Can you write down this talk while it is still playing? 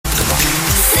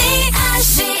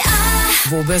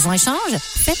Vos besoins changent?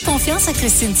 Faites confiance à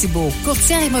Christine Thibault,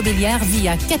 courtière immobilière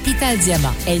via Capital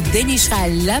Diamant. Elle dénichera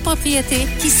la propriété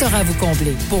qui saura vous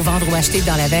combler. Pour vendre ou acheter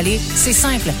dans la vallée, c'est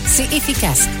simple, c'est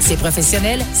efficace, c'est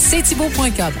professionnel, c'est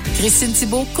Thibault.com. Christine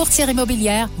Thibault, courtière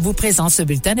immobilière, vous présente ce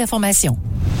bulletin d'information.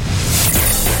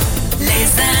 Les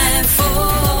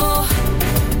infos.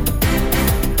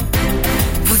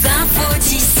 Vos infos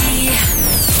d'ici.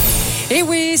 Eh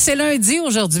oui, c'est lundi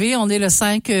aujourd'hui. On est le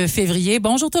 5 février.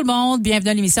 Bonjour tout le monde.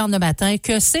 Bienvenue à l'émission de matin.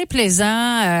 Que c'est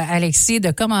plaisant, Alexis,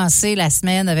 de commencer la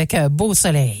semaine avec un beau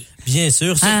soleil. Bien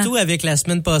sûr, surtout avec la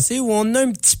semaine passée où on a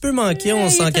un petit peu manqué,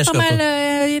 on s'en cachera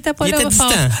pas. Il était pas là. Il était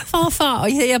distant. Fort.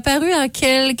 Il est apparu en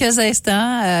quelques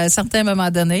instants, à certains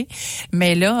moments donnés.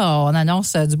 Mais là, on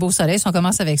annonce du beau soleil. Si on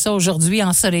commence avec ça aujourd'hui,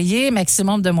 ensoleillé,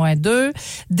 maximum de -2.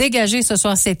 Dégagé ce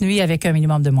soir cette nuit avec un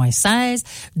minimum de -16.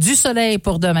 Du soleil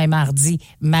pour demain mardi,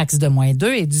 max de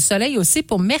 -2. Et du soleil aussi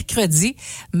pour mercredi,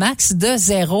 max de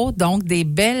 0. Donc, des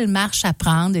belles marches à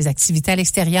prendre, des activités à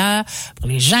l'extérieur. Pour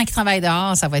les gens qui travaillent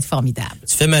dehors, ça va être formidable.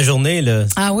 Tu fais ma journée, là.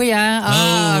 Ah oui,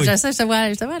 hein? Oui.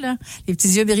 Je te vois, là. Les petits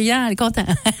yeux brillants, elle est contente.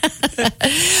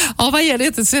 On va y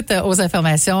aller tout de suite aux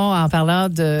informations en parlant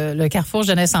de le Carrefour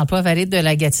Jeunesse Emploi Vallée de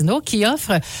la Gatineau qui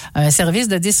offre un service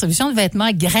de distribution de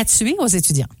vêtements gratuit aux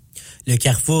étudiants. Le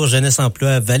Carrefour Jeunesse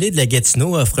Emploi Vallée de la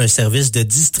Gatineau offre un service de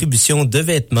distribution de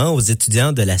vêtements aux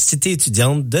étudiants de la cité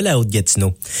étudiante de la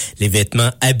Haute-Gatineau. Les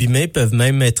vêtements abîmés peuvent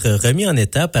même être remis en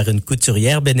état par une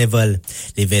couturière bénévole.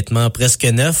 Les vêtements presque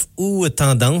neufs ou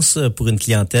tendance pour une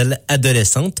clientèle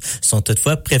adolescente sont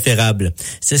toutefois préférables.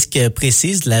 C'est ce que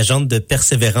précise l'agente de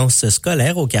persévérance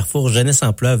scolaire au Carrefour Jeunesse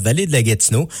Emploi Vallée de la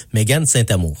Gatineau, Mégane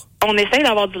Saint-Amour. On essaye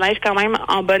d'avoir du linge quand même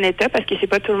en bon état parce que c'est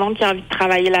pas tout le monde qui a envie de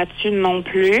travailler là-dessus non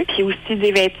plus. Puis aussi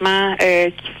des vêtements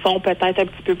qui sont peut-être un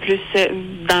petit peu plus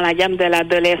dans la gamme de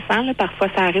l'adolescent. Là. Parfois,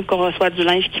 ça arrive qu'on reçoit du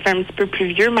linge qui fait un petit peu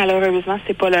plus vieux. Malheureusement,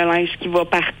 c'est pas le linge qui va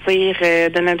partir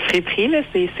de notre friperie. Là.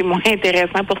 C'est moins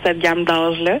intéressant pour cette gamme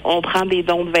d'âge-là. On prend des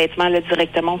dons de vêtements là,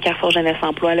 directement au Carrefour Jeunesse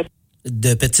Emploi. Là.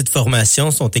 De petites formations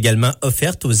sont également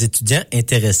offertes aux étudiants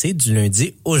intéressés du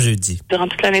lundi au jeudi. Durant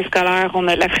toute l'année scolaire, on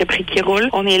a la friperie qui roule.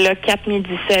 On est là 4 midis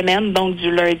semaine, donc du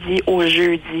lundi au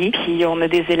jeudi. Puis on a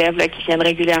des élèves là, qui viennent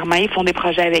régulièrement. Ils font des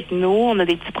projets avec nous. On a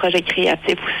des petits projets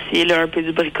créatifs aussi, là, un peu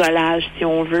du bricolage, si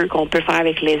on veut, qu'on peut faire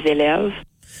avec les élèves.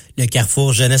 Le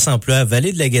Carrefour Jeunesse Emploi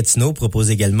Vallée de la Gatineau propose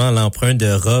également l'emprunt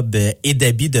de robes et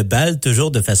d'habits de bal,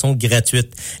 toujours de façon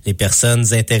gratuite. Les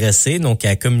personnes intéressées n'ont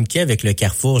qu'à communiquer avec le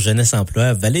Carrefour Jeunesse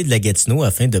Emploi Vallée de la Gatineau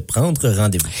afin de prendre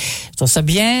rendez-vous. Je trouve ça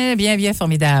bien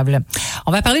formidable.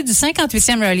 On va parler du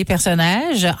 58e rallye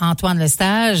personnage. Antoine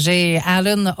Lestage et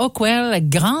Alan Hockwell,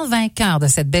 grands vainqueurs de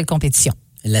cette belle compétition.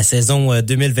 La saison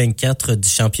 2024 du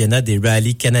championnat des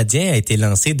rallyes canadiens a été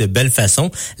lancée de belle façon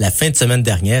la fin de semaine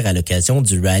dernière à l'occasion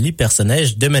du rallye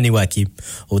personnage de Maniwaki.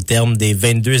 Au terme des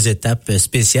 22 étapes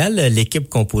spéciales, l'équipe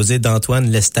composée d'Antoine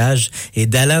Lestage et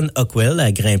d'Alan Hockwell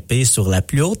a grimpé sur la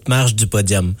plus haute marche du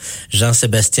podium.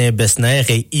 Jean-Sébastien Bessner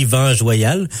et Yvan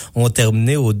Joyal ont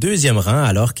terminé au deuxième rang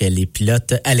alors que les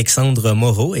pilotes Alexandre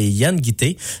Moreau et Yann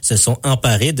Guité se sont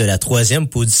emparés de la troisième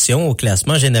position au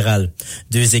classement général.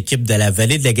 Deux équipes de la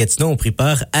Vallée de la Gatineau ont pris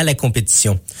part à la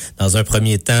compétition. Dans un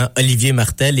premier temps, Olivier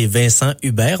Martel et Vincent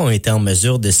Hubert ont été en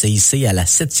mesure de se hisser à la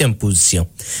 7e position.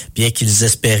 Bien qu'ils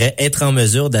espéraient être en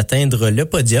mesure d'atteindre le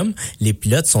podium, les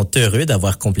pilotes sont heureux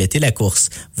d'avoir complété la course.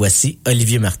 Voici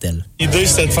Olivier Martel. L'idée,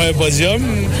 c'était de faire un podium.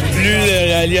 Plus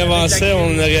le rallye avançait,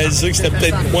 on a réalisé que c'était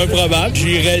peut-être moins probable.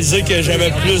 J'ai réalisé que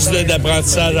j'avais plus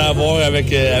d'apprentissage à avoir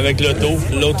avec l'auto.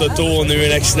 L'autre auto, on a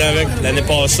eu un accident avec l'année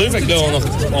passée. Fait que là,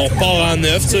 on repart en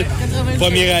neuf, tu sais.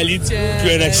 Premier rallye,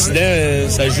 puis un accident,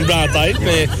 ça joue dans la tête,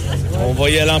 mais on va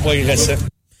y aller en progressant.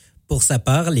 Pour sa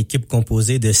part, l'équipe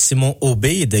composée de Simon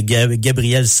Aubé et de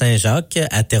Gabriel Saint-Jacques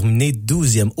a terminé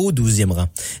au 12e rang.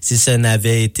 Si ce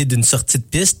n'avait été d'une sortie de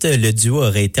piste, le duo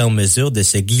aurait été en mesure de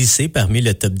se glisser parmi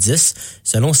le top 10,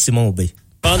 selon Simon Aubé.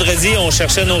 Vendredi, on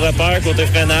cherchait nos repères côté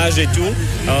freinage et tout.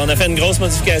 Alors, on a fait une grosse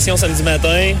modification samedi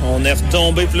matin. On est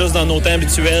retombé plus dans nos temps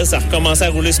habituels. Ça a recommencé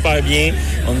à rouler super bien.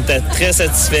 On était très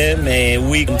satisfaits, mais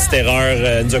oui, une petite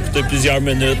erreur nous a coûté plusieurs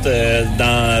minutes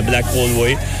dans Black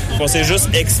Roadway. On s'est juste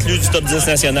exclu du top 10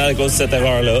 national à cause de cette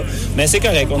erreur-là. Mais c'est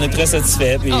correct, on est très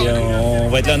satisfaits. Puis on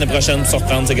va être là l'année prochaine pour se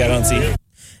reprendre, c'est garanti.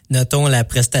 Notons la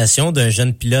prestation d'un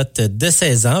jeune pilote de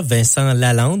 16 ans, Vincent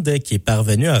Lalande, qui est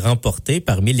parvenu à remporter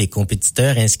parmi les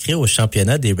compétiteurs inscrits au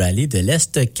championnat des rallyes de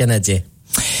l'Est canadien.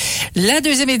 La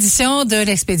deuxième édition de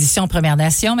l'expédition Première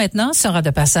Nation, maintenant, sera de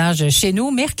passage chez nous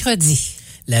mercredi.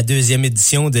 La deuxième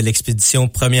édition de l'expédition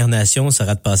Premières Nations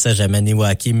sera de passage à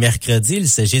Maniwaki mercredi. Il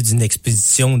s'agit d'une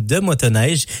expédition de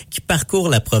motoneige qui parcourt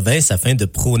la province afin de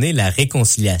prôner la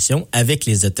réconciliation avec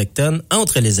les Autochtones,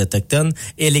 entre les Autochtones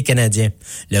et les Canadiens.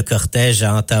 Le cortège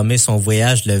a entamé son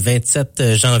voyage le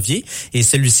 27 janvier et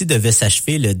celui-ci devait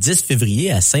s'achever le 10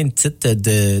 février à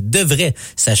devrait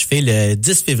s'achever le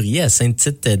 10 février à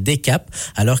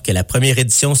Sainte-Tite-des-Caps, alors que la première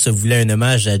édition se voulait un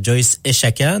hommage à Joyce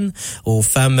Echaquan, aux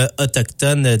femmes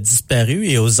autochtones disparues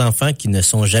et aux enfants qui ne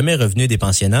sont jamais revenus des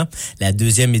pensionnats. La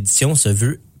deuxième édition se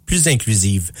veut plus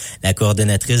inclusive. La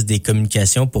coordonnatrice des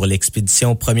communications pour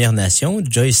l'expédition Premières Nations,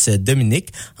 Joyce Dominique,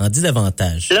 en dit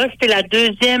davantage. Là, c'est la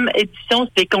deuxième édition,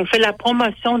 c'est qu'on fait la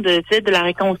promotion de la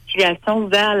réconciliation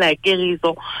vers la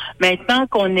guérison. Maintenant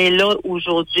qu'on est là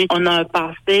aujourd'hui, on a un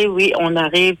passé, oui, on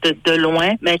arrive de loin.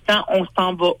 Maintenant, on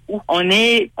s'en va où? On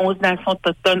est 11 nations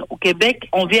autochtones au Québec,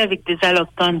 on vit avec des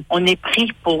allochtones. On est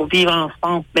pris pour vivre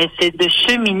ensemble, mais c'est de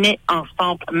cheminer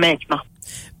ensemble maintenant.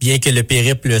 Bien que le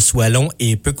périple soit long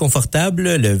et peu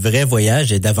confortable, le vrai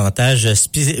voyage est davantage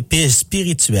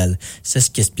spirituel. C'est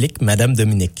ce qu'explique Madame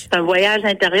Dominique. C'est un voyage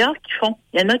intérieur qu'ils font.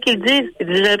 Il y en a qui le disent.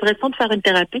 J'ai l'impression de faire une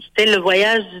thérapie. C'est le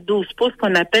voyage du 12 pouces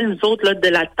qu'on appelle, nous autres, là, de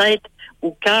la tête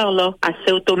au cœur, là,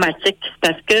 assez automatique.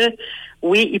 Parce que,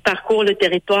 oui, ils parcourent le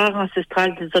territoire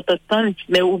ancestral des Autochtones,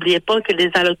 mais oubliez pas que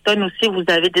les Allochtones aussi, vous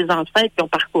avez des ancêtres qui ont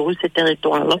parcouru ces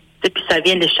territoires-là. Et puis ça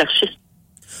vient les chercher.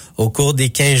 Au cours des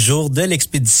 15 jours de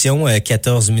l'expédition,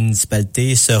 14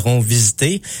 municipalités seront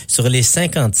visitées. Sur les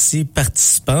 56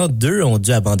 participants, 2 ont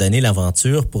dû abandonner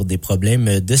l'aventure pour des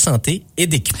problèmes de santé et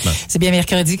d'équipement. C'est bien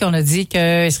mercredi qu'on a dit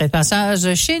qu'il serait de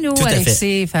passage chez nous,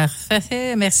 Alexis.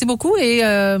 Parfait. Merci beaucoup. Et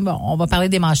on va parler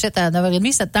des manchettes à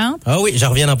 9h30, ça te tente? Ah oui, j'en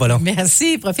reviens dans pas long.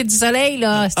 Merci. Profite du soleil,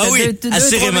 là.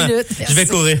 Assurément. Je vais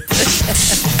courir.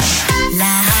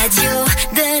 La radio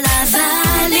de la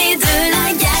vallée de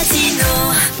la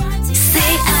Gatineau.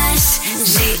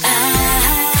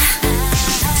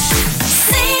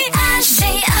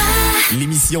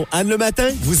 L'émission Anne le matin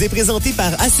vous est présentée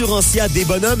par Assurantia des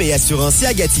Bonhommes et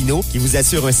Assurantia Gatineau qui vous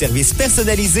assure un service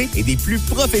personnalisé et des plus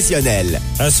professionnels.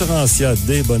 Assurantia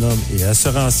des Bonhommes et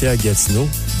Assurantia Gatineau,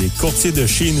 des courtiers de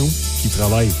chez nous qui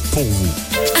travaillent pour vous.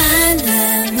 Anne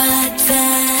le matin.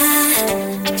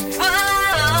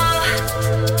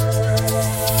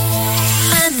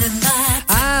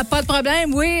 Pas de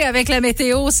problème, oui, avec la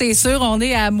météo, c'est sûr, on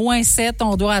est à -7,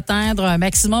 on doit atteindre un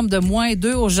maximum de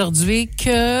 -2 aujourd'hui,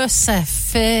 que ça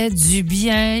fait du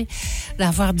bien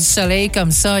d'avoir du soleil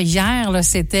comme ça. Hier, là,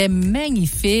 c'était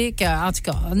magnifique. En tout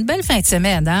cas, une belle fin de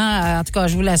semaine, hein? En tout cas,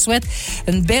 je vous la souhaite,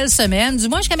 une belle semaine. Du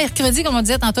moins jusqu'à mercredi, comme on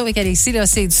disait tantôt avec Alexis, là,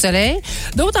 c'est du soleil.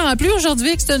 D'autant plus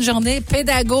aujourd'hui que c'est une journée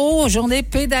journée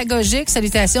pédagogique.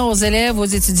 Salutations aux élèves, aux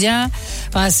étudiants.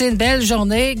 Passez une belle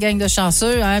journée, gang de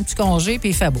chanceux, hein, un petit congé, puis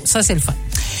il fait beau. Ça, c'est le fun.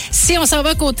 Si on s'en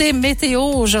va côté météo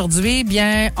aujourd'hui,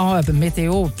 bien,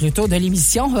 météo plutôt de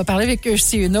l'émission, on va parler avec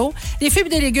Uno. Les fruits et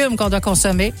des légumes qu'on doit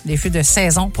consommer, les fruits de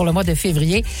saison pour le mois de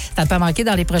février, ça ne pas manquer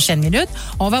dans les prochaines minutes.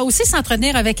 On va aussi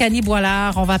s'entretenir avec Annie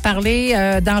Boilard. On va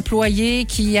parler d'employés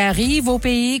qui arrivent au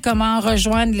pays, comment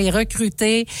rejoindre, les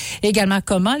recruter, également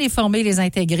comment les former, les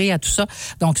intégrer à tout ça.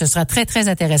 Donc, ce sera très, très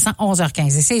intéressant,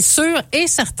 11h15. Et c'est sûr et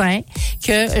certain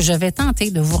que je vais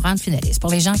tenter de vous rendre finaliste.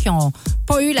 Pour les gens qui n'ont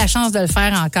pas eu la chance de le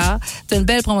faire encore, c'est une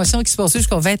belle promotion qui se poursuit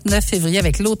jusqu'au 29 février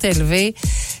avec l'Hôtel V.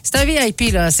 C'est un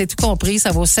VIP, là, c'est tout compris,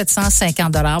 ça vaut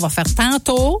 750 $. On va faire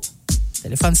tantôt, le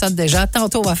téléphone sonne déjà,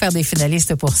 tantôt on va faire des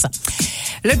finalistes pour ça.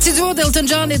 Le petit duo d'Elton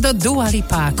John et de Dua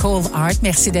Lipa, Cold Heart,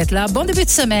 merci d'être là. Bon début de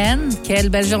semaine, quelle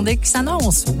belle journée qui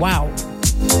s'annonce, wow!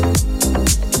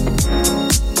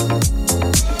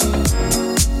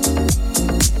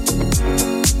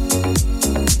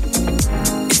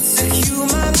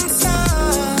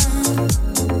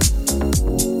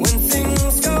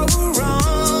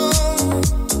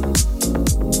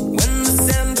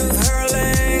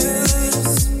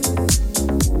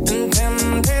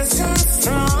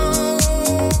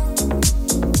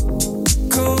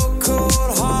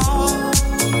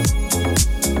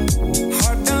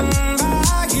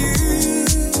 You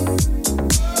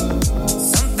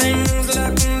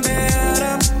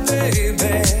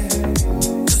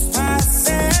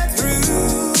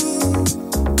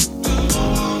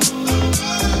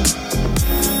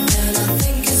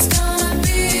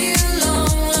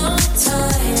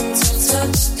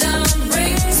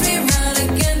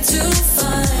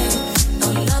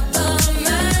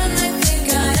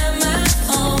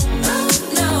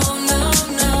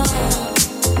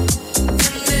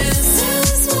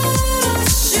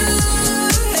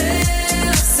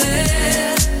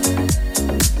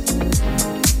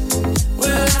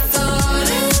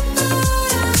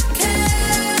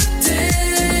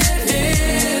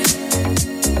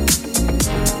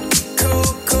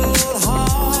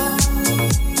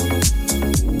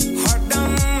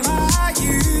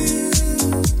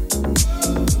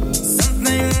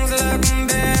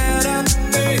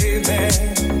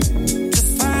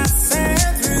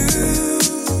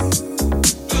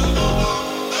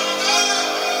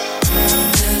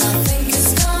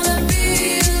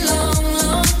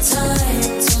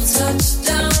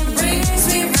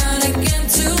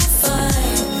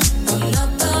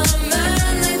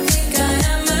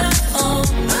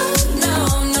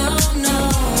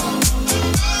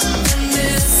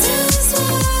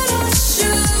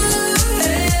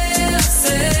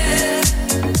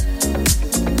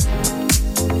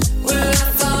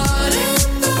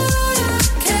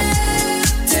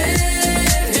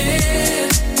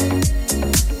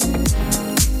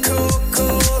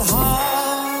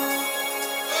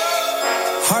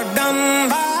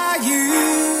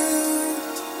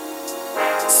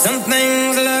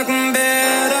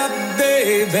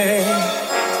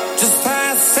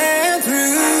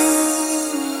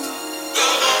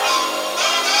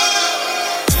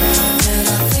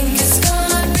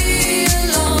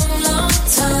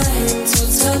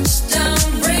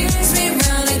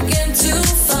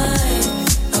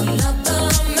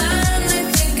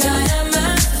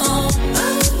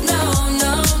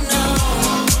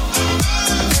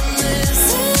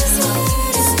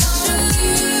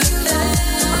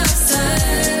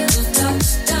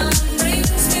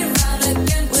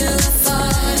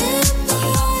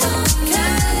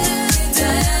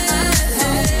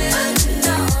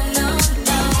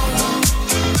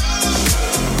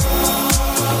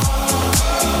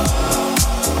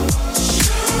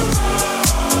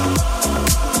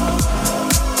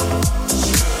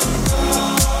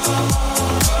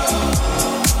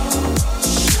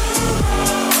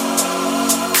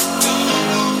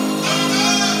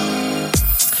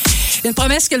Une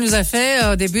promesse qu'elle nous a fait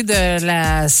au début de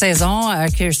la saison.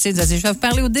 Kirsty nous a dit, je vais vous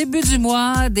parler au début du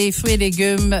mois des fruits et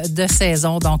légumes de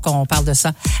saison. Donc, on parle de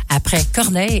ça après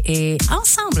Corneille et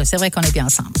ensemble. C'est vrai qu'on est bien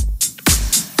ensemble.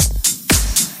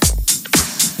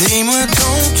 Dis-moi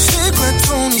donc, c'est quoi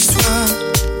ton histoire?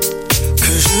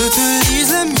 Que je te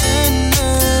dise la mienne.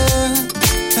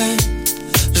 Hey.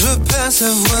 Je veux pas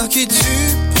savoir qui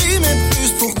tu pries, mais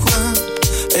plus pourquoi.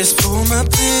 Est-ce pour ma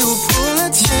paix ou pour la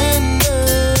tienne?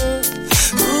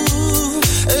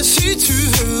 Et si tu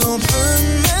veux, on peut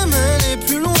même aller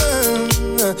plus loin.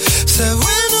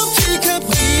 Savourer nos petits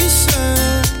caprices.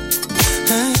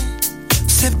 Hey.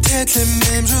 C'est peut-être les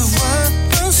mêmes, je vois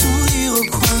un sourire au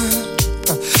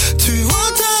coin. Tu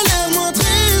vois, t'as l'air moins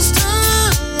triste.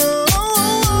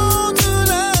 On te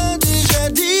l'a déjà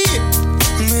dit.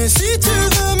 Mais si tu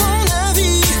veux mon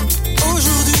avis,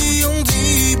 aujourd'hui on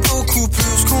dit beaucoup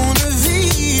plus qu'on ne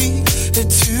vit. Et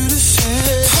tu le sais.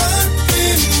 Toi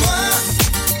et moi,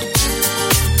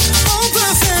 on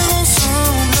peut faire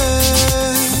ensemble.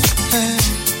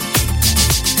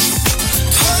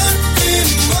 Toi et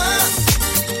moi,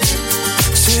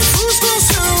 c'est fou ce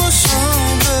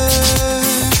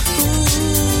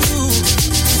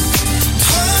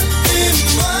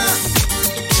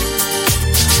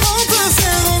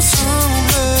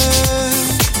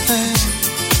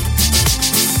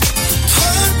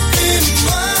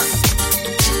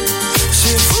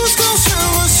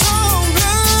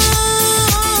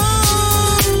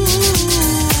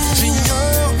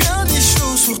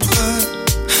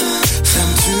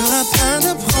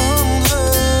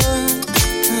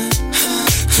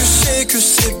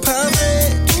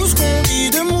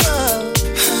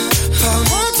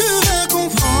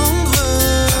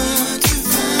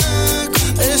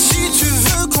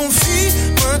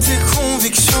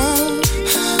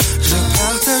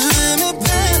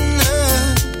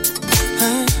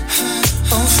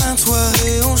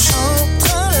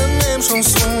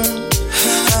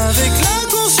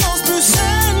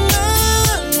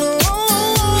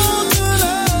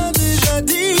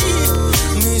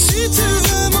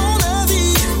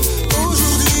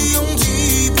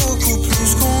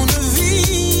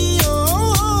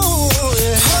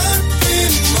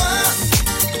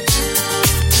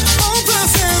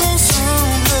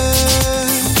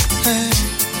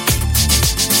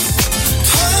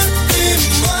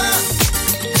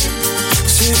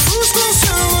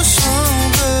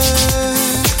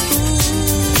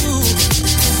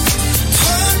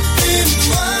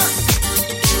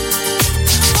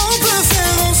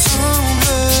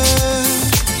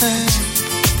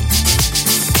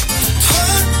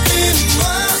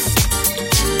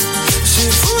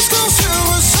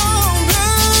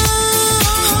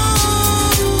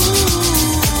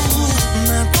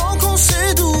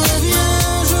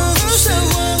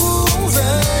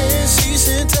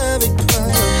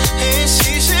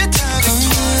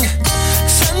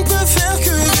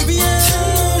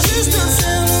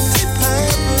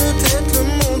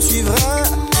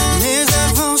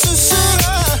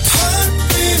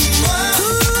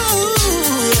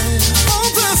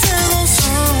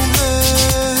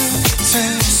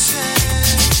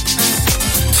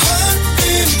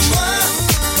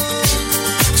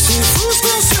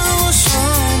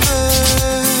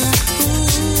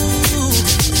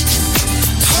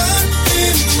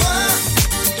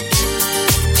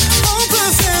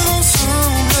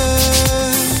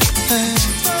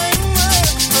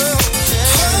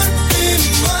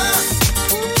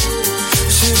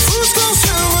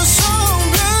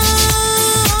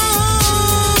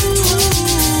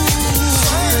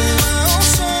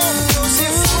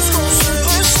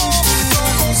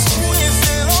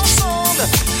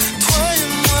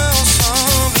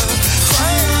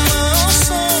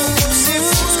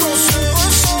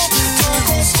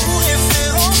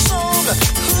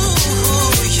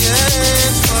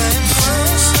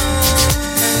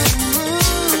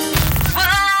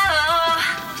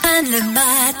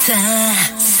matin.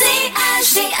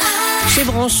 C-H-G-A. Chez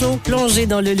Broncho, plongez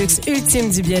dans le luxe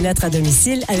ultime du bien-être à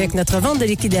domicile avec notre vente de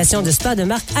liquidation de spa de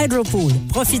marque Hydropool.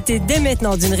 Profitez dès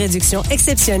maintenant d'une réduction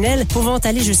exceptionnelle pouvant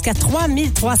aller jusqu'à 3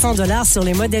 300 $ sur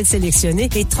les modèles sélectionnés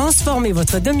et transformer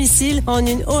votre domicile en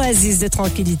une oasis de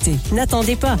tranquillité.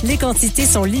 N'attendez pas, les quantités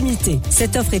sont limitées.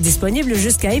 Cette offre est disponible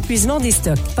jusqu'à épuisement des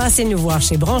stocks. Passez nous voir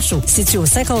chez Broncho, situé au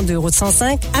 52 route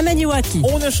 105 à Maniwaki.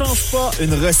 On ne change pas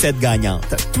une recette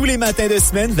gagnante. Tous les matins de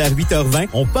semaine, vers 8h20,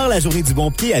 on part la journée du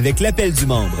bon pied avec l'appel du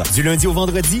membre. Du lundi au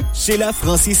vendredi, Sheila,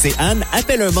 Francis et Anne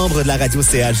appellent un membre de la radio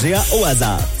CHGA au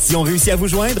hasard. Si on réussit à vous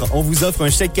joindre, on vous offre un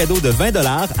chèque cadeau de 20 $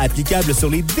 applicable sur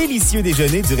les délicieux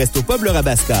déjeuners du Resto Pub Le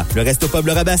Rabasca. Le Resto Pub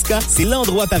Le Rabasca, c'est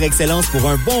l'endroit par excellence pour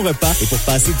un bon repas et pour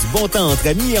passer du bon temps entre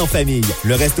amis et en famille.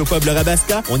 Le Resto Pub Le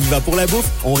Rabasca, on y va pour la bouffe,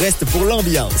 on reste pour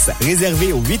l'ambiance.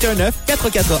 Réservé au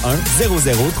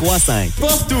 819-441-0035.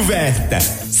 Porte ouverte!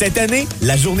 Cette année,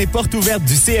 la journée porte ouverte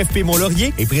du CFP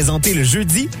Mont-Laurier est présentée le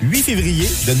jeudi 8 février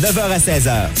de 9h à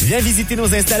 16h. Viens visiter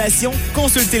nos installations,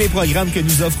 consulter les programmes que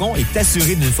nous offrons et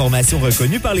t'assurer d'une formation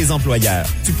reconnue par les employeurs.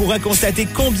 Tu pourras constater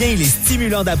combien il est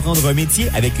stimulant d'apprendre un métier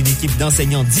avec une équipe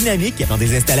d'enseignants dynamiques dans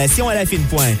des installations à la fine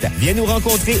pointe. Viens nous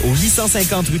rencontrer au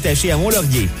 850 rue Taché à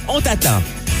Mont-Laurier. On t'attend!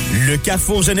 Le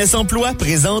Carrefour Jeunesse Emploi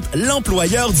présente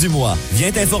l'employeur du mois.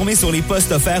 Viens t'informer sur les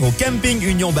postes offerts au Camping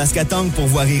Union Bascatang pour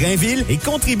Voirie-Rainville et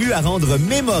contribue à rendre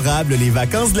mémorables les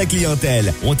vacances de la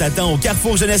clientèle. On t'attend au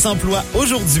Carrefour Jeunesse Emploi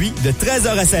aujourd'hui de 13h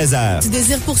à 16h. Tu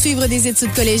désires poursuivre des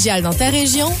études collégiales dans ta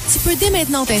région? Tu peux dès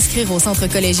maintenant t'inscrire au Centre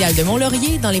collégial de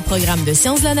Mont-Laurier dans les programmes de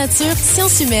sciences de la nature,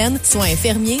 sciences humaines, soins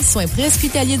infirmiers, soins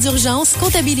préhospitaliers d'urgence,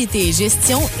 comptabilité et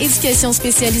gestion, éducation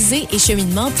spécialisée et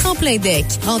cheminement tremplin deck.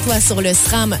 Rends-toi sur le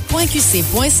SRAM.qc.ca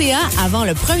avant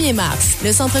le 1er mars.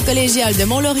 Le Centre collégial de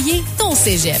Mont-Laurier, ton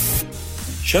cégep.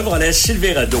 Chevrolet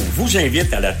Silverado vous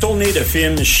invite à la tournée de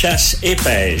films Chasse et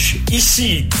pêche.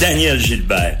 Ici Daniel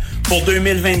Gilbert. Pour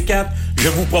 2024, je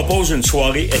vous propose une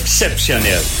soirée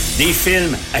exceptionnelle. Des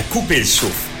films à couper le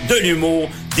souffle, de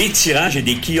l'humour, des tirages et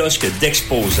des kiosques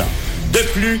d'exposants. De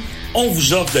plus, on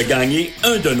vous offre de gagner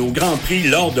un de nos grands prix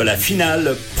lors de la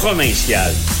finale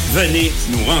provinciale. Venez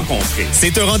nous rencontrer.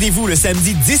 C'est un rendez-vous le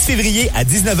samedi 10 février à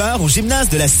 19h au gymnase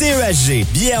de la CEHG.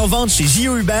 Billets en vente chez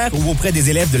J.O. Hubert ou auprès des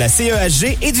élèves de la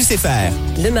CEHG et du CFR.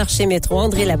 Le marché métro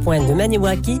André Lapointe de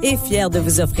Maniwaki est fier de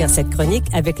vous offrir cette chronique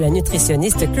avec la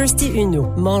nutritionniste Kirsty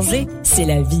Huneau. Manger, c'est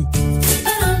la vie.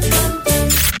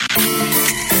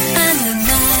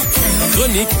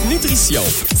 Chronique nutrition.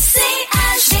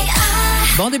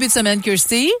 Bon début de semaine,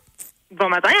 Kirsty. Bon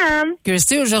matin, Anne.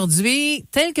 Kirsty, aujourd'hui,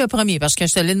 tel que promis, parce que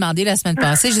je te l'ai demandé la semaine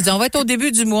passée, j'ai dit, on va être au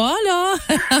début du mois, là.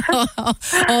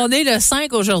 On est le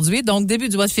 5 aujourd'hui, donc début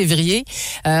du mois de février.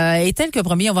 Et tel que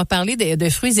promis, on va parler de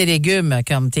fruits et légumes,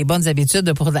 comme tes bonnes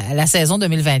habitudes pour la saison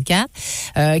 2024,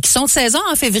 qui sont de saison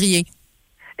en février.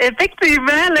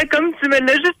 Effectivement, là, comme tu me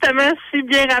l'as justement si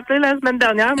bien rappelé la semaine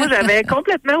dernière, moi, j'avais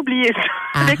complètement oublié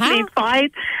ça. Avec les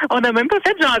fêtes. On n'a même pas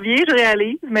fait janvier, je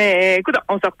réalise. Mais écoute,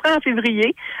 on se reprend en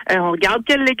février. On regarde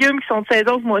quels légumes qui sont de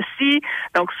saison ce mois-ci.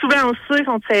 Donc, souvent, on sait qu'ils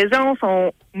sont de saison,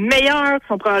 sont meilleurs,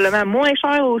 sont probablement moins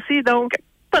chers aussi. Donc,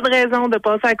 pas de raison de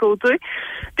passer à côté.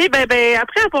 Puis, après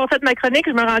avoir fait ma chronique,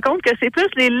 je me rends compte que c'est plus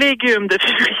les légumes de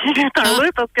février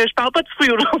parce que je parle pas de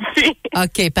fruits aujourd'hui.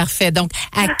 OK, parfait. Donc,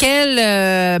 à quels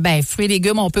fruits et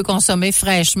légumes on peut consommer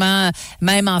fraîchement,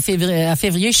 même en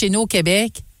février chez nous au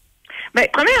Québec?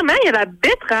 Premièrement, il y a la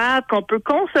betterave qu'on peut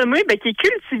consommer, qui est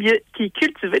cultivée,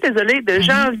 de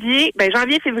janvier,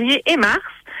 février et mars,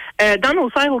 dans nos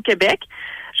serres au Québec.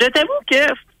 Je t'avoue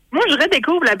que moi, je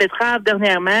redécouvre la betterave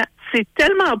dernièrement. C'est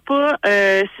tellement pas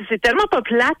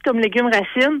plate comme légume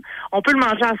racine. On peut le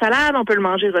manger en salade, on peut le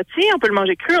manger rôti, on peut le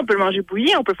manger cru, on peut le manger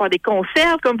bouilli, on peut faire des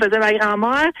conserves comme faisait ma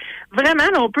grand-mère. Vraiment,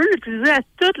 on peut l'utiliser à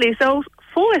toutes les sauces.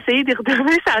 Faut essayer d'y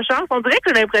redonner sa chance. On dirait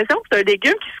que j'ai l'impression que c'est un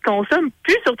légume qui se consomme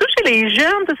plus, surtout chez les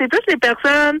jeunes. Ça, c'est plus les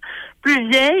personnes plus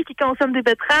vieilles qui consomment des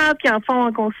betteraves, qui en font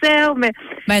en conserve. Mais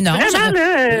non,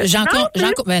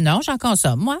 vraiment, j'en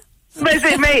consomme, moi. Mais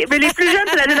les plus jeunes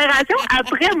de la génération,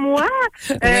 après moi,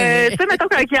 tu sais, mettons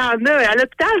qu'il y en a, à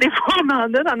l'hôpital, des fois, on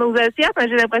en a dans nos assiettes, mais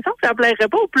j'ai l'impression que ça ne plairait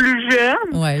pas aux plus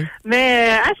jeunes. Ouais. Mais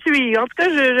à suivre. En tout cas,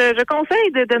 je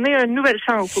conseille de donner une nouvelle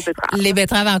chance aux betteraves. Les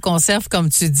betteraves en conserve, comme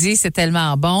tu dis, c'est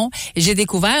tellement bon. Et j'ai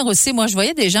découvert aussi, moi, je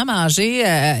voyais des gens manger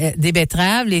des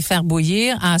betteraves, les faire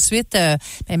bouillir, ensuite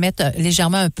mettre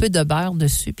légèrement un peu de beurre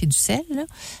dessus puis du sel, là.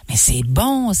 Mais c'est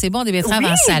bon, des betteraves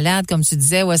en salade, comme tu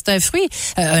disais. Ouais, c'est un fruit,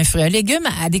 un légume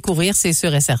à découvrir, c'est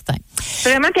sûr et certain.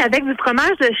 Vraiment, puis avec du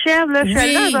fromage de chèvre, là. Je suis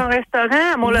allée dans un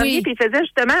restaurant à Mont-Laurier, puis ils faisaient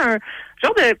justement un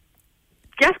genre de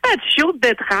gazpacho de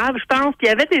betterave, je pense. Puis il y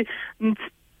avait une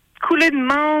petite coulée de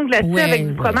mangue là-dessus avec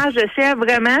du fromage de chèvre.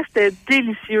 Vraiment, c'était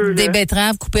délicieux. Des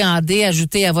betteraves coupées en dés,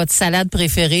 ajoutées à votre salade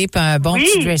préférée, puis un bon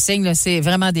petit dressing, là, c'est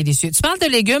vraiment délicieux. Tu parles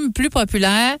de légumes plus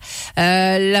populaires.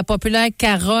 La populaire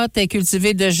carotte est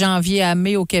cultivée de janvier à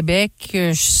mai au Québec,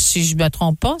 si je me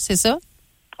trompe pas, c'est ça?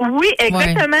 Oui,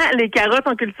 exactement. Ouais. Les carottes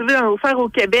sont cultivées dans nos serres au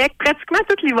Québec pratiquement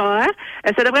tout l'hiver.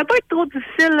 Ça devrait pas être trop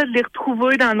difficile là, de les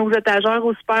retrouver dans nos étagères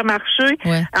au supermarché.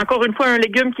 Ouais. Encore une fois, un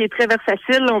légume qui est très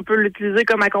versatile. On peut l'utiliser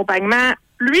comme accompagnement.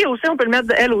 Lui aussi, on peut le mettre,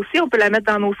 elle aussi, on peut la mettre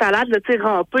dans nos salades, tu sais,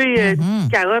 râpée,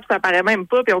 carottes, ça paraît même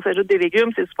pas, puis on s'ajoute des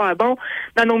légumes, c'est super bon.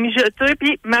 Dans nos mijoteux,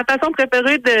 puis ma façon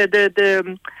préférée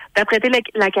d'apprêter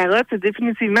la carotte, c'est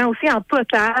définitivement aussi en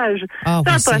potage. En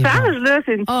potage, là,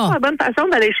 c'est une super bonne façon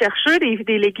d'aller chercher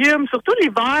des légumes, surtout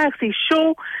l'hiver, c'est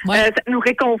chaud, ça nous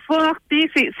réconforte, puis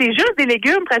c'est juste des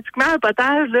légumes, pratiquement, un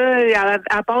potage, là,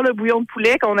 à part le bouillon de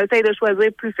poulet qu'on essaye de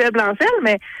choisir plus faible en sel,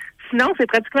 mais sinon, c'est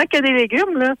pratiquement que des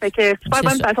légumes, là. Fait que c'est super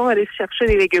bonne façon d'aller chercher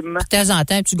des légumes. De temps en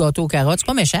temps, un petit gâteau aux carottes, c'est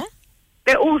pas méchant?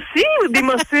 Aussi, des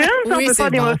muffins. On peut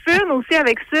faire des muffins aussi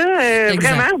avec ça.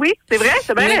 Vraiment, oui. C'est vrai,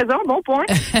 c'est bien raison. Bon point.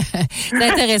 C'est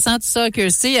intéressant tout ça,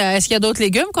 Kirsty. Est-ce qu'il y a d'autres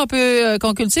légumes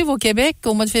qu'on cultive au Québec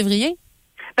au mois de février?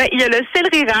 Ben, il y a le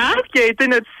céleri rare qui a été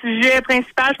notre sujet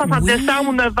principal, je pense, en décembre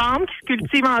ou novembre, qui se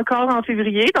cultive encore en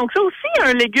février. Donc, ça aussi,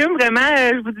 un légume vraiment,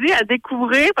 je vous dis, à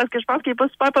découvrir parce que je pense qu'il n'est pas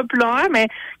super populaire, mais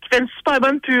qui fait une super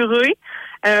bonne purée.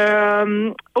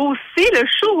 Aussi, le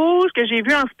chou rouge que j'ai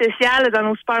vu en spécial dans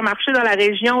nos supermarchés dans la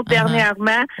région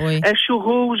dernièrement. Chou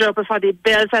rouge, on peut faire des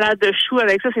belles salades de choux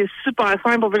avec ça, c'est super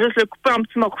simple. On peut juste le couper en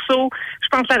petits morceaux. Je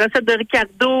pense à la recette de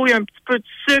Ricardo, il y a un petit peu de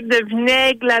sucre, de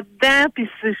vinaigre là-dedans, puis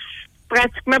c'est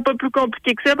pratiquement pas plus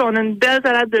compliqué que ça. Puis on a une belle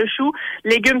salade de choux,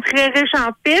 légumes très riches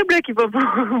en fibres là, qui va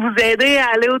vous aider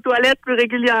à aller aux toilettes plus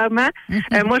régulièrement.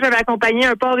 Moi, j'avais accompagné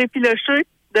un porc effiloché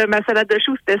de ma salade de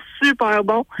choux, c'était super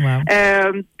bon.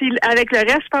 Puis avec le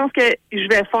reste, je pense que je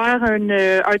vais faire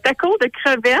un taco de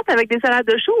crevettes avec des salades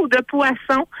de choux ou de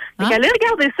poisson. Donc allez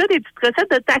regarder ça, des petites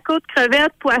recettes de tacos de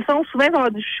crevettes, poisson, souvent il va y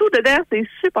avoir du chou dedans, c'est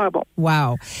super bon.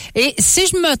 Wow. Et si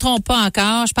je me trompe pas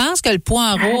encore, je pense que le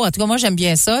poireau, en tout cas moi j'aime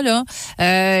bien ça, là,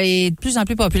 est de plus en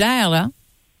plus populaire, là.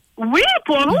 Oui,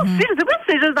 poireau aussi. Je sais pas si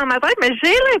c'est juste dans ma tête, mais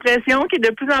j'ai l'impression qu'il est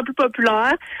de plus en plus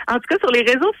populaire. En tout cas, sur les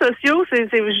réseaux sociaux,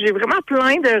 j'ai vraiment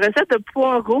plein de recettes de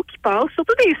poireaux qui passent,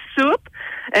 surtout des soupes.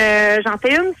 J'en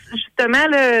fais une, justement,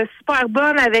 là, super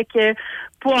bonne avec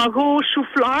poireaux,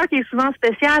 chou-fleur, qui est souvent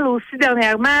spécial aussi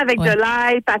dernièrement, avec de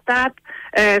l'ail, patates.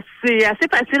 C'est assez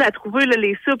facile à trouver, là,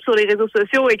 les soupes sur les réseaux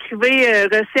sociaux. Écrivez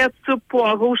recettes, soupe,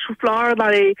 poireaux, chou-fleur dans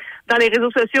les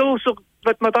réseaux sociaux ou sur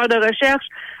votre moteur de recherche.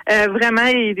 Vraiment,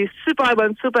 il y a des super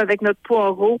bonnes soupes avec notre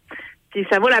poireau. Puis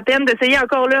ça vaut la peine d'essayer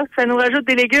encore là. Ça nous rajoute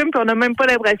des légumes, puis on n'a même pas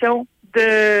l'impression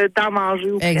d'en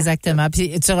manger. Exactement.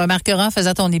 Puis tu remarqueras en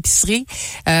faisant ton épicerie,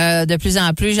 de plus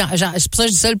en plus, c'est pour ça que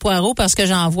je dis ça le poireau, parce que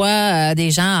j'en vois des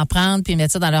gens en prendre puis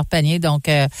mettre ça dans leur panier. Donc,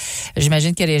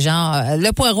 j'imagine que les gens,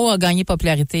 le poireau a gagné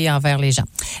popularité envers les gens.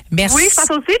 Merci. Oui, je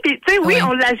pense aussi. Puis tu sais,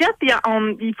 on l'achète, puis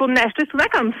il faut en acheter souvent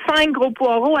comme 5 gros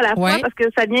poireaux à la fois parce que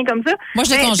ça vient comme ça. Moi,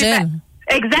 je les congèle.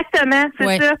 Exactement,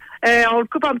 c'est ça. On le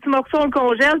coupe en petits morceaux, on le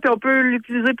congèle, puis on peut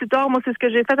l'utiliser plus tard. Moi, c'est ce que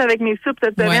j'ai fait avec mes soupes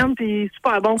cette semaine, puis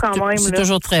super bon quand même. C'est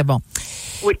toujours très bon.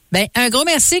 Oui. Ben, un gros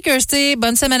merci, Kirsty.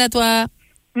 Bonne semaine à toi.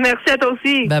 Merci à toi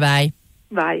aussi. Bye-bye.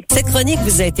 Bye. Cette chronique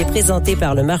vous a été présentée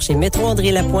par le marché Métro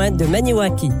André-Lapointe de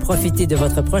Maniwaki. Profitez de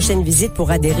votre prochaine visite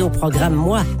pour adhérer au programme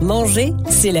Moi. Manger,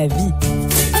 c'est la vie.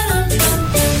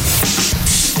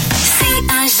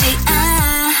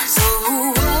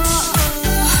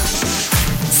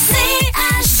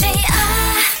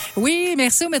 Oui,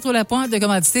 merci au Métro Lapointe de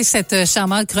commanditer cette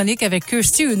charmante chronique avec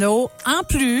Kirsty Uno. En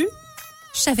plus,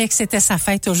 je savais que c'était sa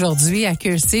fête aujourd'hui à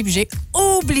Kirsty, puis j'ai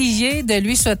oublié de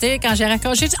lui souhaiter quand j'ai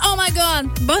raccroché. J'ai dit, oh my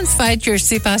God, bonne fête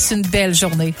Kirsty, passe une belle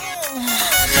journée.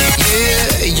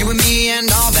 Yeah, you and me and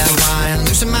all that wine.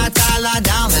 Losing my tie, lie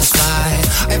down, let's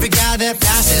fly. Every guy that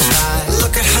passes by.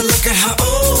 Look at her,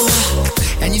 oh.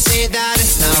 And you say that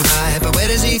it's not right, but where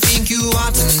does he think you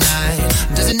are tonight?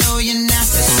 Doesn't know your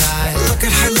nasty side. Look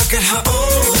at her,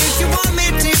 oh. If you want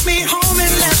me, take me home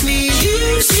and let me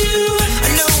use you. I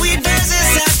know he doesn't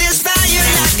satisfy you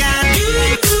like I do.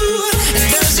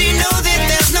 And does he know that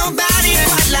there's nobody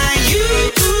quite like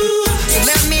you? So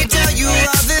let me tell you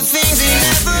all the things he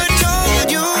never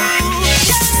told you. I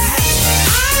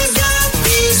got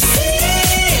these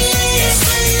feelings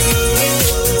for you,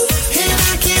 and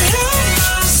I can't help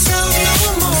myself no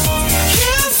more.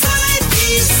 Can't fight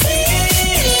these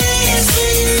feelings for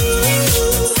you.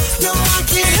 No, I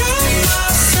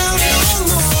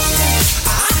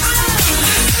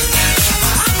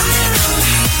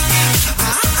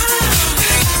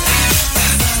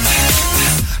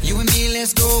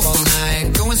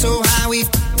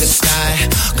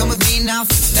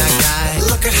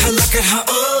how,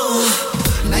 oh.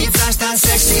 Now you flash that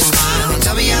sexy smile.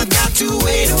 Tell me I've got to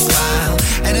wait a while,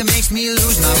 and it makes me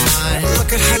lose my mind.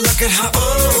 Look at how,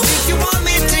 oh. If you want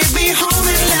me, take me home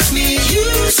and let me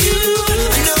use you.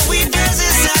 I know it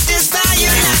doesn't satisfy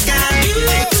you like I do.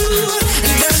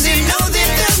 And does it know that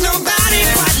there's nobody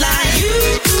quite like you?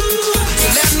 So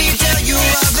let me tell you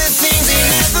all the things they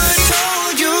never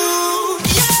told you.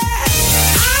 Yeah,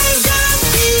 I've got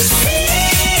these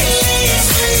feelings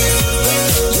for you,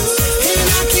 and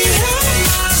I can't help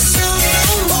myself no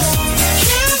more.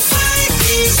 Can't fight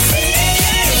these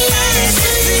feelings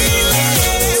for you.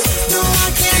 No, I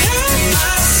can't help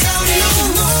myself no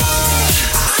more.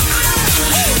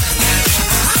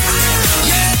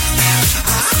 Yeah,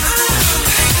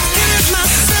 can't help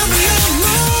myself no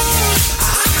more.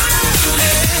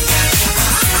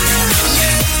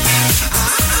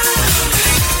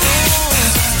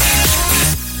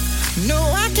 No,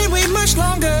 I can't wait much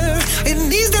longer. It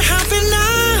needs to happen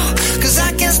now, 'cause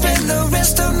I can't spend the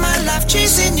rest of my life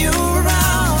chasing you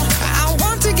around. I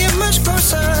want to get much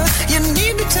closer. You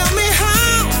need to tell me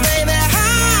how, baby, how?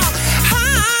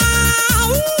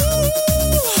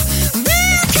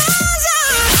 Because I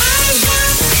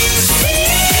got these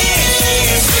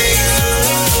feelings for you,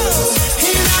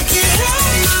 and I can't help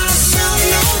myself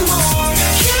no more.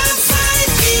 Can't fight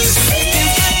these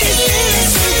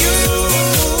feelings for you.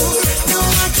 No,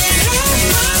 I can't help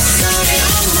myself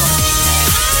no more.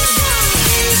 I got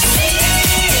these feelings for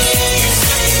you.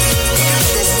 Got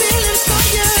this feeling for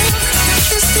you. Got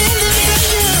this feeling for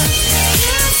you.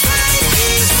 Can't fight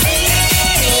these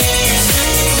feelings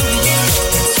for you.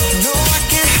 No, I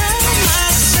can't help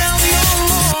myself no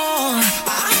more.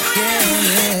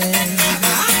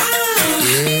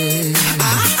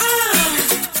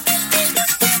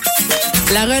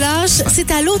 La relâche, c'est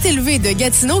à l'Hôtel V de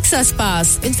Gatineau que ça se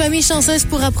passe. Une famille chanceuse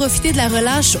pourra profiter de la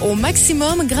relâche au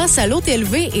maximum grâce à l'Hôtel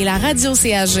V et la radio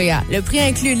CHGA. Le prix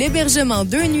inclut l'hébergement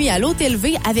 2 nuits à l'Hôtel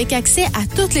V avec accès à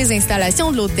toutes les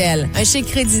installations de l'hôtel. Un chèque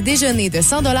crédit déjeuner de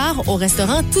 100 $ au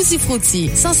restaurant Tutti Frutti,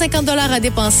 150 $ à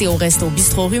dépenser au resto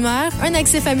Bistrot Rumeur, un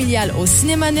accès familial au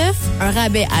cinéma neuf, un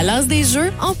rabais à l'as des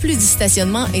jeux, en plus du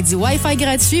stationnement et du Wi-Fi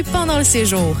gratuit pendant le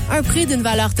séjour. Un prix d'une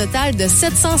valeur totale de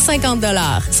 750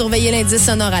 $. Surveillez l'indice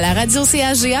sonore à la radio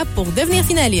CHGA pour devenir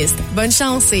finaliste. Bonne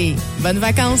chance et bonnes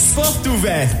vacances. Porte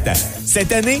ouverte.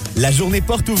 Cette année, la journée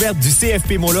porte ouverte du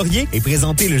CFP Mont-Laurier est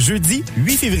présentée le jeudi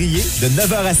 8 février de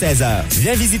 9h à 16h.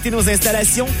 Viens visiter nos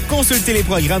installations, consulter les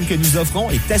programmes que nous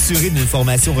offrons et t'assurer d'une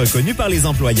formation reconnue par les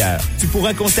employeurs. Tu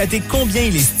pourras constater combien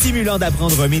il est stimulant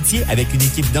d'apprendre un métier avec une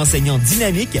équipe d'enseignants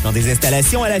dynamiques dans des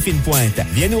installations à la fine pointe.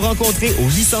 Viens nous rencontrer au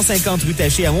 850 rue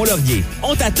Taché à Mont-Laurier.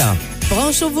 On t'attend.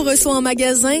 Brancho vous reçoit en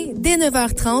magasin dès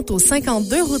 9h30 au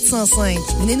 52 route 105.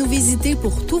 Venez nous visiter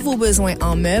pour tous vos besoins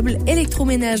en meubles,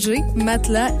 électroménagers,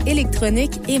 matelas,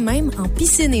 électronique et même en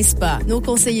piscine et spa. Nos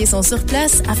conseillers sont sur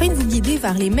place afin de vous guider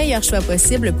vers les meilleurs choix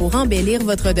possibles pour embellir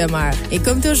votre demeure. Et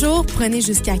comme toujours, prenez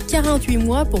jusqu'à 48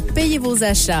 mois pour payer vos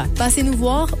achats. Passez nous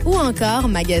voir ou encore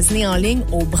magasinez en ligne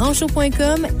au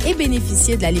brancho.com et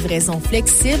bénéficiez de la livraison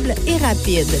flexible et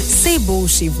rapide. C'est beau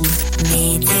chez vous.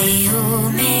 Météo,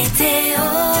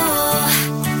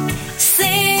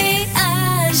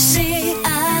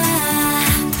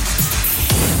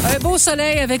 un beau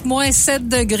soleil avec moins 7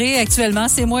 degrés actuellement.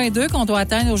 C'est moins 2 qu'on doit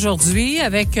atteindre aujourd'hui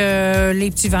avec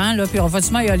les petits vents. Là, puis on va du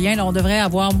éolien. Là, on devrait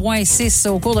avoir moins 6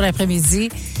 au cours de l'après-midi.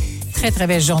 Très, très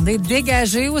belle journée.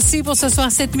 Dégagée aussi pour ce soir,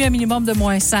 cette nuit, un minimum de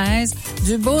moins 16.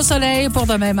 Du beau soleil pour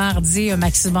demain mardi, un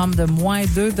maximum de moins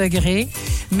 2 degrés.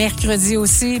 Mercredi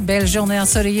aussi, belle journée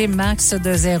ensoleillée, max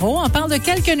de 0. On parle de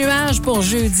quelques nuages pour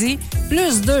jeudi,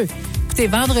 plus 2. Écoutez,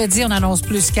 vendredi, on annonce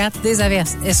plus 4, des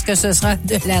averses. Est-ce que ce sera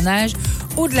de la neige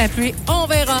ou de la pluie? On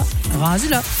verra. Rendu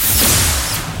là.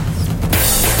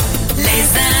 les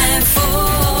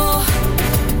infos,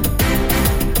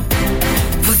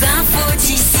 vos infos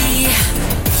d'ici.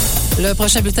 Le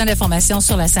prochain bulletin d'information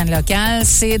sur la scène locale,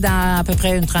 c'est dans à peu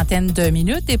près une trentaine de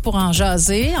minutes. Et pour en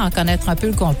jaser, en connaître un peu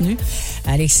le contenu,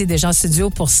 Alexis est déjà en studio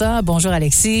pour ça. Bonjour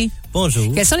Alexis.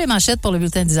 Bonjour. Quelles sont les manchettes pour le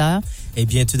bulletin 10 heures? Eh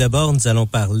bien, tout d'abord, nous allons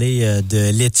parler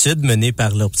de l'étude menée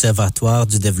par l'Observatoire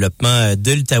du développement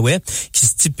de l'Outaouais qui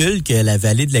stipule que la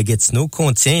vallée de la Gatineau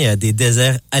contient des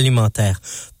déserts alimentaires.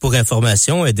 Pour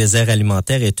information, un désert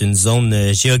alimentaire est une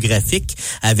zone géographique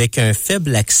avec un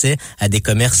faible accès à des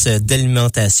commerces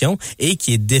d'alimentation et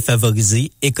qui est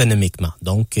défavorisée économiquement.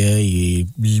 Donc,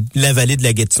 la vallée de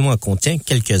la Gatineau en contient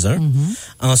quelques-uns. Mm-hmm.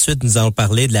 Ensuite, nous allons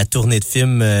parler de la tournée de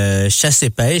film Chasse et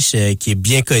pêche qui est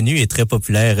bien connue et très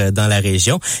populaire dans la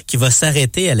région, qui va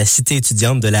s'arrêter à la cité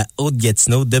étudiante de la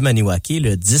Haute-Gatineau de Maniwaki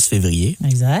le 10 février.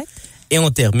 Exact. Et on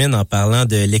termine en parlant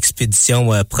de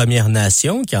l'expédition Première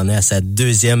Nation, qui en est à sa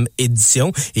 2e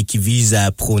édition et qui vise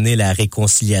à prôner la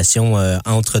réconciliation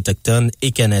entre Autochtones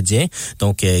et Canadiens.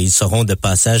 Donc, ils seront de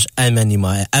passage à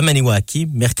Maniwaki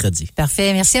mercredi.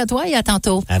 Parfait. Merci à toi et à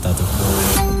tantôt. À tantôt.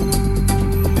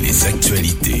 Les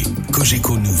actualités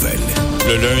Cogeco Nouvelles.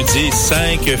 Le lundi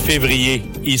 5 février,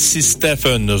 ici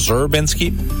Stephen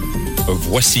Zerbinsky.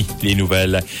 Voici les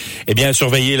nouvelles. Eh bien,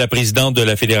 surveiller la présidente de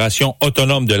la Fédération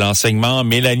autonome de l'enseignement,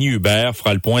 Mélanie Hubert,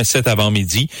 fera le point cet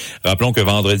avant-midi. Rappelons que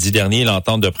vendredi dernier,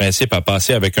 l'entente de principe a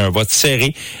passé avec un vote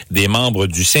serré des membres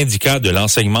du syndicat de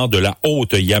l'enseignement de la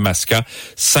Haute-Yamaska.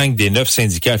 5 des 9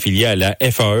 syndicats affiliés à la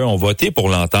FAE ont voté pour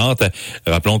l'entente.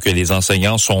 Rappelons que les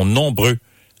enseignants sont nombreux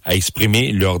à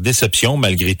exprimer leur déception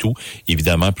malgré tout.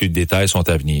 Évidemment, plus de détails sont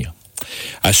à venir.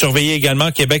 À surveiller également,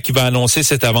 Québec qui va annoncer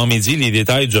cet avant-midi les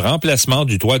détails du remplacement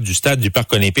du toit du stade du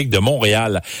Parc olympique de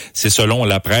Montréal. C'est selon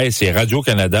la presse et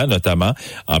Radio-Canada notamment.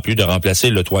 En plus de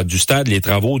remplacer le toit du stade, les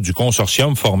travaux du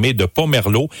consortium formé de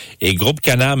Pomerleau et Groupe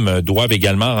Canam doivent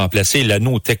également remplacer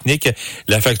l'anneau technique.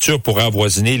 La facture pourrait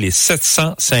avoisiner les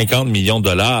 750 millions de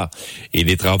dollars et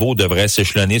les travaux devraient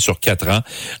s'échelonner sur 4 ans.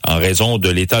 En raison de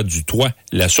l'état du toit,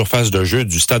 la surface de jeu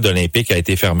du stade olympique a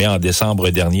été fermée en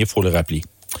décembre dernier, il faut le rappeler.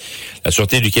 La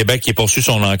Sûreté du Québec qui poursuit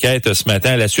son enquête ce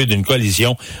matin à la suite d'une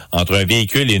collision entre un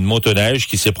véhicule et une motoneige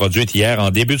qui s'est produite hier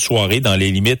en début de soirée dans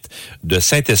les limites de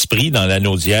Saint-Esprit, dans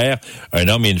l'Anneau d'Hier. Un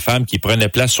homme et une femme qui prenaient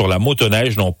place sur la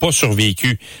motoneige n'ont pas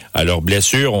survécu à leurs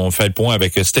blessures. On fait le point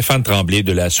avec Stéphane Tremblay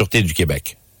de la Sûreté du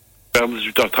Québec. Vers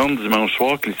 18h30 dimanche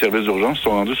soir, que les services d'urgence sont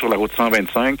rendus sur la route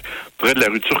 125 près de la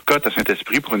rue Turcotte à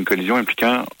Saint-Esprit pour une collision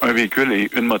impliquant un véhicule et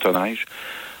une motoneige.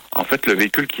 En fait, le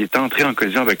véhicule qui est entré en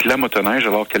collision avec la motoneige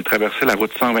alors qu'elle traversait la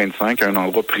route 125 à un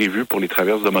endroit prévu pour les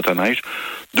traverses de motoneige.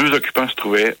 2 occupants se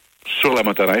trouvaient sur la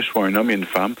motoneige, soit un homme et une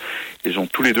femme. Ils ont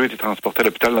tous les deux été transportés à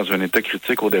l'hôpital dans un état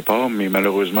critique au départ, mais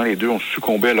malheureusement, les deux ont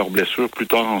succombé à leurs blessures plus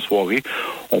tard en soirée.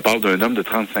 On parle d'un homme de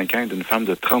 35 ans et d'une femme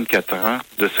de 34 ans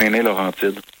de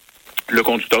Saint-Nain-Laurentide. Le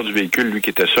conducteur du véhicule, lui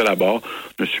qui était seul à bord,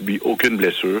 ne subit aucune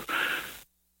blessure.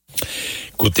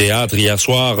 Coup de théâtre hier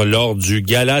soir, lors du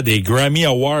gala des Grammy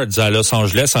Awards à Los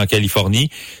Angeles, en Californie,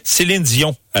 Céline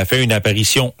Dion a fait une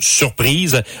apparition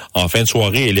surprise. En fin de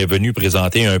soirée, elle est venue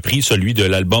présenter un prix, celui de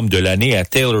l'album de l'année à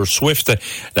Taylor Swift.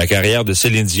 La carrière de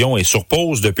Céline Dion est sur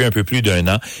pause depuis un peu plus d'1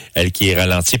 an, elle qui est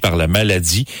ralentie par la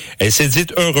maladie. Elle s'est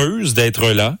dite heureuse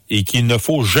d'être là et qu'il ne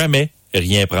faut jamais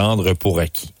rien prendre pour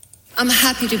acquis. I'm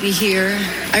happy to be here.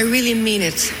 I really mean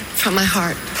it from my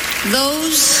heart.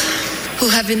 Those who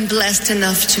have been blessed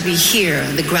enough to be here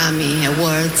at the Grammy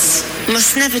Awards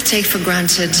must never take for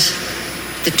granted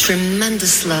the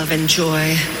tremendous love and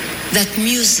joy that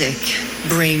music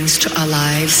brings to our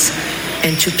lives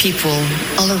and to people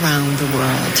all around the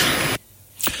world.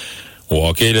 Au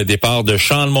hockey, le départ de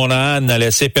Sean Monahan n'a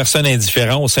laissé personne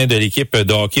indifférent au sein de l'équipe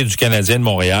de hockey du Canadien de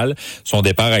Montréal. Son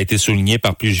départ a été souligné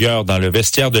par plusieurs dans le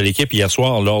vestiaire de l'équipe hier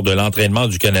soir lors de l'entraînement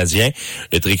du Canadien.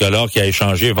 Le tricolore qui a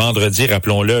échangé vendredi,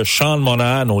 rappelons-le, Sean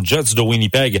Monahan aux Jets de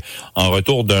Winnipeg en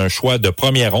retour d'un choix de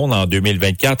première ronde en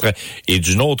 2024 et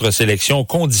d'une autre sélection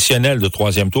conditionnelle de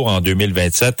 3e tour en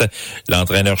 2027.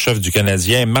 L'entraîneur-chef du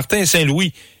Canadien, Martin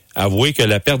Saint-Louis, a avoué que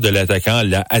la perte de l'attaquant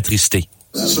l'a attristé.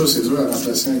 C'est sûr, c'est dur à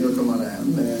remplacer un gars comme Monahan,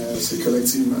 mais c'est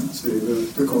collectivement. C'est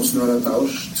de continuer à la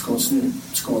tâche, tu continues,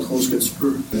 tu contrôles ce que tu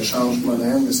peux. Le change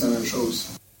Monahan, mais c'est la même chose.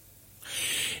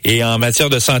 Et en matière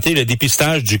de santé, le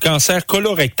dépistage du cancer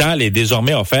colorectal est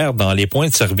désormais offert dans les points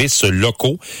de service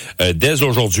locaux. Dès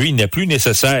aujourd'hui, il n'est plus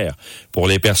nécessaire pour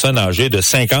les personnes âgées de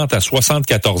 50 à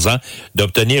 74 ans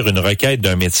d'obtenir une requête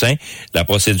d'un médecin. La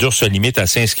procédure se limite à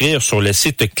s'inscrire sur le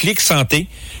site Clic Santé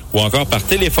ou encore par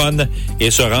téléphone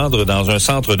et se rendre dans un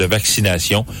centre de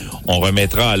vaccination. On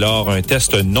remettra alors un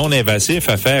test non invasif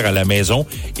à faire à la maison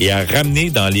et à ramener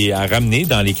dans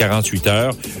les 48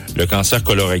 heures. Le cancer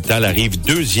colorectal arrive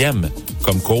 2e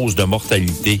comme cause de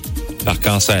mortalité par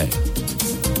cancer.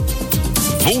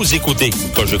 Vous écoutez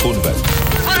Cogeco Nouvelles.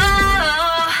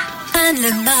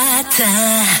 Le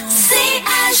matin,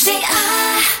 CHGA.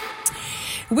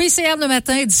 Oui, c'est le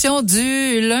matin, édition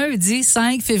du lundi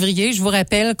 5 février. Je vous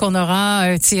rappelle qu'on aura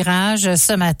un tirage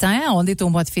ce matin. On est au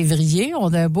mois de février.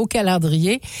 On a un beau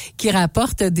calendrier qui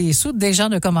rapporte des sous. Déjà,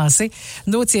 on a commencé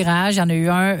nos tirages. Il y en a eu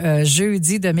un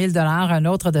jeudi de 1 000 $, un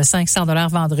autre de 500 $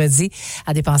 vendredi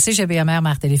à dépenser chez BMR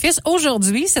Martel et Fils.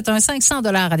 Aujourd'hui, c'est un 500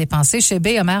 $ à dépenser chez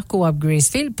BMR Coop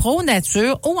Gracefield, Pro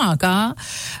Nature ou encore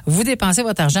vous dépensez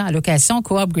votre argent à location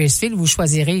Coop Gracefield. Vous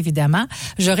choisirez évidemment.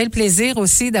 J'aurai le plaisir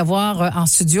aussi d'avoir en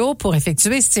studio studio pour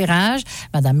effectuer ce tirage.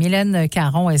 Madame Mylène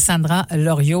Caron et Sandra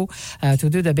Loriot, tous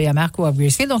deux de BMR Co-op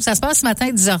Gracefield. Donc, ça se passe ce matin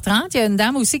à 10h30. Il y a une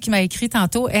dame aussi qui m'a écrit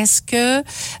tantôt, est-ce que,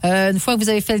 une fois que vous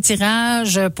avez fait le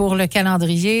tirage pour le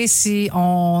calendrier, si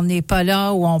on n'est pas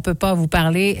là ou on peut pas vous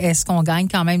parler, est-ce qu'on gagne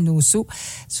quand même nos sous?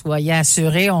 Soyez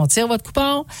assurés, on tire votre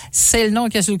coupon. C'est le nom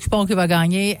qui est sur le coupon qui va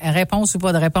gagner. Réponse ou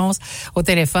pas de réponse au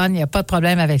téléphone, il n'y a pas de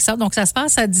problème avec ça. Donc, ça se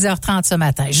passe à 10h30 ce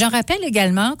matin. Je rappelle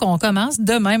également qu'on commence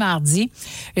demain mardi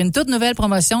une toute nouvelle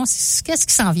promotion. Qu'est-ce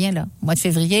qui s'en vient là? Au mois de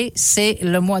février, c'est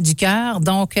le mois du cœur,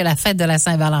 donc la fête de la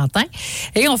Saint-Valentin.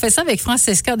 Et on fait ça avec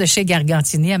Francesca de chez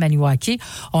Gargantini à Maniwaki.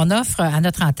 On offre à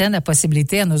notre antenne la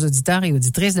possibilité à nos auditeurs et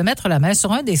auditrices de mettre la main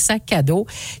sur un des sacs cadeaux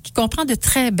qui comprend de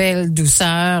très belles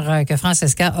douceurs que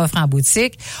Francesca offre en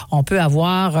boutique. On peut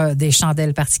avoir des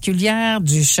chandelles particulières,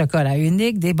 du chocolat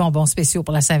unique, des bonbons spéciaux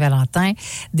pour la Saint-Valentin,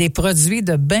 des produits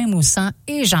de bain moussant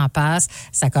et j'en passe.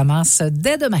 Ça commence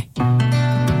dès demain.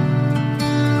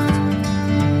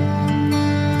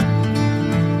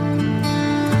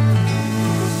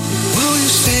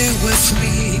 With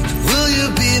me, will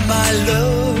you be my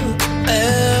love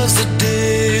as the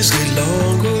days get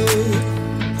longer?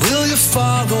 Will you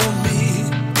follow me,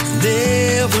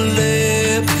 never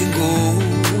let me go?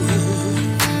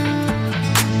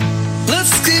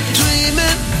 Let's keep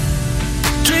dreaming,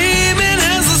 dreaming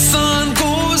as the sun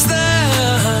goes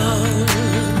down.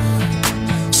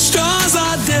 Stars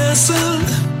are dancing,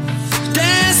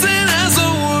 dancing as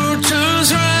the world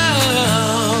turns round.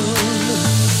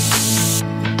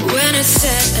 When it's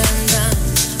said and done,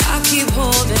 I'll keep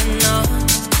holding on,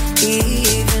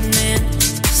 even in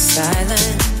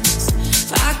silence.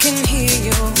 I can hear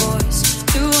your voice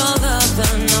through all of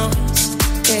the noise.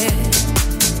 Yeah,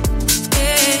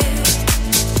 yeah.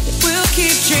 We'll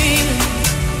keep dreaming,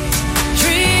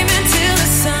 dreaming till the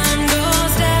sun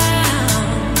goes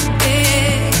down.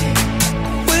 Yeah,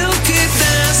 we'll keep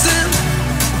dancing,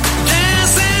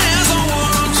 dancing as the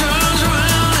world turns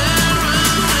round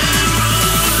and round and round.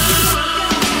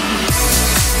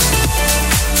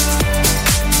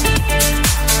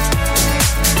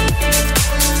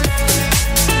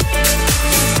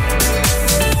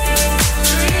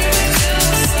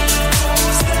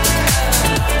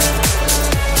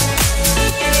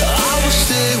 I will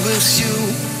stay with you,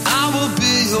 I will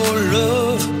be your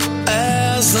love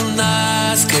as the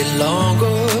nights get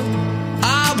longer.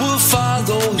 I will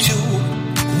follow you,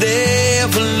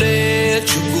 never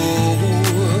let you go.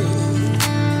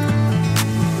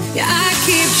 yeah. I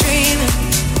keep dreaming,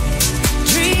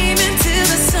 dreaming till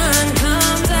the sun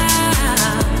comes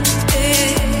out.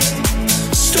 Yeah.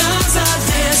 Stars are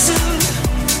dancing,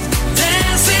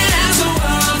 dancing as the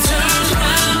world turns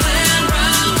round and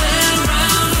round and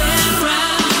round and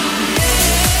round.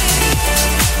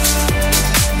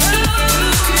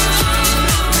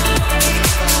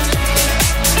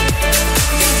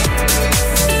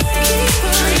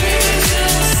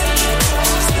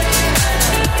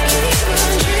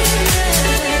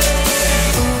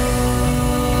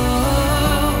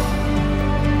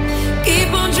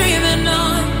 Keep on dreaming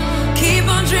on, keep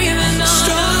on dreaming on.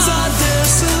 Stars are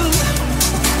dancing,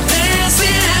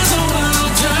 dancing as the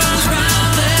world turns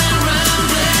round and round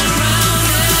and round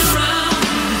and round.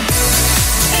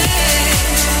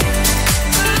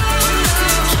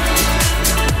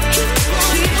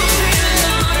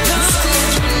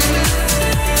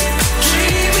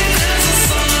 Dreaming as the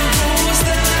sun goes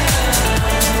down.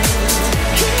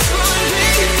 Keep on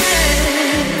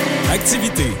dreaming.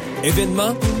 Activités,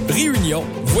 événements, réunions,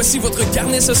 voici votre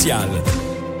carnet social.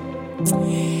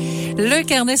 Le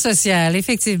carnet social,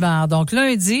 effectivement. Donc,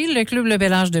 lundi, le Club Le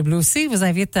Bel-Âge de Bloussy vous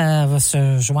invite à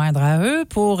se joindre à eux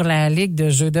pour la Ligue de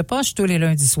jeux de poche tous les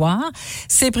lundis soirs.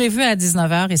 C'est prévu à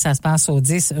 19h et ça se passe au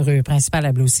 10 rue principale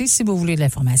à Bloussy. Si vous voulez de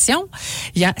l'information,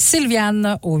 il y a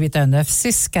Sylviane au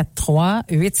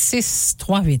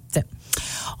 819-643-8638.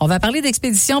 On va parler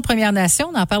d'expédition Première Nation.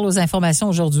 On en parle aux informations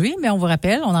aujourd'hui, mais on vous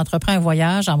rappelle, on entreprend un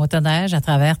voyage en motoneige à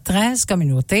travers 13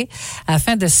 communautés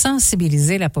afin de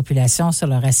sensibiliser la population sur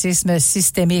le racisme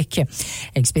systémique.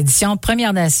 Expédition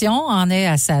Première Nation en est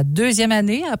à sa 2e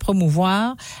année à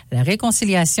promouvoir la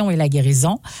réconciliation et la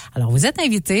guérison. Alors, vous êtes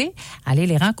invités à aller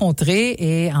les rencontrer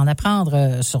et en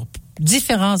apprendre sur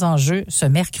différents enjeux ce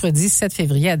mercredi 7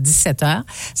 février à 17h.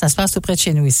 Ça se passe tout près de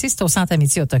chez nous ici. C'est au Centre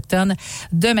Amitié Autochtone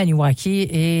de Maniwaki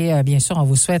et bien sûr, on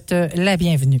vous souhaite la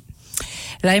bienvenue.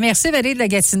 La MRC Vallée de la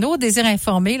Gatineau désire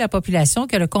informer la population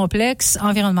que le complexe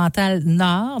environnemental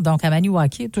Nord, donc à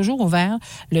Maniwaki, est toujours ouvert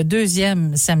le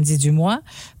 2e samedi du mois.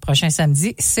 Prochain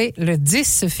samedi, c'est le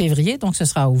 10 février, donc ce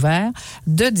sera ouvert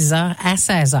de 10h à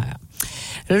 16h.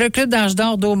 Le Club d'Âge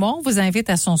d'Or d'Aumont vous invite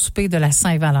à son souper de la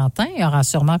Saint-Valentin. Il y aura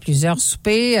sûrement plusieurs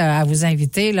soupers à vous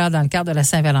inviter là dans le cadre de la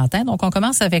Saint-Valentin. Donc, on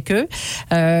commence avec eux.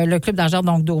 Le Club d'Âge d'Or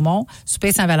d'Aumont,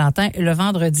 souper Saint-Valentin, le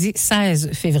vendredi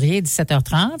 16 février,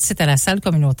 17h30. C'est à la salle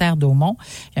communautaire d'Aumont.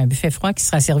 Il y a un buffet froid qui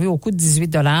sera servi au coût de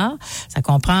 18 $. Ça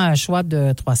comprend un choix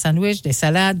de 3 sandwichs, des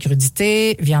salades,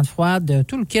 crudités, viande froide,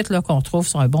 tout le kit là, qu'on trouve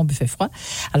sur un bon buffet froid.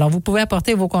 Alors, vous pouvez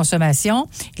apporter vos consommations.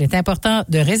 Il est important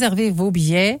de réserver vos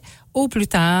billets au plus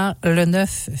tard le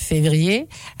 9 février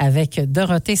avec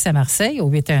Dorothée Saint-Marseille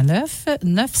au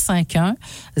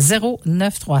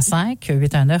 819-951-0935.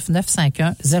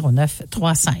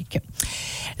 819-951-0935.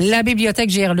 La Bibliothèque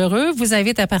J.R. Lheureux vous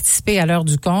invite à participer à l'heure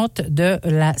du conte de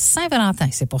la Saint-Valentin.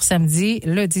 C'est pour samedi,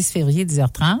 le 10 février,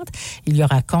 10h30. Il y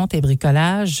aura conte et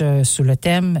bricolage sous le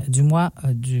thème du mois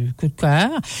du coup de cœur.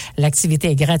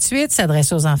 L'activité est gratuite,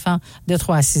 s'adresse aux enfants de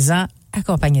 3 à 6 ans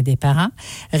accompagné des parents.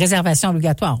 Réservation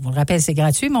obligatoire. On vous le rappelle, c'est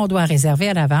gratuit, mais on doit réserver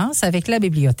à l'avance avec la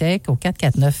bibliothèque au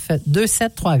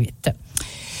 449-2738.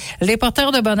 Les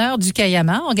porteurs de bonheur du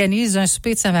Cayama organisent un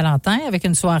souper de Saint-Valentin avec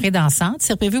une soirée dansante.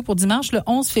 C'est prévu pour dimanche le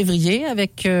 11 février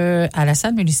avec à la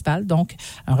salle municipale. Donc,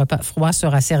 un repas froid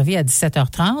sera servi à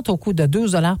 17h30 au coût de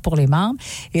 12 $ pour les membres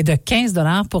et de 15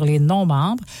 $ pour les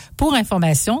non-membres. Pour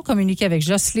information, communiquez avec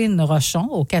Jocelyne Rochon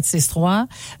au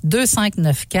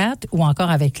 463-2594 ou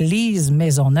encore avec Lise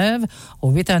Maisonneuve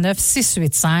au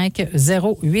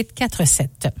 819-685-0847.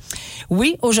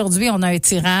 Oui, aujourd'hui, on a un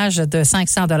tirage de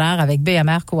 500 $ avec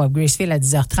BMR Coop Gracefield à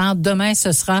 10h30. Demain,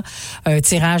 ce sera un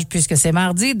tirage, puisque c'est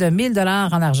mardi, de 1 000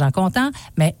 $ en argent comptant.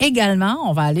 Mais également,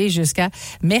 on va aller jusqu'à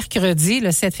mercredi,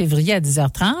 le 7 février à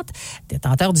 10h30.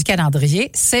 Détenteur du calendrier,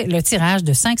 c'est le tirage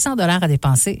de 500 $ à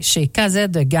dépenser chez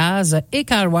KZ Gaz et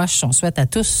Car Wash. On souhaite à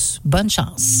tous bonne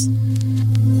chance.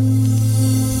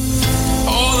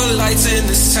 All the lights in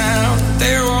this town,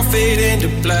 they're all fading to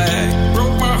black.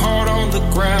 Broke my heart on the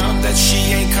ground that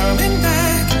she ain't coming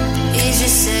back. Et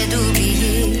j'essaie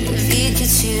d'oublier le vide que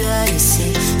tu as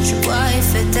laissé. Je bois et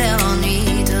fais taire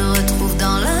l'ennui, te retrouve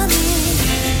dans la nuit.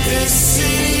 This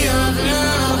city of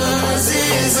lovers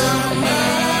is a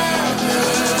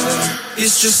madness.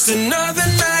 It's just another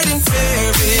night in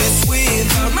Paris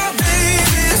without my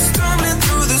baby. Stumbling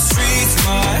through the streets,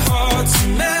 my heart's a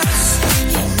mess.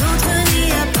 Une autre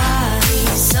nuit à Paris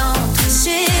sans toi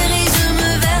chérie. Je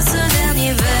me verse un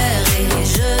dernier verre et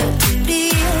je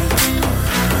t'oublie.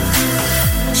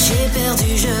 J'ai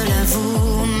perdu, je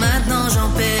l'avoue, maintenant j'en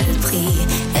paie le prix.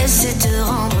 Essaie de te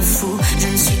rendre fou, je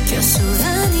ne suis que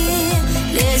souvenir.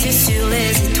 Les yeux sur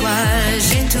les étoiles,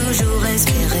 j'ai toujours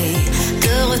espéré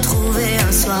te retrouver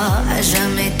un soir, à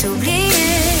jamais t'oublier.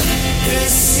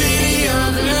 This city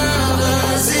of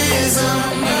lovers is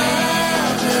a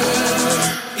madness.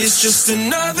 It's just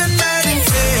another night in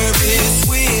Paris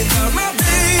without my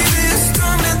baby.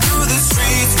 Stumbling through the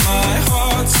streets, my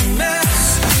heart's a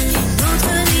mess.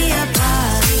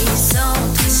 Sans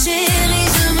toi chérie,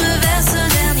 je me verse un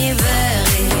dernier verre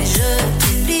et je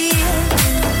t'oublie.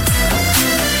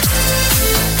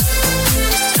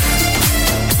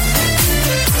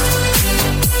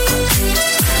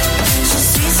 Je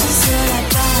suis si seule à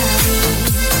Paris.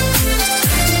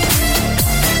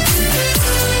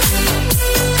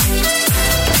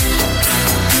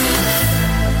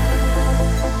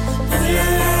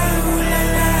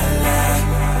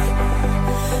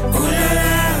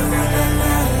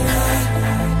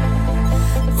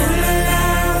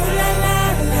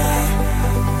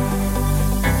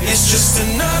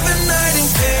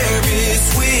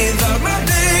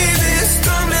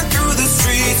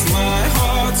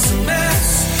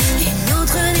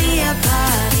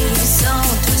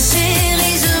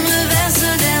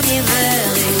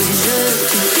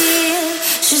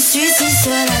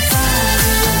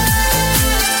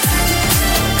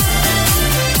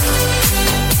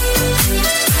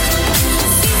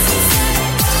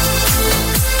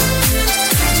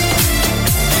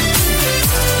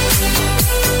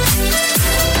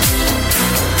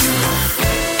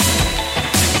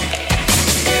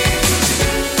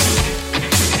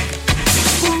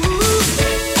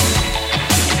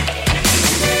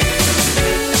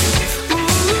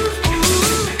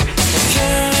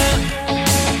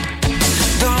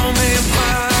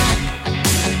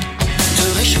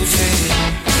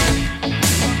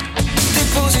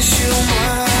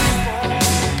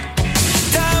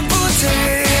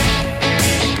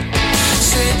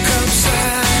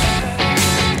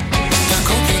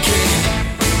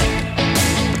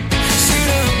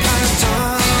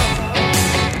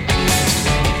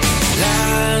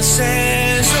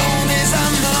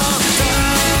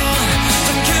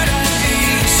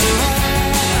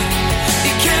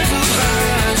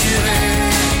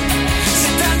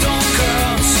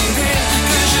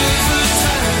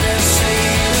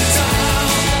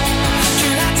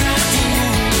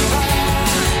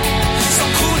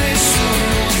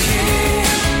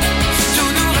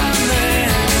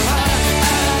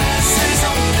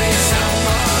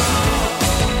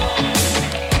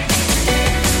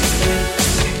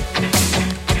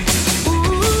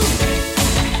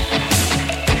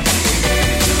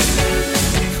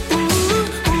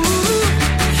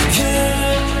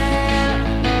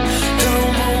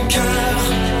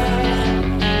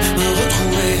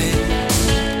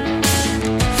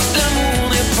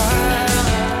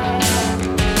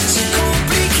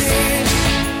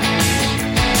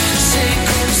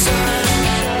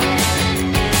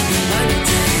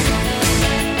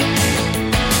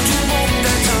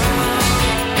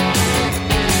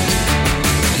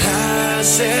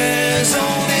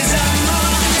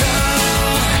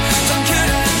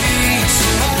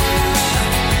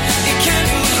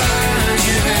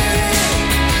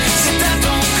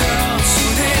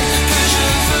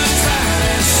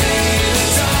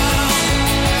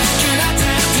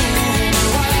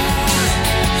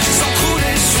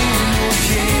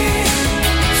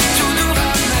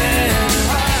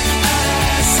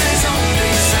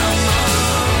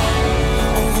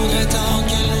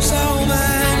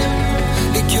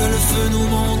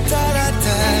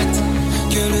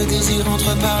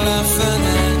 par la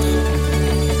fenêtre.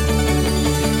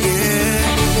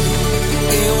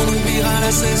 Yeah. Et on oubliera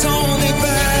la saison des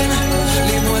peines,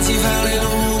 les mois d'hiver, les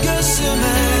longues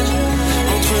semaines.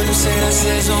 Entre nous c'est la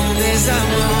saison des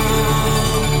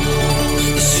amants,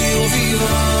 des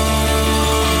survivants.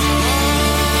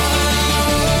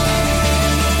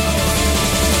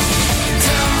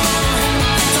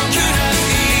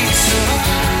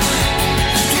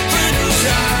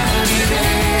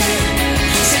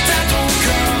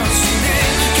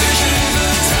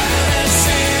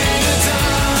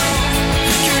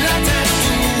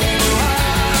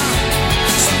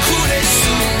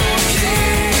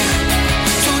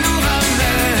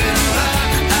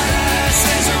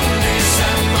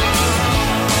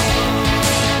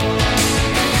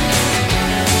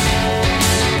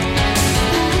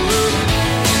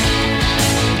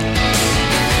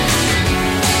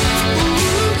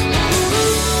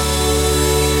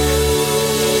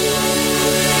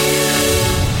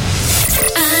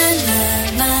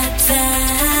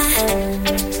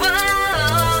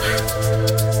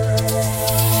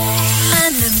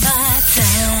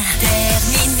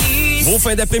 Vos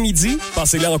fins d'après-midi,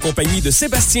 passez-la en compagnie de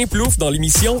Sébastien Plouffe dans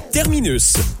l'émission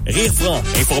Terminus. Rire franc,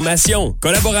 information,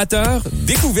 collaborateurs,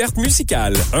 découverte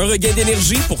musicale. Un regain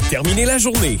d'énergie pour terminer la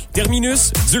journée.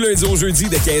 Terminus, du lundi au jeudi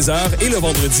dès 15h et le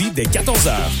vendredi dès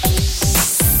 14h.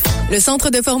 Le Centre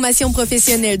de formation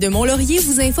professionnelle de Mont-Laurier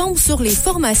vous informe sur les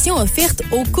formations offertes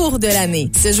au cours de l'année.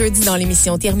 Ce jeudi, dans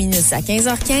l'émission Terminus à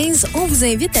 15h15, on vous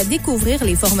invite à découvrir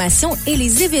les formations et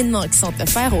les événements qui sont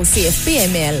offerts au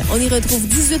CFPML. On y retrouve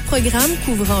 18 programmes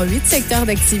couvrant 8 secteurs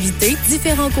d'activité,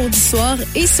 différents cours du soir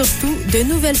et surtout de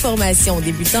nouvelles formations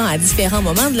débutant à différents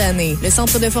moments de l'année. Le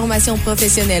Centre de formation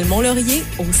professionnelle Mont-Laurier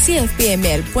au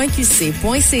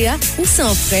cfpml.qc.ca ou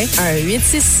sans frais à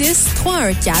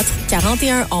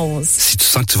 1-866-314-4111. Si tu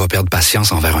sens que tu vas perdre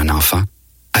patience envers un enfant,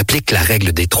 applique la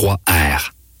règle des 3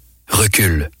 R.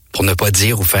 Recule pour ne pas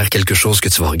dire ou faire quelque chose que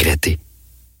tu vas regretter.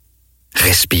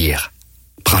 Respire.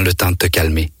 Prends le temps de te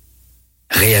calmer.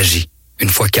 Réagis. Une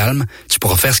fois calme, tu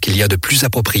pourras faire ce qu'il y a de plus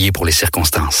approprié pour les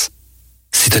circonstances.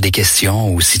 Si tu as des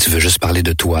questions ou si tu veux juste parler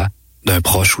de toi, d'un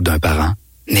proche ou d'un parent,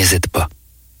 n'hésite pas.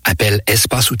 Appelle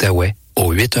Espace Outaouais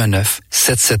au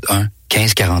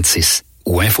 819-771-1546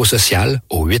 ou Info Sociale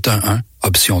au 811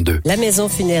 option 2. La Maison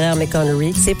funéraire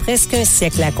McConnery, c'est presque un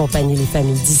siècle à accompagner les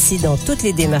familles d'ici dans toutes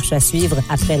les démarches à suivre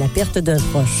après la perte d'un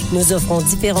proche. Nous offrons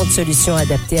différentes solutions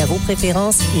adaptées à vos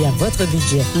préférences et à votre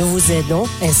budget. Nous vous aidons,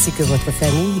 ainsi que votre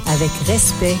famille, avec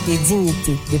respect et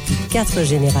dignité depuis 4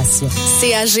 générations.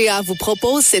 CAGA vous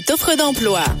propose cette offre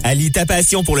d'emploi. Allie ta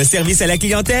passion pour le service à la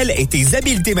clientèle et tes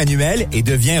habiletés manuelles et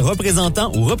deviens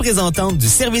représentant ou représentante du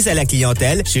service à la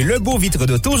clientèle chez Lebeau Vitre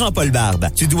d'Auto Jean-Paul Barbe.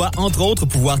 Tu dois, entre autres,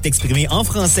 pouvoir t'exprimer en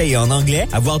français et en anglais,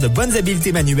 avoir de bonnes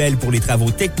habiletés manuelles pour les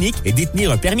travaux techniques et détenir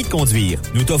un permis de conduire.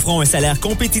 Nous t'offrons un salaire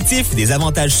compétitif, des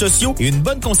avantages sociaux et une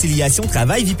bonne conciliation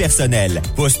travail-vie personnelle.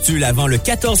 Postule avant le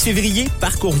 14 février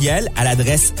par courriel à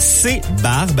l'adresse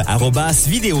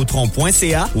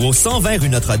cbarbe@videotron.ca ou au 120 rue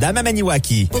Notre-Dame à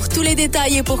Maniwaki. Pour tous les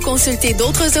détails et pour consulter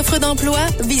d'autres offres d'emploi,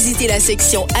 visitez la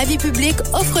section Avis public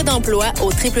offres d'emploi au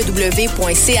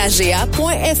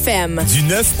www.caga.fm. Du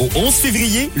 9 au 11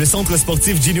 février, le centre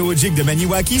sportif Gino-Ogic de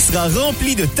Maniwaki sera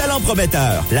rempli de talents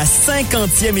prometteurs. La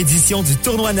 50e édition du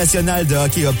tournoi national de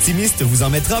hockey optimiste vous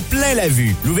en mettra plein la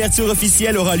vue. L'ouverture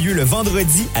officielle aura lieu le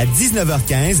vendredi à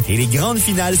 19h15 et les grandes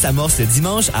finales s'amorcent le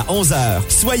dimanche à 11h.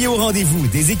 Soyez au rendez-vous.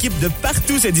 Des équipes de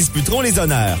partout se disputeront les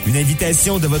honneurs. Une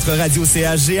invitation de votre radio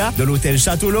CHGA, de l'hôtel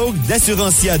Château-Laugue,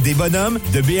 d'Assurantia des Bonhommes,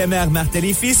 de BMR Martel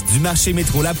et Fils, du marché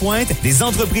métro La Pointe, des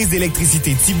entreprises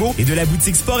d'électricité Thibault et de la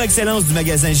boutique Sport Excellence du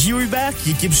magasin J.O. Hubert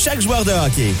qui équipe chaque joueur de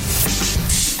hockey.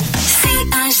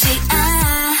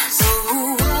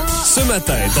 Ce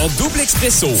matin, dans Double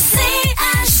Expresso.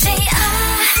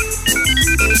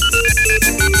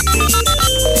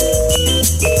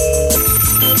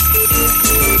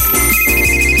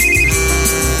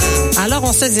 Alors,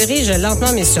 on se dirige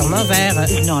lentement mais sûrement vers...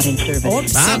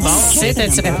 Oups, c'est un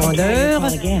petit répondeur.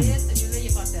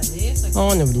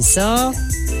 On oublie ça.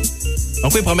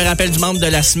 Donc oui, premier appel du membre de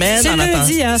la semaine. C'est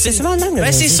lundi, hein? C'est souvent le même.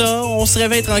 Ben, c'est ça. On se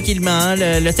réveille tranquillement.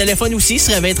 Le téléphone aussi se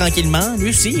réveille tranquillement.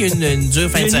 Lui aussi, il y a une dure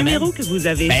fin de semaine. Le numéro que vous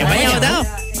avez... Ben, voyons donc.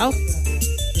 Oh.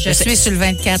 Je suis sur le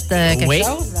 24 quelque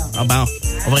chose. Ah bon.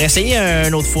 On va réessayer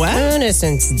une autre fois. On essaie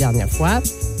une petite dernière fois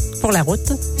pour la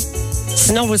route.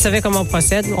 Sinon, vous savez comment on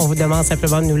procède. On vous demande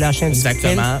simplement de nous lâcher un petit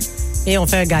fil. Et on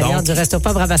fait un gagnant du Resto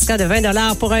Pub Rabaska de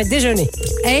 20$ pour un déjeuner.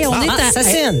 Hey, on est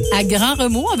à Grand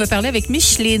Remous. On va parler avec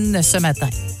Micheline ce matin.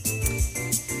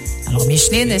 Alors,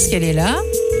 Micheline, est-ce qu'elle est là?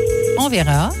 On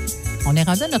verra. On est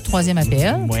rendu à notre 3e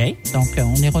appel. Oui. Donc,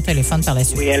 on ira au téléphone par la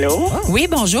suite. Oui, allô? Oui,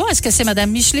 bonjour. Est-ce que c'est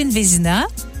Mme Micheline Vézina?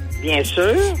 Bien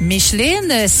sûr.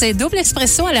 Micheline, c'est Double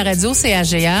Expresso à la radio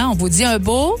CAGA. On vous dit un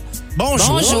beau...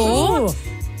 Bonjour.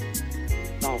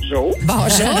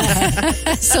 Bonjour.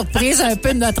 Surprise un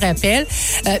peu de notre appel.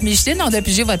 Micheline, on a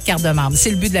pigé votre carte de membre. C'est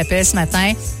le but de l'appel ce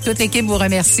matin. Toute l'équipe vous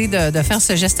remercie de faire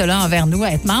ce geste-là envers nous,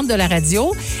 être membre de la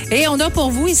radio. Et on a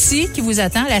pour vous ici, qui vous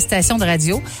attend, à la station de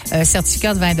radio, un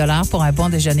certificat de 20 pour un bon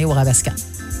déjeuner au Rabascan.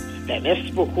 Ben,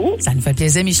 merci beaucoup. Ça nous fait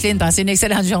plaisir, Micheline. Passez une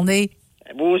excellente journée.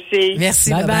 Vous aussi. Merci.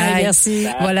 Bye-bye. Merci.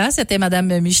 Bye. Voilà, c'était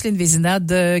Mme Micheline Vézina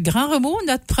de Grand Remous,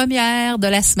 notre première de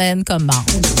la semaine comme membre.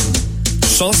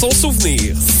 Chanson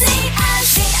souvenir.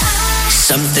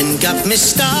 Something got me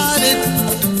started.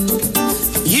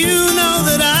 You know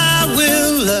that I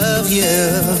will love you.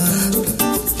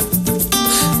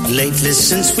 Lately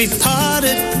since we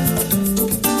parted,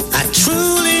 I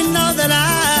truly know that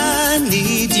I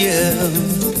need you.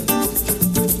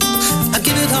 I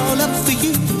give it all up for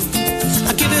you.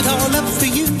 I give it all up for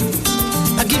you.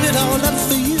 I give it all up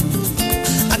for you.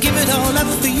 I give it all up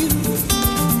for you.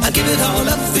 I give it all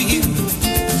up for you.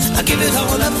 I give it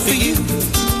all up for you.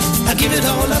 I give it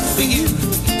all up for you.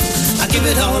 I give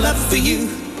it all up for you.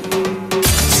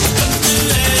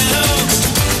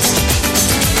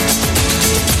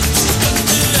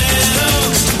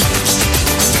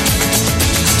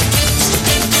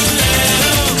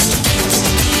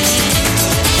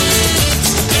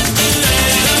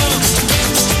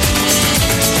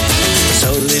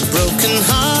 Totally broken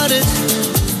hearted,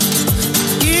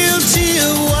 guilty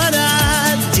of what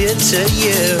I did to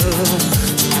you.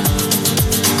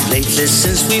 Lately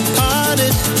since we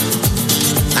parted,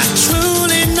 I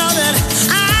truly know that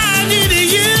I need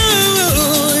you.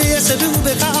 Yes, I do,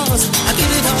 because I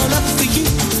give it all up for you.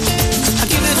 I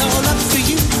give it all up for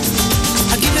you.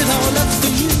 I give it all up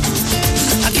for you.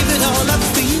 I give it all up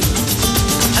for you.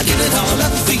 I give it all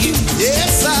up for you.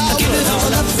 Yes, I give it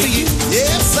all up for you.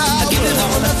 Yes, I give it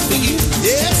all up for you.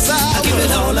 Yes, I give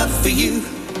it all up for you.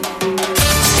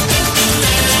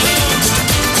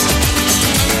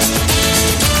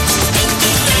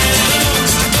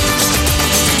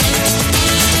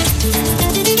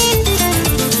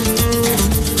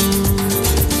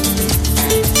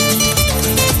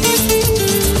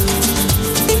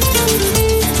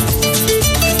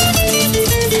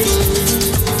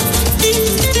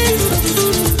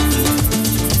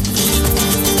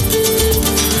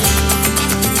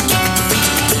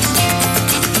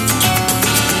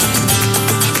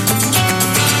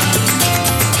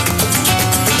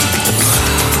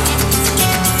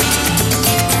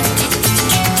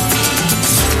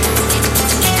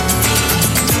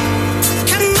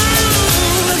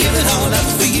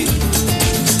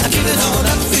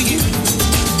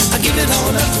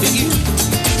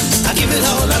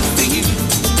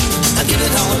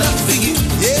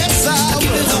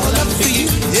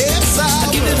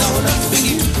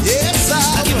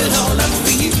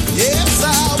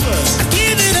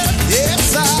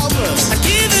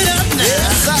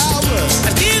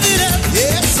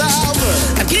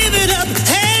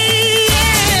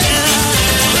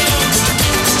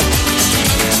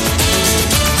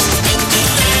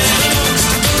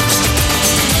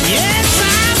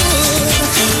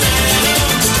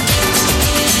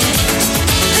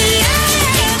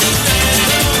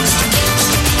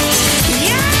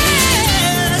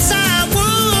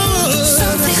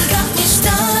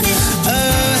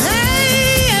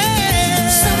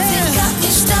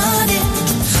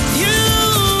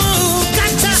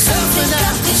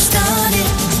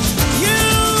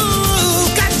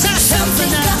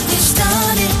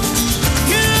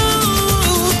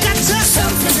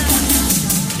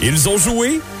 Ils ont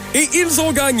joué et ils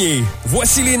ont gagné.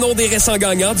 Voici les noms des récents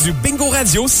gagnants du Bingo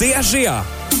Radio CHGA.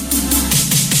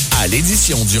 À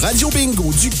l'édition du Radio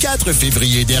Bingo du 4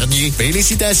 février dernier,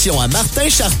 félicitations à Martin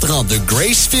Chartrand de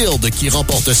Gracefield qui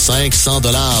remporte 500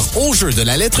 $ au jeu de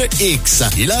la lettre X.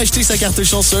 Il a acheté sa carte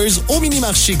chanceuse au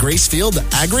mini-marché Gracefield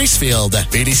à Gracefield.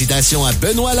 Félicitations à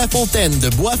Benoît Lafontaine de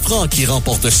Boisfranc qui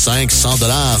remporte 500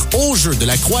 $ au jeu de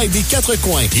la Croix et des Quatre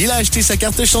Coins. Il a acheté sa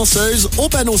carte chanceuse au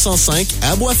panneau 105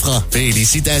 à Boisfranc.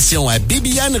 Félicitations à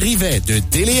Bibiane Rivet de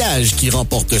Téléage qui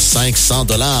remporte 500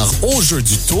 $ au jeu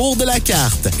du Tour de la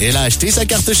carte. Elle a acheté sa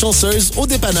carte chanceuse au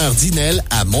dépanneur Dinel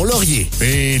à Mont-Laurier.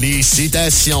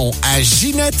 Félicitations à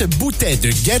Ginette Boutet de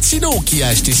Gatineau qui a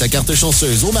acheté sa carte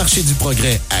chanceuse au marché du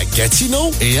Progrès à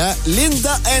Gatineau et à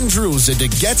Linda Andrews de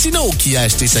Gatineau qui a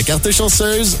acheté sa carte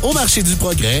chanceuse au marché du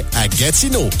Progrès à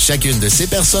Gatineau. Chacune de ces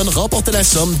personnes remporte la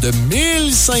somme de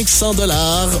 1500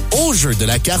 $ au jeu de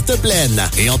la carte pleine.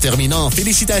 Et en terminant,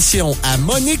 félicitations à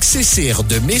Monique Cécire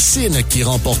de Messine qui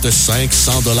remporte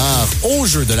 500 $ au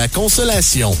jeu de la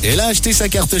consolation. Elle a acheté sa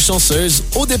carte chanceuse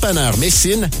au dépanneur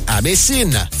Messine à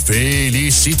Messine.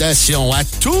 Félicitations à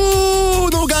tous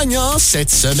nos gagnants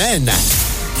cette semaine.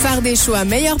 Faire des choix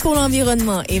meilleurs pour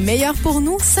l'environnement et meilleurs pour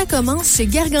nous, ça commence chez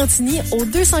Gargantini au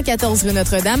 214 rue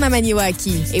Notre-Dame à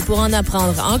Maniwaki. Et pour en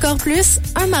apprendre encore plus,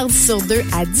 un mardi sur deux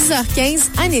à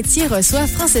 10h15, Anetier reçoit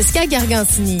Francesca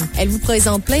Gargantini. Elle vous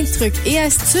présente plein de trucs et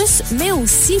astuces, mais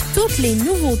aussi toutes les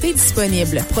nouveautés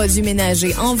disponibles. Produits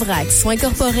ménagers en vrac, soins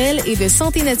corporels et de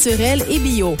santé naturelle et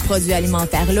bio. Produits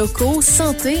alimentaires locaux,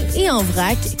 santé et en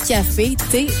vrac, café,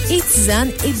 thé et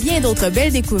tisane et bien d'autres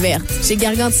belles découvertes. Chez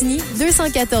Gargantini,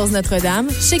 214 Notre-Dame,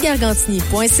 chez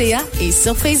gargantini.ca et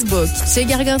sur Facebook. Chez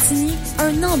Gargantini,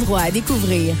 un endroit à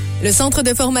découvrir. Le Centre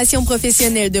de formation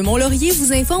professionnelle de Mont-Laurier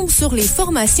vous informe sur les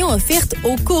formations offertes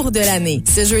au cours de l'année.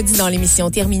 Ce jeudi, dans l'émission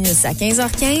Terminus à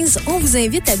 15h15, on vous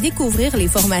invite à découvrir les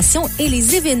formations et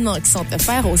les événements qui sont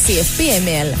offerts au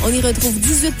CFPML. On y retrouve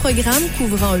 18 programmes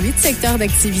couvrant 8 secteurs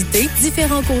d'activité,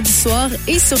 différents cours du soir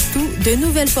et surtout de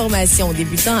nouvelles formations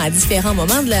débutant à différents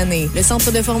moments de l'année. Le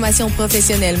Centre de formation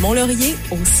professionnelle Mont-Laurier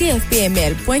au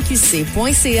cfpml.qc.ca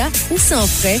ou sans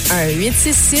frais,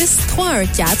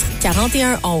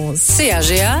 1-866-314-4111.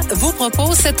 CAGA vous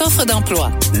propose cette offre d'emploi.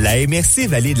 La MRC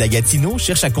Vallée de la Gatineau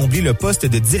cherche à combler le poste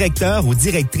de directeur ou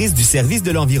directrice du service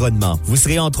de l'environnement. Vous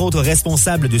serez entre autres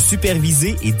responsable de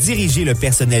superviser et diriger le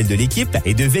personnel de l'équipe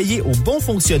et de veiller au bon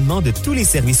fonctionnement de tous les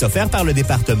services offerts par le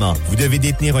département. Vous devez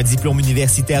détenir un diplôme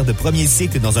universitaire de premier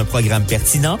cycle dans un programme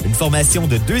pertinent. Une formation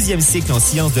de deuxième cycle en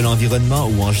sciences de l'environnement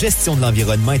ou en gestion de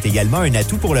l'environnement est également un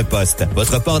atout pour le poste.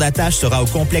 Votre port d'attache sera au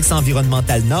complexe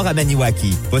environnemental Nord à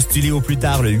Maniwaki. Postulez au plus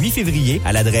tard le 8 février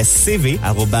à l'adresse cv@mrcvg.qc.ca.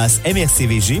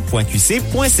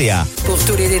 Pour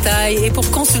tous les détails et pour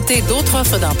consulter d'autres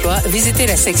offres d'emploi, visitez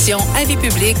la section Avis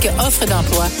public offres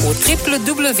d'emploi au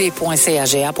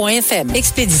www.caga.fm.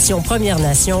 Expédition Première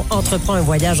Nation entreprend un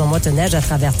voyage en motoneige à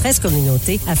travers 13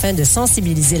 communautés afin de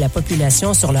sensibiliser la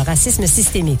population sur le racisme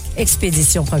systémique.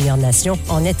 Expédition Première Nation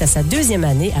en est à sa 2e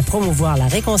année à promouvoir la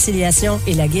réconciliation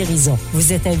et la guérison.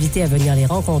 Vous êtes invités à venir les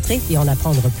rencontrer et en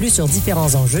apprendre plus sur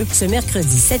différents enjeux ce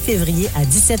mercredi 7 février à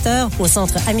 17h au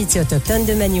Centre Amitié Autochtone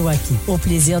de Maniwaki. Au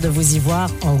plaisir de vous y voir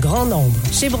en grand nombre.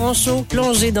 Chez Branchot,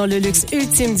 plongez dans le luxe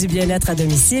ultime du bien-être à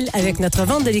domicile avec notre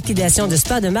vente de liquidation de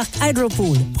spa de marque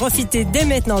Hydropool. Profitez dès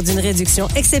maintenant d'une réduction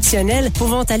exceptionnelle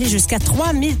pouvant aller jusqu'à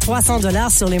 3300 $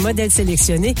 sur les modèles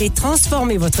sélectionnés et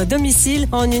transformer votre domicile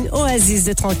en une oasis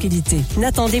de tranquillité.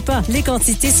 N'attendez pas, les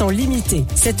quantités sont limitées.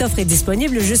 Cette offre est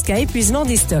disponible jusqu'à épuisement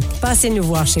des stocks. Passez nous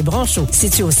voir chez Branchot,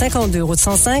 situé au 52 route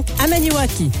 105 à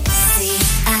Maniwaki.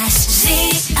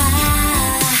 CHGA,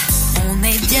 on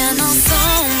est bien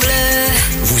ensemble.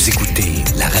 Vous écoutez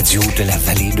la radio de la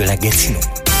vallée de la Gatineau.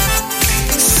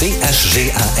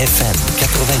 CHGA FM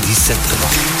 97.3.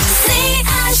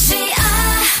 CHGA,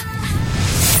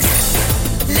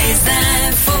 les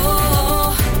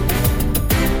infos.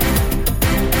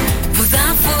 Vos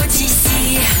infos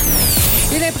d'ici.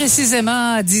 Il est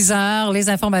précisément 10 heures. Les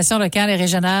informations locales et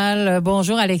régionales.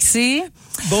 Bonjour Alexis.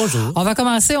 Bonjour. On va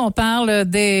commencer, on parle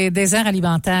des déserts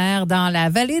alimentaires dans la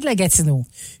vallée de la Gatineau.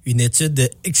 Une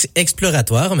étude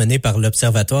exploratoire menée par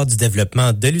l'Observatoire du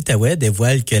développement de l'Outaouais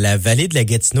dévoile que la vallée de la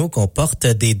Gatineau comporte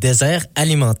des déserts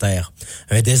alimentaires.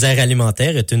 Un désert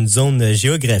alimentaire est une zone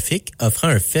géographique offrant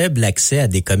un faible accès à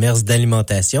des commerces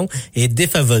d'alimentation et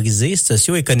défavorisée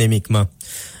socio-économiquement.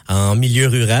 En milieu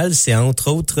rural, c'est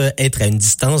entre autres être à une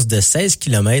distance de 16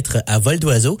 km à vol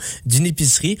d'oiseau d'une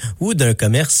épicerie ou d'un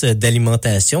commerce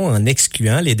d'alimentation en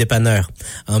excluant les dépanneurs.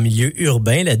 En milieu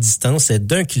urbain, la distance est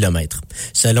d'1 kilomètre.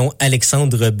 Selon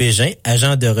Alexandre Bégin,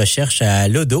 agent de recherche à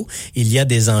l'ODO, il y a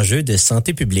des enjeux de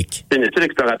santé publique. C'est une étude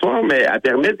exploratoire, mais elle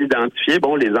permet d'identifier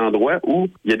les endroits où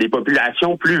il y a des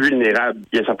populations plus vulnérables.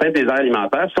 Il y a certains déserts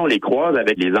alimentaires, si on les croise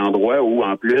avec les endroits où,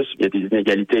 en plus, il y a des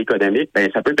inégalités économiques,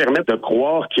 ça peut permettre de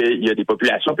croire qu'il y a des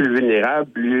populations plus vulnérables,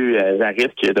 plus à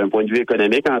risque d'un point de vue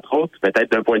économique, entre autres,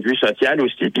 peut-être d'un point de vue social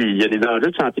aussi, puis il y a des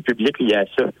enjeux de santé publique liés à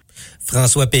ça.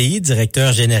 François Pays,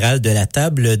 directeur général de la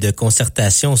table de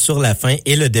concertation sur la faim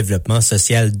et le développement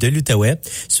social de l'Outaouais,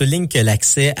 souligne que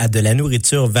l'accès à de la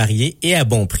nourriture variée et à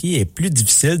bon prix est plus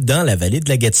difficile dans la vallée de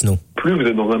la Gatineau. plus vous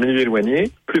êtes dans un milieu éloigné,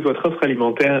 plus votre offre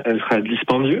alimentaire, elle sera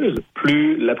dispendieuse,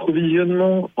 plus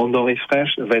l'approvisionnement en denrées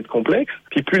fraîches va être complexe,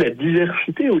 puis plus la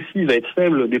diversité aussi va être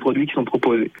faible des produits qui sont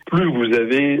proposés. Plus vous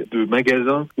avez de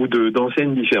magasins ou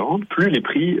d'enseignes différentes, plus les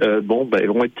prix vont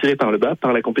être tirés par le bas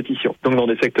par la compétition. Donc dans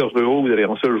des secteurs ruraux où vous avez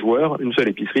un seul joueur, une seule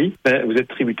épicerie, vous êtes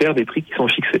tributaire des prix qui sont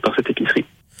fixés par cette épicerie.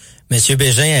 M.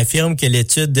 Bégin affirme que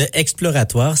l'étude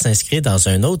exploratoire s'inscrit dans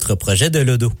un autre projet de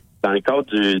l'ODO. Dans le cadre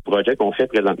du projet qu'on fait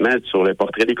présentement sur le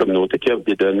portrait des communautés qui offrent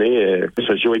des données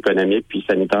socio-économiques puis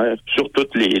sanitaires sur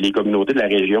toutes les communautés de la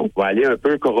région, on va aller un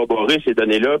peu corroborer ces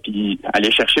données-là puis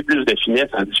aller chercher plus de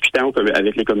finesse en discutant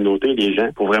avec les communautés, les gens,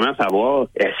 pour vraiment savoir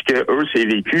est-ce que eux c'est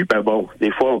vécu.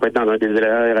 Des fois on peut être dans un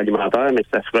désert alimentaire, mais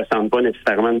ça se ressent pas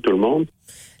nécessairement de tout le monde.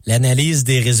 L'analyse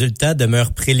des résultats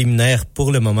demeure préliminaire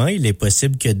pour le moment. Il est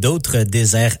possible que d'autres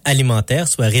déserts alimentaires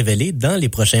soient révélés dans les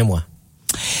prochains mois.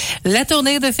 La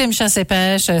tournée de films Chasse et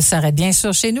pêche s'arrête bien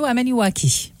sûr chez nous à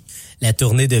Maniwaki. La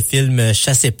tournée de films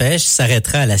Chasse et pêche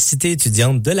s'arrêtera à la cité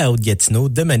étudiante de la Haute-Gatineau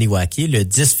de Maniwaki le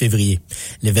 10 février.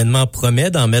 L'événement promet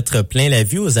d'en mettre plein la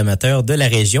vue aux amateurs de la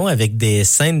région avec des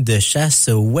scènes de chasse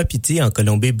au wapiti en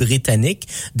Colombie-Britannique,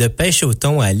 de pêche au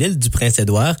thon à l'île du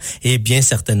Prince-Édouard et bien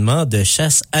certainement de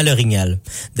chasse à l'orignal.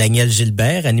 Daniel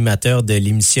Gilbert, animateur de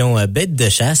l'émission Bête de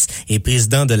chasse et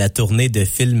président de la tournée de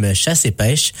films Chasse et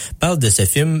pêche, parle de ce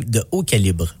film de haut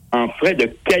calibre. En frais de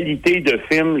qualité de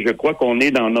film, je crois qu'on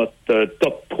est dans notre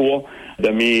top 3 de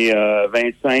mes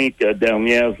 25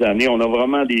 dernières années. On a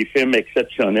vraiment des films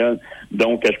exceptionnels.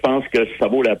 Donc, je pense que ça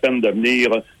vaut la peine de venir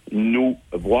nous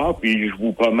voir. Puis, je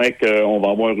vous promets qu'on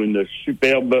va avoir une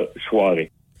superbe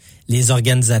soirée. Les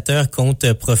organisateurs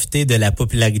comptent profiter de la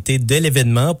popularité de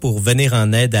l'événement pour venir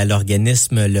en aide à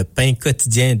l'organisme Le Pain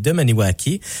quotidien de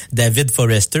Maniwaki. David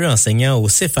Forrester, enseignant au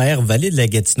CFR Vallée de la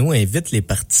Gatineau, invite les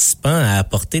participants à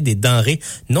apporter des denrées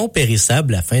non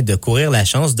périssables afin de courir la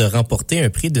chance de remporter un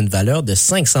prix d'une valeur de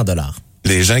 500 $.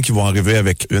 Les gens qui vont arriver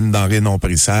avec une denrée non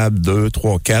périssable, 2,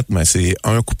 3, 4, mais c'est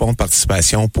un coupon de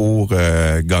participation pour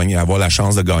avoir la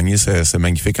chance de gagner ce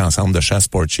magnifique ensemble de chasse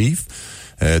Sport Chief.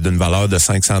 D'une valeur de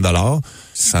 500 $.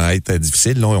 Ça va être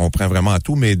difficile. Là, on prend vraiment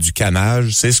tout, mais du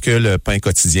canage, c'est ce que le pain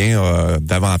quotidien a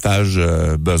davantage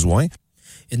besoin.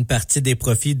 Une partie des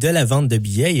profits de la vente de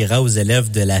billets ira aux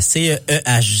élèves de la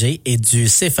CEHG et du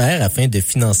CFR afin de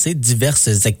financer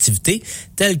diverses activités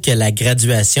telles que la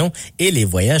graduation et les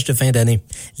voyages de fin d'année.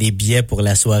 Les billets pour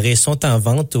la soirée sont en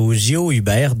vente au J.O.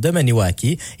 Hubert de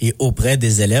Maniwaki et auprès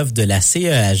des élèves de la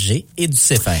CEHG et du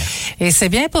CFR. Et c'est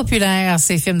bien populaire,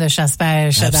 ces films de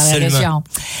chasse-pêche dans la région.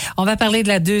 On va parler de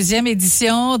la 2e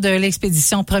édition de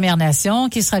l'expédition Première Nation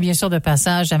qui sera bien sûr de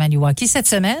passage à Maniwaki cette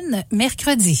semaine,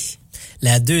 mercredi.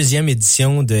 La 2e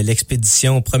édition de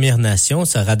l'expédition Première Nation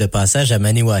sera de passage à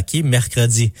Maniwaki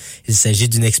mercredi. Il s'agit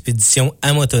d'une expédition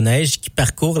à motoneige qui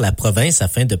parcourt la province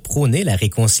afin de prôner la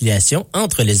réconciliation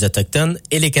entre les Autochtones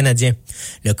et les Canadiens.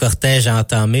 Le cortège a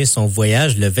entamé son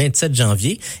voyage le 27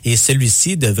 janvier et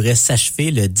celui-ci devrait s'achever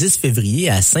le 10 février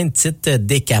à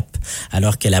Sainte-Tite-des-Caps.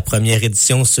 Alors que la première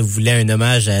édition se voulait un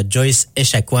hommage à Joyce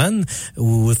Echaquan,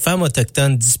 aux femmes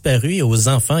autochtones disparues et aux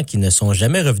enfants qui ne sont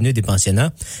jamais revenus des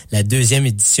pensionnats, la 2e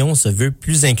édition se veut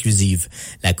plus inclusive.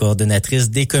 La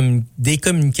coordonnatrice des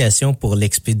communications pour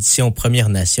l'expédition Première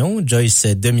Nation, Joyce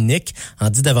Dominique, en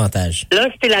dit davantage. Là,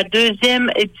 c'est la 2e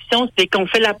édition, c'est qu'on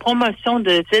fait la promotion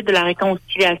de la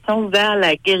réconciliation vers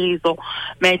la guérison.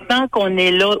 Maintenant qu'on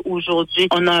est là aujourd'hui,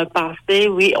 on a un passé,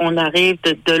 oui, on arrive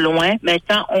de loin.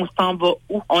 Maintenant, on s'en va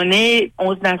où? On est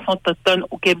 11 nations autochtones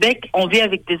au Québec, on vit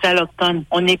avec des allochtones.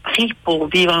 On est pris pour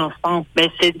vivre ensemble, mais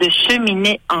c'est de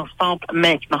cheminer ensemble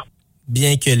maintenant.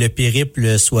 Bien que le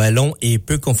périple soit long et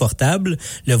peu confortable,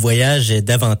 le voyage est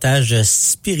davantage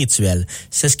spirituel.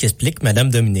 C'est ce qu'explique Mme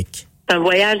Dominique. C'est un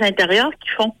voyage intérieur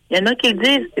qu'ils font. Il y en a qui le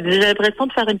disent. J'ai l'impression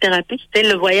de faire une thérapie. C'est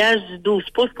le voyage du 12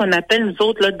 pouces qu'on appelle, nous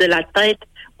autres, là, de la tête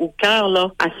au cœur, là,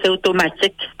 assez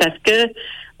automatique. Parce que,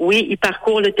 oui, ils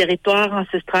parcourent le territoire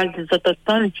ancestral des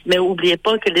Autochtones, mais n'oubliez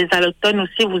pas que les Allochtones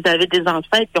aussi, vous avez des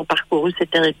ancêtres qui ont parcouru ces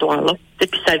territoires-là. Et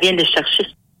puis ça vient les chercher.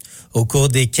 Au cours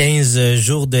des 15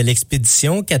 jours de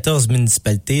l'expédition, 14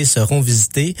 municipalités seront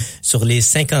visitées. Sur les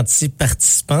 56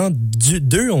 participants,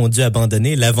 2 ont dû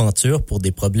abandonner l'aventure pour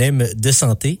des problèmes de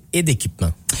santé et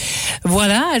d'équipement.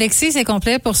 Voilà, Alexis, c'est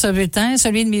complet pour ce bulletin.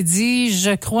 Celui de midi,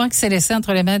 je crois que c'est laissé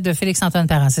entre les mains de Félix-Antoine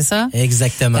Parent, c'est ça?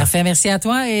 Exactement. Parfait, merci à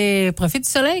toi et profite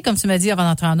du soleil, comme tu m'as dit avant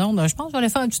d'entrer en onde. Je pense qu'on va aller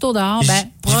faire un petit tour dehors. Je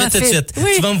vais tout de suite.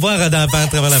 Oui. Tu vas me voir à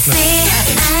travers la fenêtre.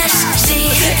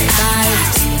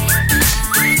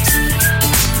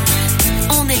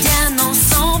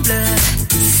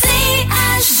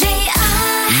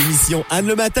 l'émission Anne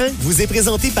le matin vous est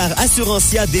présentée par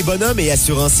Assurantia des Bonhommes et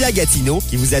Assurantia Gatineau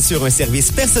qui vous assure un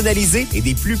service personnalisé et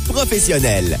des plus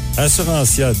professionnels.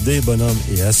 Assurantia des Bonhommes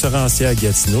et Assurantia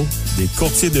Gatineau, des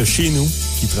courtiers de chez nous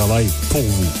qui travaillent pour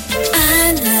vous.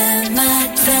 Anne le matin.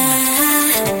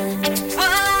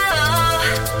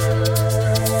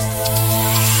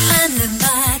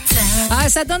 Ah,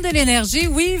 ça donne de l'énergie.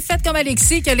 Oui, faites comme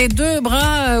Alexis, qui a les deux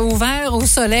bras ouverts au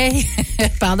soleil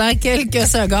pendant quelques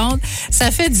secondes.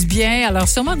 Ça fait du bien. Alors,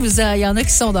 sûrement il y en a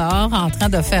qui sont dehors en train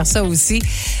de faire ça aussi,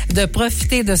 de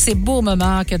profiter de ces beaux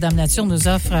moments que Dame Nature nous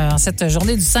offre en cette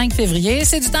journée du 5 février.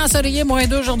 C'est du temps ensoleillé,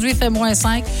 -2 aujourd'hui, il fait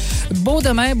 -5. Beau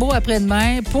demain, beau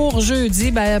après-demain. Pour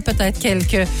jeudi, peut-être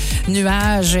quelques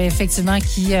nuages, effectivement,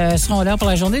 qui seront là pour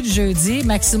la journée du jeudi.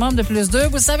 Maximum de +2.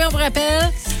 Vous savez, on vous rappelle,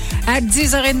 à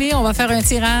 10h30, on va faire un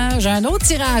tirage, un autre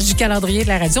tirage du calendrier de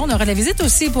la radio. On aura la visite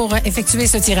aussi pour effectuer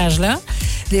ce tirage-là.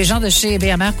 Des gens de chez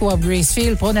BMR Coop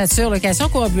Gracefield, Pro Nature, Location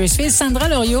Coop Gracefield, Sandra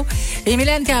Loriot et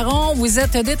Mylène Caron. Vous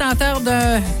êtes détenteurs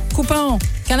d'un coupon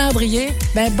calendrier.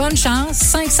 Bonne chance.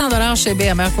 500 $ chez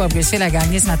BMR Coop Gracefield à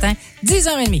gagner ce matin,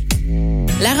 10h30.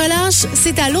 La relâche,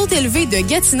 c'est à l'Hôtel V de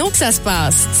Gatineau que ça se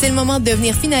passe. C'est le moment de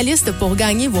devenir finaliste pour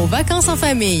gagner vos vacances en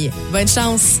famille. Bonne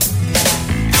chance!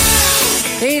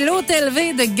 Et l'Hôtel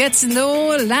V de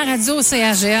Gatineau, la radio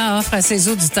CHGA offre à ses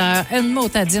auditeurs une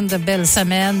motadine de belle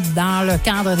semaine dans le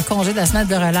cadre des congés de la semaine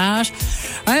de relâche.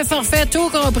 Un forfait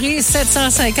tout compris,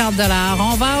 750 $.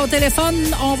 On va au téléphone,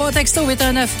 on va au texto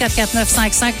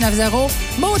 819-449-5590.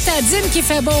 Motadine qui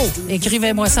fait beau.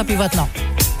 Écrivez-moi ça puis votre nom.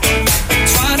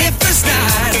 21st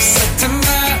night of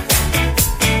September,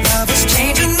 lovers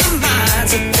changing their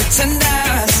minds at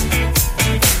pretenders,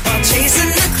 while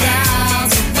chasing the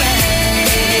clouds away.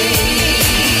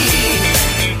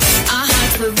 Our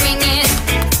hearts were ringing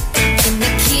in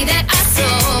the key that our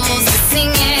souls were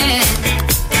singing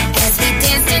as we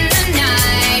danced in the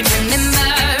night.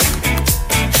 Remember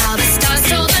how the stars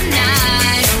stole the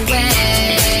night away.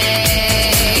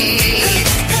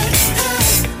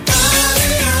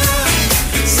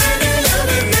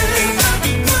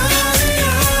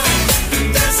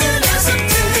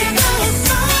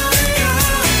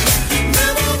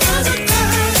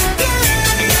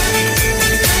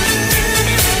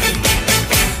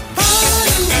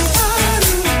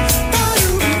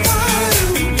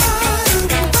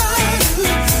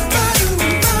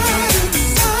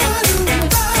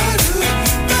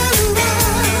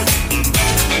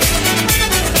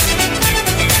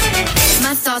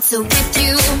 My thoughts are with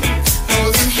you,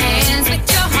 holding hands with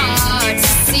your heart to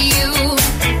see you.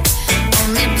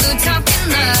 Only blue talking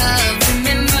love,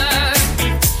 remember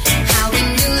how we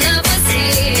knew love was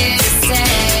here to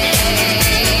stay.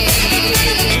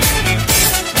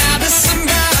 Now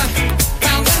December,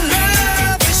 found the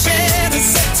love we shared in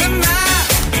September.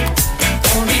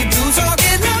 Only blue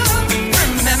talking love,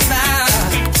 remember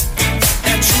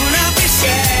that true love we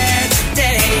shared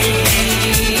today.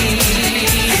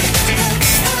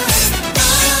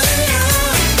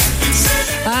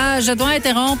 Je dois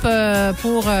interrompre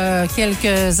pour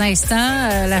quelques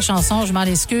instants la chanson. Je m'en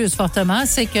excuse fortement.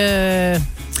 C'est que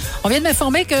on vient de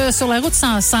m'informer que sur la route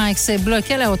 105, c'est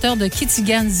bloqué à la hauteur de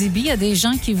Kitigan-Zibi. Il y a des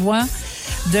gens qui voient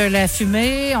de la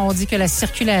fumée. On dit que la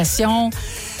circulation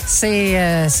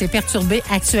c'est perturbé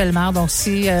actuellement. Donc,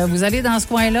 si vous allez dans ce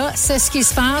coin-là, c'est ce qui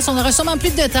se passe. On aura sûrement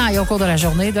plus de détails au cours de la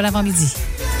journée, de l'avant-midi.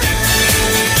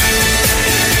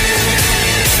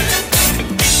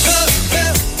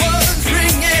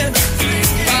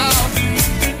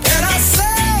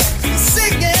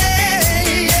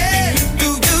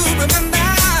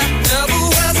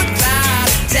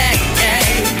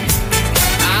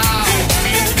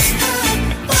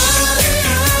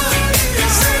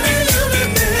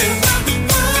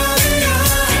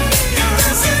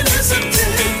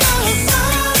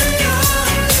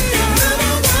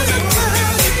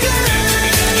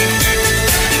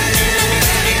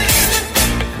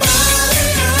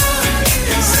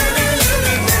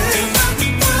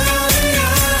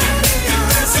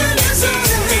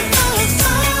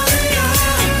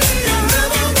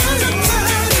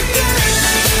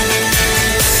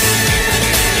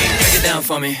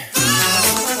 For me.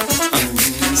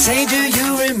 Say, do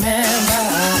you remember?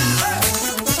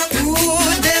 Ooh,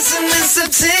 dancing in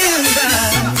September.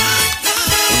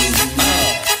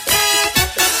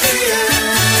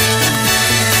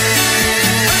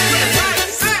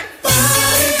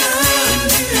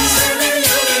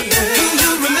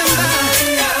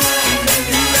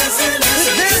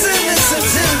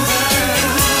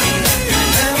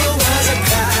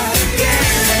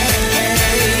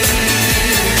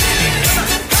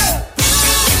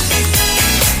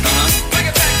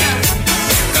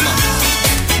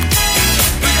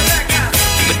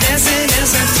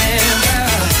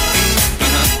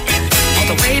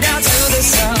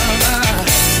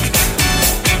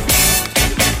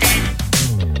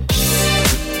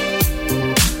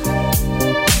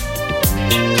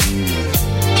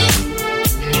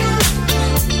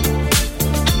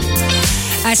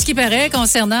 À ce qui paraît,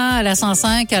 concernant la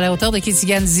 105 à la hauteur de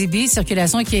Kitigan-Zibi,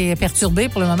 circulation qui est perturbée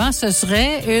pour le moment, ce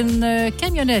serait une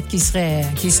camionnette qui serait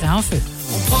en feu.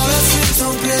 On prend la fuite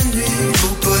en pleine nuit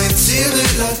pour pas étirer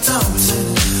l'attente.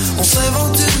 On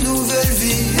s'invente une nouvelle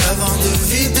vie avant de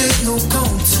vider nos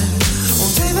comptes. On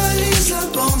dévalise la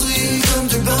banderie comme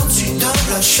des bandits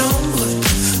dans la chambre.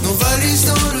 Nos valises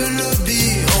dans le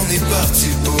lobby, on est parti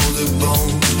pour de bon.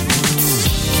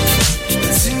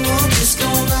 Dis-moi qu'est-ce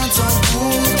qu'on attend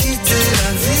pour quitter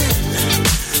la ville.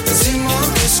 Dis-moi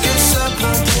qu'est-ce que ça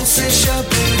prend pour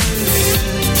s'échapper de l'île.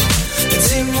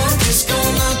 Dis-moi qu'est-ce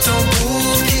qu'on attend pour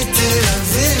quitter la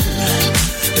ville.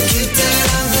 Quitter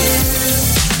la ville.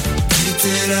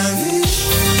 Quitter la ville.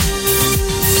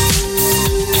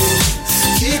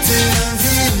 Quitter la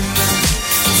ville.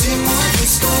 Dis-moi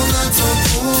qu'est-ce qu'on attend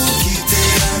pour quitter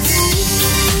la ville.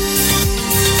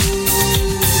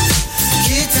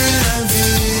 Quitter la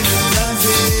ville, la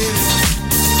ville.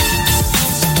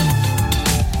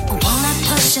 On prend la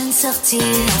prochaine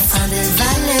sortie afin de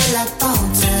valer la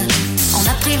pente. On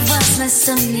apprivoise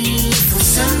l'insomnie pour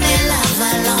semer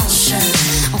l'avalanche.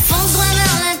 On fonce droit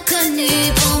vers l'inconnu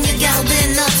pour mieux garder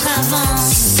notre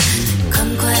avance.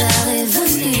 Comme quoi l'heure est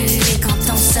venue et quand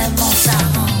on s'aime on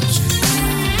s'arrange.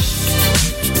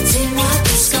 Dis-moi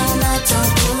qu'est-ce qu'on attend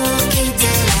pour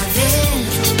quitter la ville.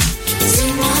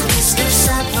 Dis-moi qu'est-ce que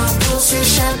ça prend pour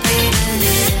s'échapper de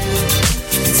l'île.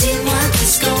 Dis-moi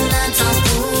qu'est-ce qu'on attend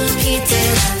pour quitter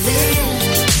la ville.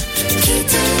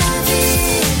 Quitter la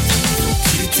ville.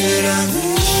 Quitter la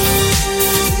ville.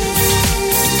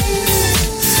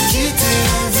 Quitter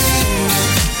la ville.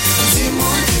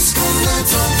 Dis-moi qu'est-ce qu'on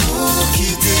attend pour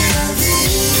quitter la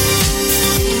ville.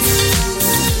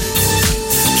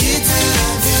 Quitter la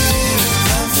ville,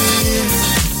 la ville.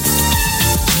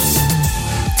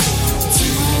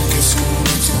 Dis-moi qu'est-ce qu'on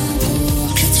attend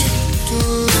pour quitter.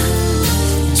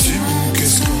 Dis-moi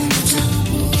qu'est-ce qu'on attend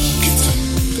pour quitter.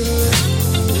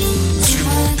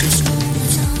 Dis-moi qu'est-ce qu'on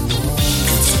attend pour quitter.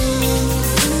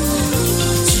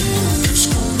 Dis-moi qu'est-ce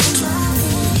qu'on attend pour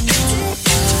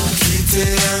quitter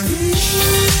la ville.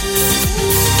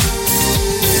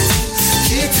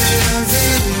 Quitter la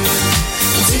ville.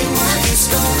 Dis-moi qu'est-ce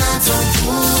qu'on attend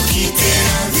pour quitter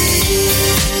la ville.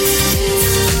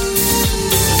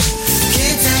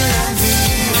 Quitter la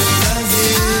ville, la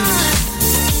ville.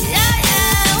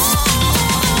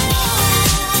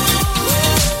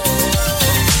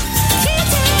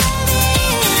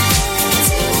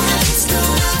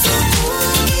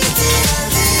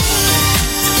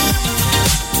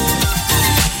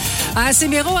 Ah, c'est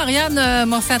Miro, Ariane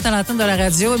Moffat à l'antenne de la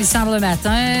radio, Missandre le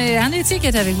matin. En étiez qui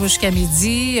est avec vous jusqu'à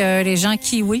midi. Les gens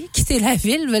qui, oui, quitter la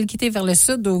ville, veulent quitter vers le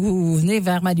sud ou venez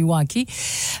vers Maniwaki,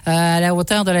 à la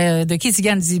hauteur de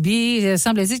Kitigan-Zibi.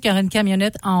 Semble-t-il qu'il y aurait une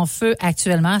camionnette en feu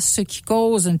actuellement, ce qui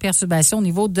cause une perturbation au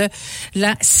niveau de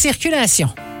la circulation.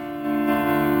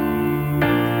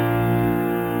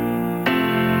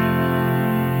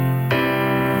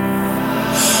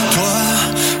 Toi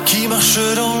qui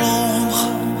marches dans l'ombre,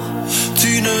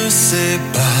 tu ne sais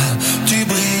pas, tu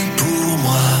brilles pour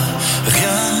moi.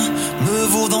 Rien ne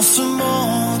vaut dans ce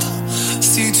monde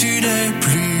si tu n'es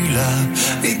plus là.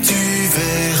 Et tu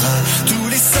verras tous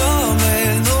les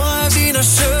sommets, nos rêves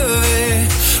inachevés.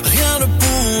 Rien ne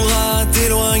pourra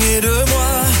t'éloigner de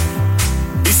moi.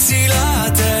 Et si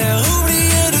la terre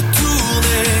oubliait de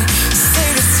tourner,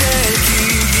 c'est le ciel qui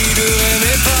guiderait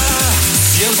mes pas.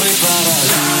 Siempre para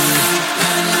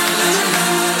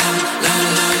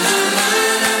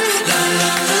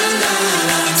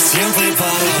siempre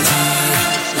para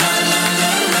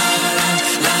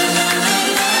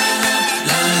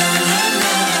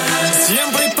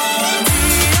siempre para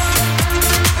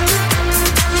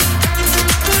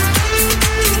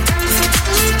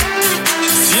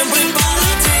siempre para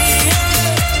ti.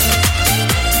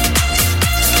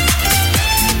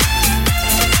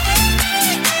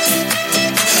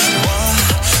 Moi,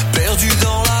 perdu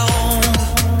dans la ronde,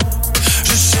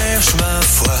 je cherche ma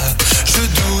foi, je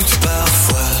doute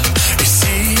parfois. Et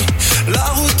si la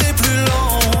route est plus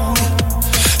longue,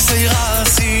 ça ira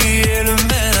si elle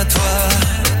mène à toi.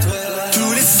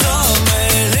 Tous les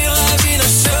sommets, les rêves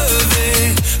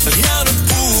inachevés, rien ne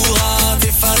pourra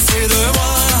t'effacer de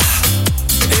moi.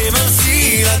 Et même si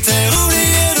la terre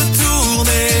oubliait de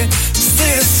tourner,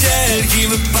 c'est le ciel qui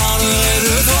me parlerait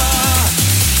de toi.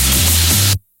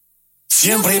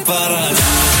 Siempre para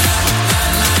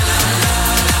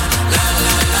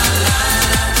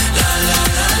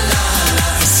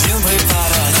siempre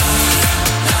para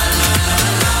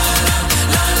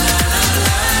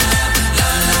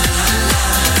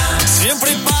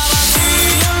siempre para ti.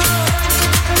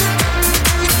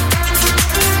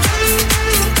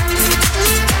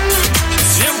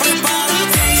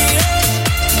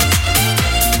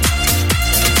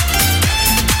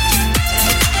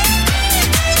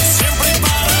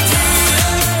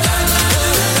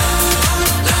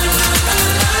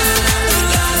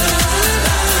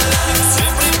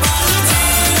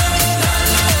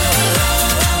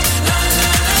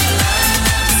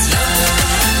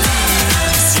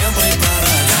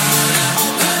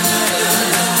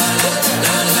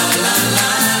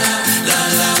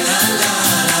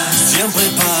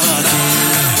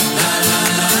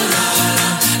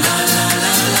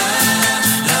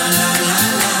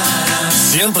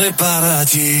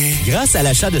 entier. Grâce à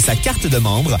l'achat de sa carte de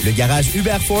membre, le garage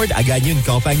Hubert Ford a gagné une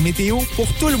campagne météo pour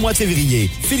tout le mois de février.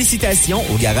 Félicitations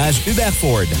au garage Hubert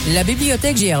Ford. La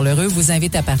bibliothèque J.R. Lheureux vous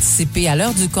invite à participer à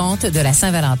l'heure du conte de la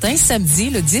Saint-Valentin samedi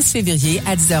le 10 février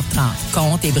à 10h30.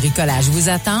 Contes et bricolage vous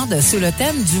attendent sous le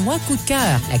thème du mois coup de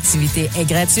cœur. L'activité est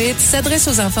gratuite, s'adresse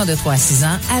aux enfants de 3 à 6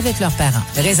 ans avec leurs parents.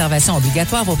 Réservation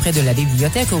obligatoire auprès de la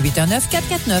bibliothèque au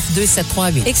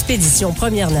 819-449-2738. Expédition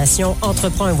Première Nation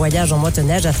entreprend un voyage en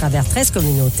motoneige à travers 13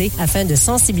 communautés afin de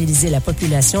sensibiliser la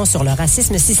population sur le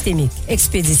racisme systémique.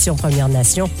 Expédition Première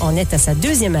Nation en est à sa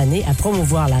 2e année à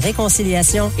promouvoir la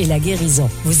réconciliation et la guérison.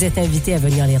 Vous êtes invités à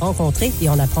venir les rencontrer et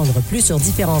en apprendre plus sur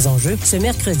différents enjeux ce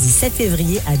mercredi 7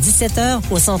 février à 17h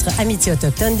au Centre Amitié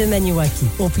Autochtone de Maniwaki.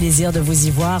 Au plaisir de vous y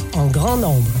voir en grand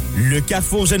nombre. Le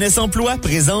Carrefour Jeunesse Emploi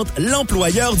présente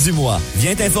l'employeur du mois.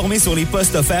 Viens t'informer sur les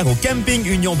postes offerts au Camping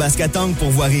Union Baskatang pour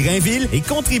Voirie-Rainville et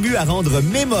contribue à rendre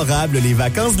mémorables les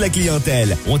vacances de la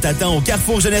clientèle. On t'attend au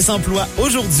Carrefour Jeunesse Emploi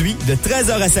aujourd'hui de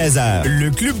 13h à 16h. Le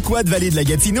Club Quad Vallée de la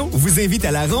Gatineau vous invite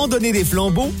à la randonnée des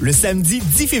flambeaux le samedi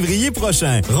 10 février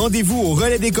prochain. Rendez-vous au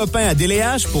Relais des Copains à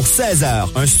Déléage pour 16h.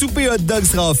 Un souper hot dog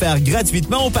sera offert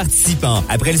gratuitement aux participants.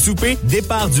 Après le souper,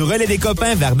 départ du Relais des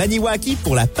Copains vers Maniwaki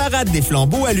pour la parade des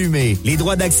flambeaux allumés. Les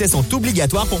droits d'accès sont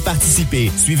obligatoires pour participer.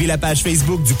 Suivez la page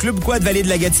Facebook du Club Quad Vallée de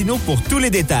la Gatineau pour tous les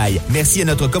détails. Merci à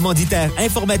notre commanditaire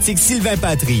informatique Sylvain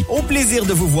Patry. Au plaisir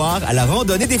de vous voir à la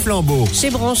randonnée des flambeaux. Chez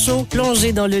Branchot,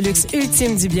 plongez dans le luxe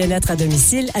ultime du bien-être à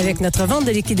domicile avec notre vente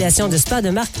de liquidation de spa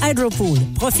de marque Hydropool.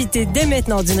 Profitez dès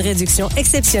maintenant d'une réduction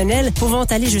exceptionnelle pouvant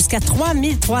aller jusqu'à 3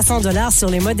 300 $ sur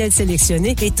les modèles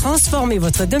sélectionnés et transformer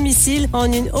votre domicile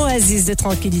en une oasis de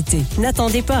tranquillité.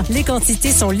 N'attendez pas, les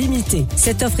quantités sont limitées.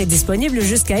 Cette offre est disponible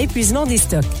jusqu'à épuisement des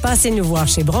stocks. Passez nous voir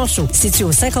chez Branchot, situé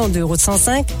au 52 route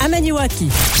 105 à Maniwaki.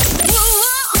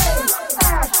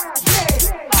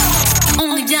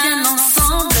 On est bien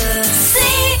ensemble.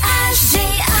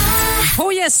 Oh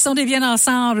yes, on est bien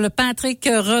ensemble. Patrick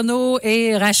Renaud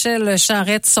et Rachel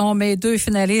Charrette sont mes 2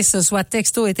 finalistes, soit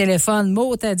texto et téléphone.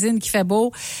 Maud Tadine qui fait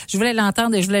beau. Je voulais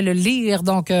l'entendre et je voulais le lire,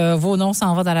 donc vos noms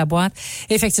s'en vont dans la boîte.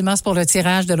 Effectivement, c'est pour le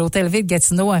tirage de l'Hôtel Ville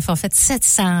Gatineau, un forfait de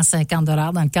 750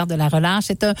 $ dans le cadre de la relâche.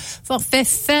 C'est un forfait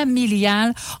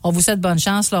familial. On vous souhaite bonne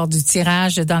chance lors du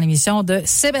tirage dans l'émission de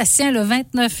Sébastien le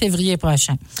 29 février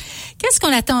prochain. Qu'est-ce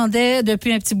qu'on attendait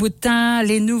depuis un petit bout de temps?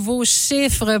 Les nouveaux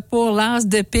chiffres pour l'as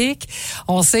de pique.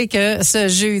 On sait que ce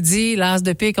jeudi, l'as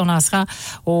de pique, on en sera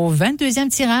au 22e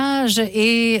tirage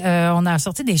et on a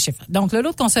sorti des chiffres. Donc, le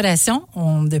lot de consolation,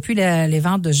 depuis les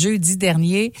ventes de jeudi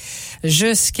dernier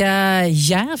jusqu'à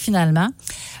hier, finalement,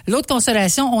 lot de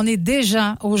consolation, on est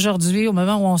déjà aujourd'hui, au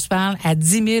moment où on se parle, à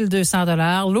 10 200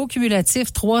 $. Lot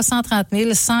cumulatif, 330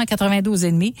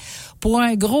 192,5 pour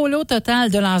un gros lot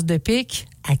total de l'as de pique.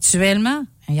 Actuellement,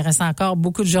 il reste encore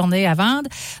beaucoup de journées à vendre.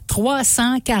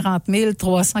 340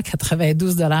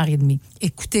 392 $.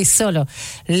 Écoutez ça, là.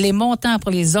 Les montants pour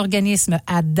les organismes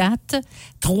à date,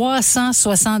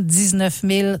 379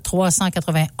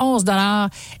 391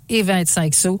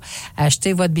 $.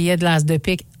 Achetez votre billet de l'as de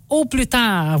pique au plus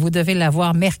tard. Vous devez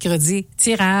l'avoir mercredi.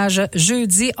 Tirage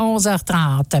jeudi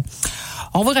 11h30.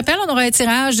 On vous rappelle, on aura un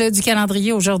tirage du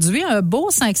calendrier aujourd'hui. Un beau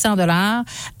 500 $ à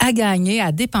gagner,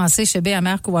 à dépenser chez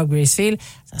Béamerc ou à Gracefield.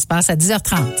 Ça se passe à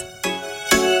 10h30.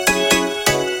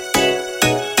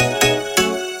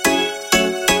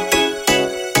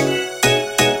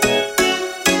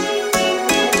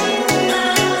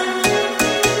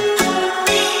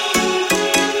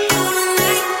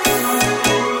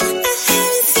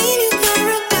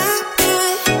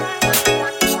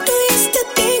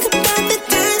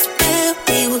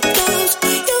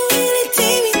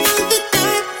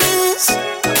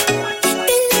 Close.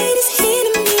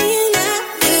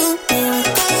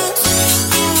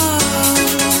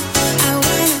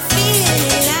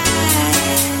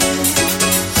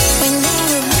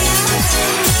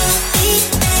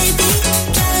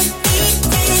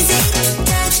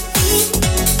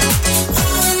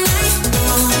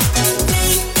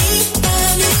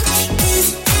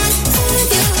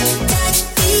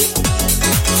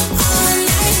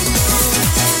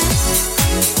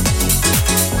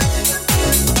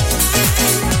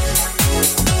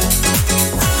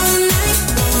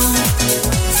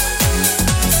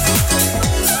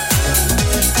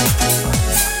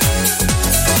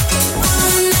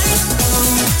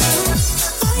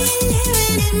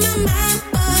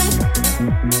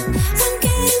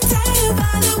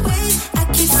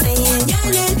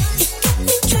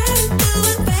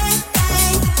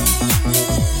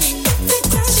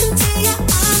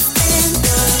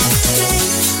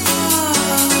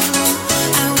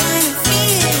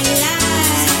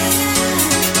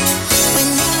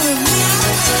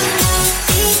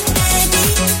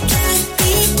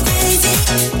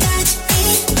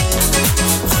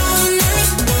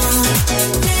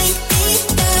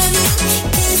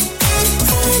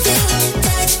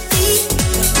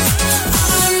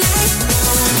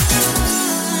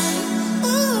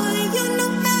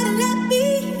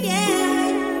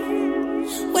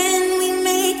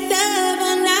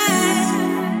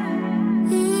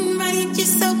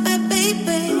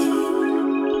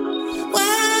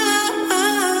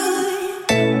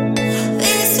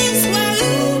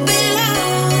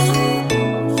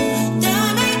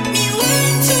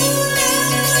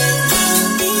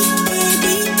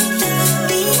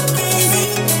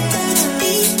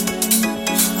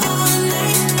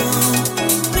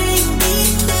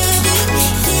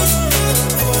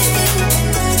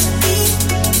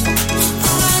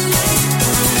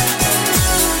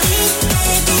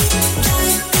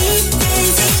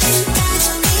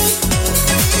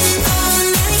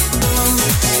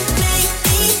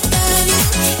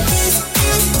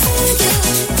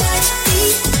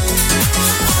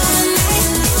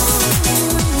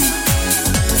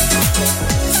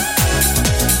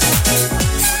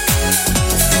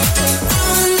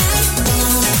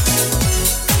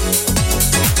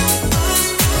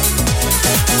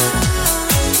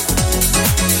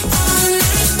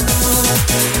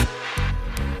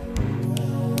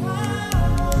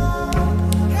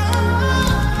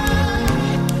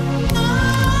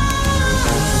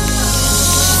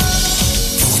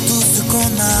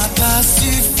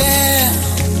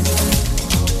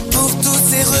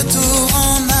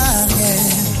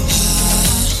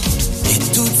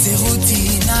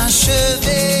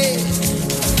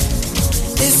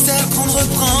 et celle qu'on ne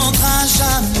reprendra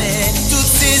jamais.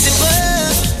 Toutes ces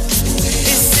épreuves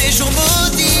et ces jours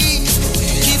maudits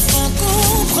qui font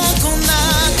comprendre qu'on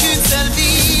n'a qu'une seule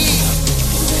vie.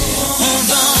 On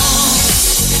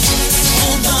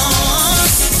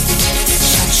danse,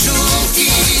 chaque jour qui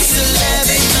se lève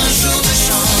est un jour de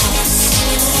chance.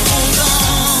 On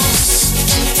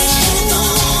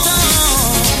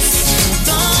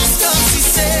danse comme si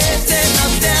c'était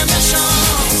notre dernière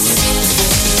chance.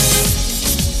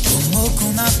 Aux mots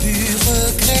qu'on a pu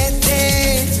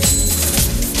regretter,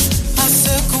 à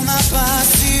ceux qu'on n'a pas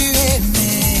su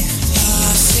aimer,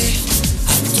 à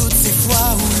toutes ces fois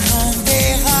où l'on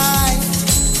déraille,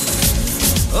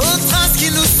 aux traces qui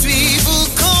nous suivent ou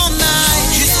qu'on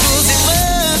aille, jusqu'aux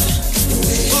épreuves,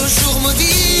 aux jours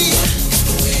maudits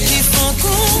qui font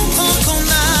comprendre qu'on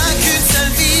n'a qu'une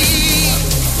seule vie.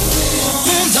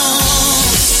 On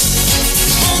danse,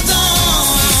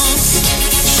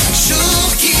 chaque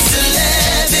jour qui se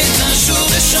lève est un jour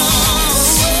de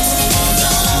chance. On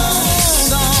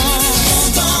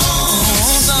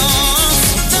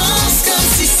danse comme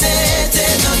si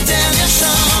c'était notre dernière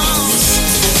chance.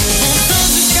 On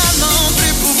danse jusqu'à n'en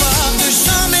plus pouvoir, de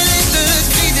jamais les deux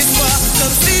cris d'espoir,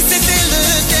 comme si c'était le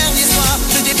dernier soir,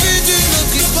 le début d'une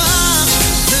autre histoire.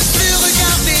 Ne plus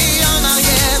regarder en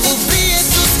arrière, oublier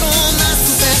tout ce qu'on a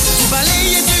souffert, tout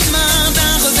balayer d'une main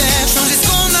d'un revers, changer ce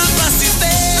qu'on n'a pas su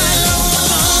faire. Alors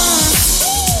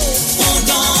on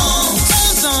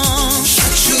danse,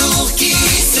 chaque jour qui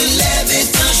se lève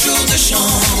est un jour de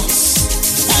chance.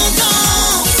 On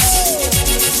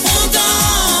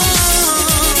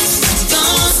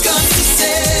danse comme si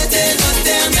c'était notre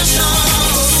dernière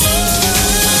chance.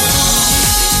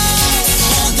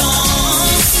 On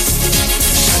danse,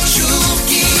 chaque jour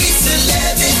qui se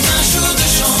lève est un jour de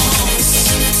chance.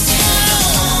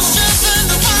 Je veux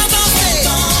nous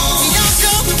voir danser, et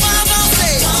encore nous voir danser. Laisse pas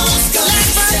passer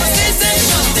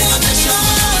cette dernière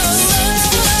chance.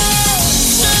 Je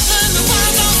veux nous voir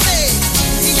danser,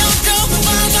 et encore nous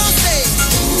voir danser.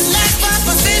 Laisse pas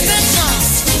passer cette chance.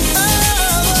 Je veux nous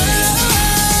voir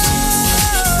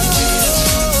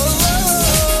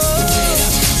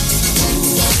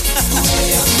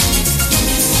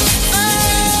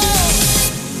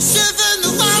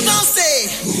danser,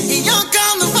 et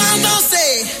encore nous voir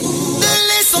danser. Ne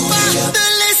laissons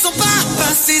pas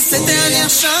passer cette dernière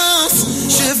chance.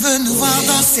 Je veux nous voir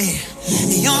danser,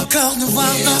 et encore nous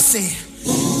voir danser.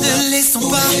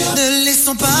 Ne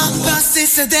laissons pas passer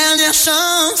cette dernière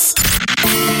chance.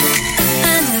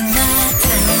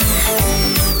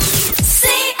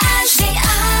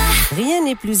 Rien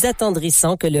n'est plus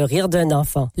attendrissant que le rire d'un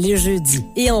enfant. Les jeudis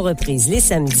et en reprise les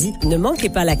samedis, ne manquez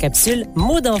pas la capsule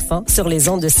Mots d'enfant sur les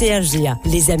ondes de CHGA.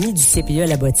 Les amis du CPE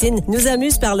La Bottine nous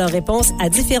amusent par leurs réponses à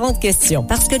différentes questions.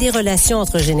 Parce que les relations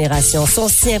entre générations sont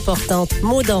si importantes,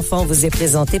 Mots d'enfant vous est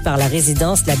présenté par la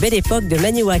résidence La Belle Époque de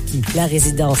Maniwaki. La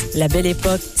résidence La Belle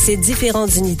Époque, c'est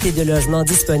différentes unités de logement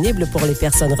disponibles pour les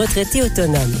personnes retraitées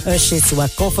autonomes. Un chez-soi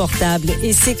confortable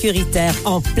et sécuritaire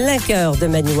en plein cœur de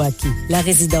Maniwaki. La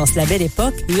résidence La Belle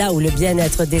Époque, là où le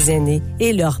bien-être des aînés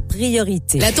est leur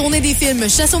priorité. La tournée des films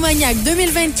Chasse aux maniaques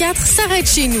 2024 s'arrête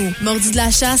chez nous. Mordu de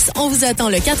la chasse, on vous attend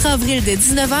le 4 avril dès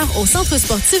 19h au Centre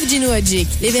sportif Gino Hadjic.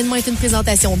 L'événement est une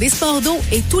présentation des sports d'eau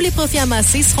et tous les profits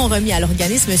amassés seront remis à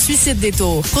l'organisme Suicide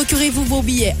Détour. Procurez-vous vos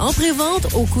billets en pré-vente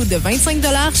au coût de 25$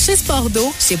 chez Sport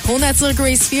d'eau, chez Pro Nature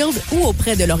Gracefield ou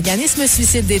auprès de l'organisme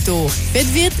Suicide Détour. Faites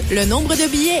vite, le nombre de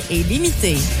billets est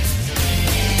limité.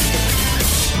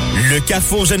 Le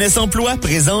Carrefour Jeunesse Emploi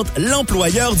présente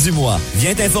l'employeur du mois.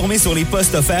 Viens t'informer sur les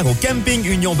postes offerts au Camping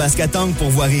Union Bascatang pour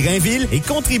Voirie-Rainville et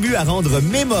contribue à rendre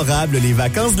mémorables les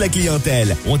vacances de la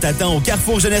clientèle. On t'attend au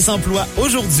Carrefour Jeunesse Emploi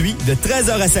aujourd'hui de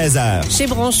 13h à 16h. Chez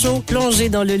Broncho, plongez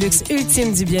dans le luxe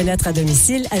ultime du bien-être à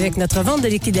domicile avec notre vente de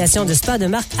liquidation de spa de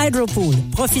marque Hydropool.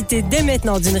 Profitez dès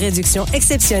maintenant d'une réduction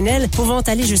exceptionnelle pouvant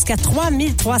aller jusqu'à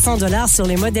 3300$ sur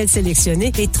les modèles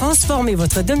sélectionnés et transformer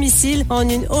votre domicile en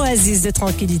une oasis de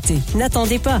tranquillité.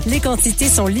 N'attendez pas, les quantités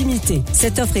sont limitées.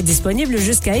 Cette offre est disponible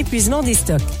jusqu'à épuisement des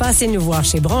stocks. Passez nous voir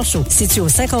chez Brancho, situé au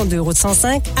 52 route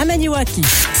 105 à Maniwaki.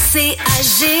 CHGA,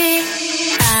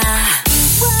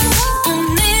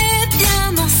 on est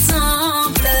bien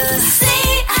ensemble.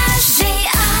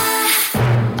 CHGA.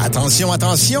 Attention,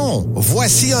 attention!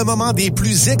 Voici un moment des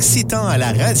plus excitants à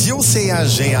la radio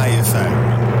CHGA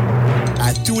FM.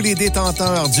 À tous les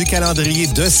détenteurs du calendrier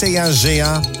de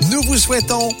CHGA, nous vous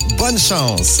souhaitons bonne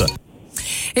chance.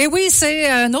 Et oui, c'est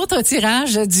un autre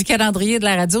tirage du calendrier de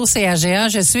la radio CAGA.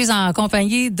 Je suis en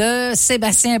compagnie de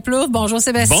Sébastien Plouffe. Bonjour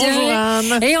Sébastien. Bonjour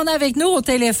Anne. Et on a avec nous au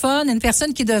téléphone une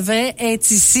personne qui devait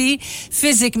être ici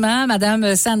physiquement,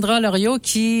 Madame Sandra Loriot,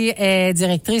 qui est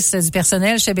directrice du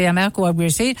personnel chez BMR Coop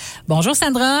Gracefield. Bonjour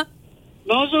Sandra.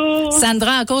 Bonjour.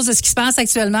 Sandra, à cause de ce qui se passe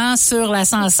actuellement sur la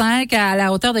 105 à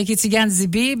la hauteur de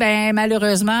Kitigan-Zibi, ben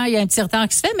malheureusement, il y a un petit retard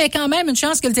qui se fait, mais quand même une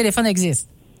chance que le téléphone existe.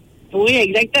 Oui,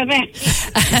 exactement.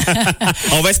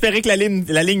 On va espérer que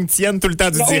la ligne tienne tout le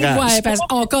temps du tirage. Oui, parce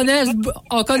qu'on connaît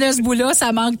ce bout-là,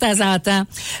 ça manque de temps en temps.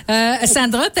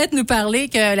 Sandra, peut-être nous parler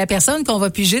que la personne qu'on va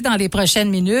piger dans les prochaines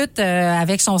minutes,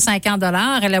 avec son 50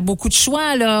 $, elle a beaucoup de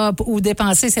choix là où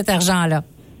dépenser cet argent-là.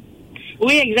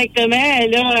 Oui, exactement.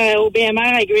 Elle a au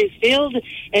BMR à Gracefield.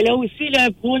 Elle a aussi le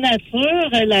Pro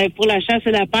Nature pour la chasse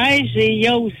et la pêche. Et il y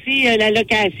a aussi la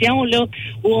location là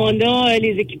où on a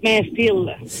les équipements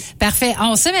steel. Parfait.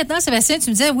 On sait maintenant, Sébastien,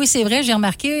 tu me disais, oui, c'est vrai, j'ai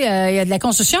remarqué, il y a de la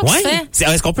construction qui se fait.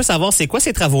 Est-ce qu'on peut savoir c'est quoi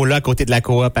ces travaux-là à côté de la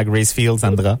coop à Gracefield,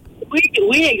 Sandra?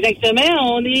 Oui,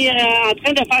 exactement. On est en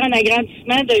train de faire un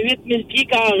agrandissement de 8000 pieds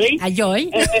carrés. Aïe aïe.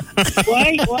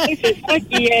 Oui, c'est ça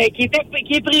qui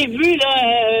est prévu là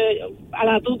à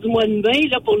l'entour du mois de mai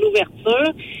là pour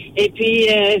l'ouverture. Et puis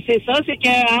c'est ça, c'est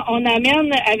qu'on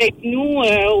amène avec nous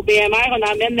au BMR, on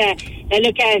amène la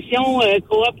location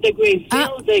coop de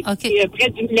Gracefield qui est près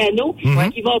du Milano,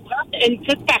 qui va prendre une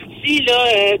petite partie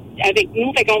là avec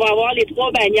nous. Fait qu'on va avoir les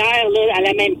 3 bannières là à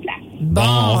la même place. Bon,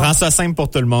 on rend ça simple pour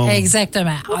tout le monde.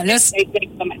 Exactement. Là,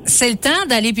 c'est le temps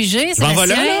d'aller piger. Je m'en vais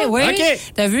là? Oui. OK.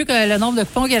 T'as vu que le nombre de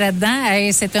coupons qu'il y a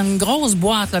là-dedans, c'est une grosse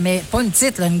boîte, là, mais pas une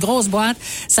petite, là, une grosse boîte.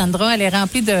 Sandra, elle est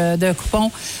remplie de coupons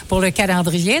pour le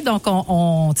calendrier. Donc,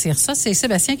 on tire ça. C'est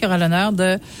Sébastien qui aura l'honneur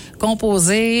de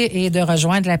composer et de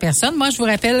rejoindre la personne. Moi, je vous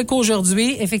rappelle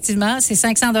qu'aujourd'hui, effectivement, c'est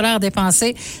 500 $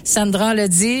 dépensés. Sandra le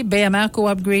dit, BMR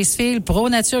Coop Gracefield, Pro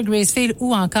Nature Gracefield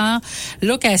ou encore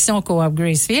Location Coop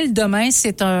Gracefield. Demain,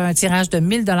 c'est un tirage de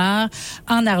 1000 $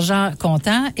 en argent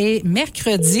comptant. Et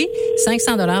mercredi,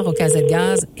 500 $ au Casette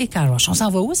Gaz et Car Wash. On s'en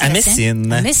va où, Sébastien? À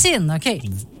Messine. À Messine, OK.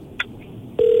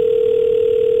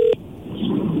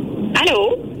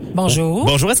 Allô? Bonjour.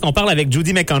 Bonjour, est-ce qu'on parle avec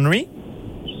Judy McHenry?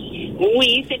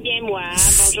 Oui, c'est bien moi.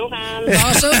 Bonjour, Anne.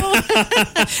 Bonjour.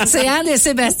 C'est Anne et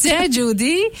Sébastien,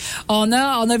 Judy. On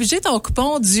a budget ton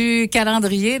coupon du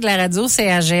calendrier de la radio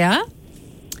CAGA.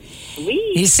 Oui.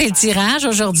 Et c'est le tirage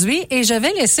aujourd'hui. Et je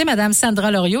vais laisser Mme Sandra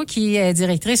Loriot, qui est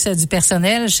directrice du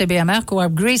personnel chez BMR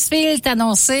Coop Gracefield,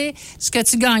 t'annoncer ce que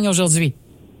tu gagnes aujourd'hui.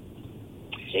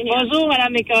 Bonjour,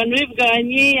 Mme McHenry. Vous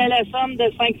gagnez la somme de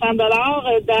 500 $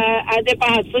 à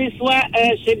dépenser soit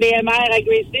chez BMR à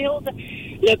Gracefield,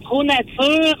 le Pro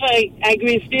Nature à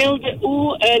Gracefield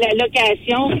ou la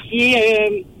location qui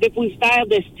est dépositaire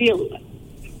de steel.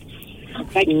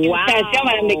 Félicitations,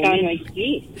 Mme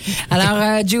McHenry.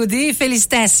 Alors, Judy,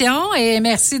 félicitations et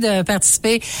merci de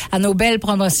participer à nos belles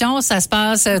promotions. Ça se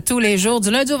passe tous les jours,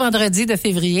 du lundi au vendredi de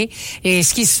février. Et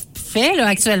ce qui se fait là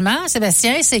actuellement,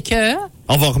 Sébastien, c'est que...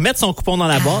 On va remettre son coupon dans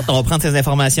la boîte, on va prendre ses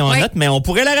informations en note, mais on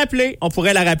pourrait la rappeler.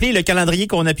 Le calendrier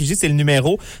qu'on a pigé, c'est le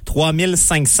numéro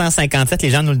 3557. Les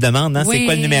gens nous le demandent, hein, c'est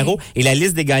quoi le numéro? Et la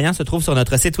liste des gagnants se trouve sur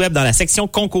notre site web dans la section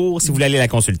concours, si vous voulez aller la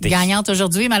consulter. Gagnante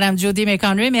aujourd'hui, Mme Judy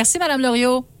McHenry. Merci, Mme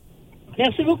Loriot.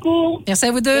 Merci beaucoup. Merci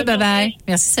à vous deux. Bye-bye.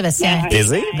 Merci, Sébastien.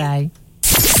 Plaisir. Bye.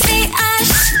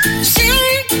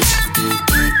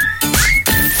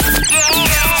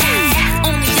 On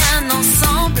est bien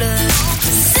ensemble.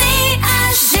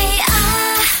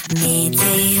 Météo.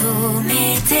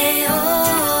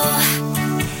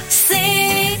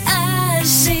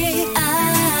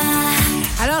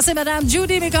 Alors, c'est Mme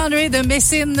Judy McHenry de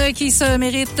Messine qui se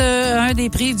mérite un des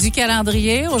prix du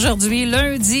calendrier. Aujourd'hui,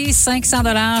 lundi, 500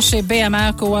 $ chez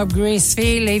BMR Coop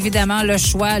Gracefield. Évidemment, le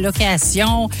choix,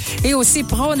 location et aussi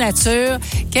Pro Nature.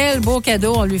 Quel beau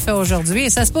cadeau on lui fait aujourd'hui. Et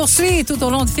ça se poursuit tout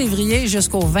au long de février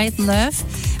jusqu'au 29.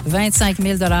 25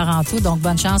 000 $ en tout. Donc,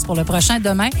 bonne chance pour le prochain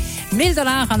demain. 1 000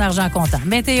 $ en argent comptant.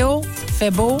 Météo,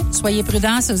 fait beau. Soyez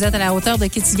prudents si vous êtes à la hauteur de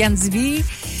Kitigan-Zibi.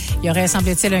 Il y aurait,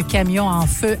 semble-t-il, un camion en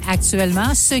feu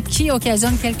actuellement, ce qui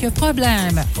occasionne quelques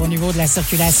problèmes au niveau de la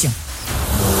circulation.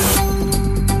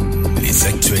 Les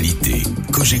actualités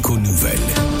Cogeco Nouvelles.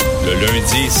 Le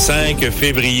lundi 5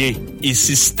 février,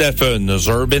 ici Stephen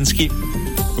Zerbinski.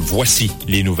 voici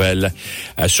les nouvelles.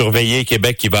 À surveiller,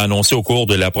 Québec qui va annoncer au cours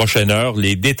de la prochaine heure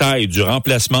les détails du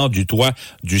remplacement du toit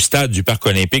du stade du Parc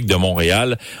olympique de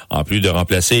Montréal. En plus de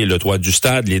remplacer le toit du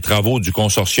stade, les travaux du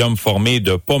consortium formé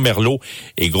de Pomerleau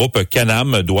et Groupe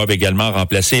Canam doivent également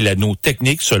remplacer l'anneau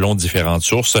technique selon différentes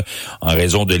sources. En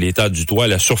raison de l'état du toit,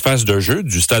 la surface de jeu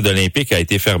du stade olympique a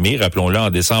été fermée, rappelons-le, en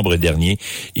décembre dernier.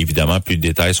 Évidemment, plus de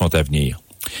détails sont à venir.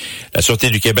 La Sûreté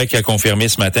du Québec a confirmé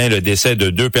ce matin le décès de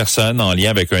 2 personnes en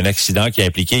lien avec un accident qui a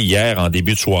impliqué hier, en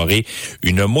début de soirée,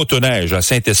 une motoneige à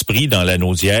Saint-Esprit dans la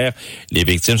Naudière. Les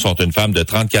victimes sont une femme de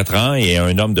 34 ans et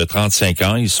un homme de 35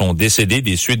 ans. Ils sont décédés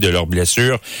des suites de leurs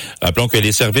blessures. Rappelons que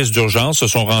les services d'urgence se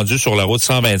sont rendus sur la route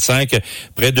 125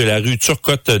 près de la rue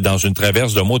Turcotte dans une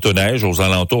traverse de motoneige aux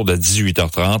alentours de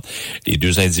 18h30. Les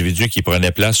 2 individus qui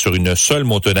prenaient place sur une seule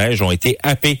motoneige ont été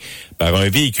happés par un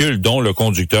véhicule dont le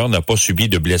conducteur n'a pas subi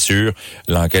de blessures.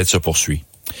 L'enquête se poursuit.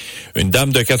 Une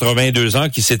dame de 82 ans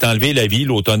qui s'est enlevé la vie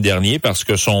l'automne dernier parce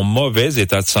que son mauvais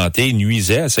état de santé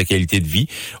nuisait à sa qualité de vie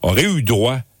aurait eu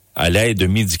droit à l'aide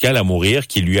médicale à mourir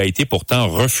qui lui a été pourtant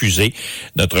refusée.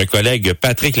 Notre collègue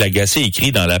Patrick Lagacé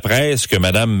écrit dans la presse que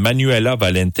Mme Manuela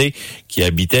Valente, qui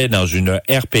habitait dans une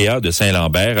RPA de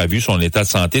Saint-Lambert, a vu son état de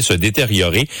santé se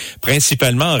détériorer,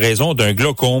 principalement en raison d'un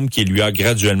glaucome qui lui a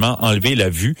graduellement enlevé la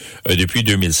vue depuis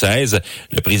 2016.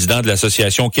 Le président de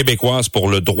l'Association québécoise pour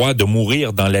le droit de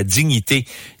mourir dans la dignité,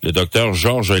 le docteur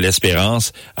Georges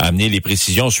L'Espérance, a amené les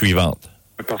précisions suivantes.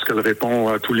 Parce qu'elle répond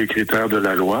à tous les critères de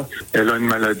la loi. Elle a une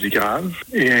maladie grave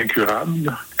et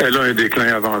incurable. Elle a un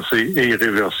déclin avancé et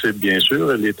irréversible, bien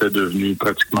sûr. Elle était devenue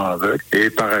pratiquement aveugle.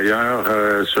 Et par ailleurs,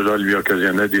 cela lui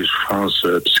occasionnait des souffrances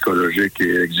psychologiques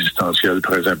et existentielles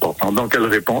très importantes. Donc, elle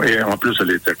répond et en plus,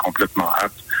 elle était complètement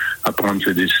apte à prendre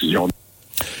ses décisions.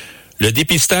 Le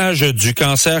dépistage du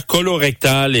cancer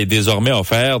colorectal est désormais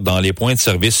offert dans les points de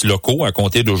service locaux. À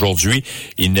compter d'aujourd'hui,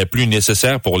 il n'est plus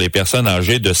nécessaire pour les personnes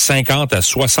âgées de 50 à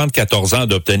 74 ans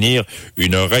d'obtenir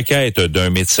une requête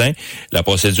d'un médecin. La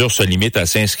procédure se limite à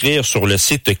s'inscrire sur le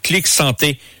site Clic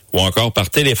Santé ou encore par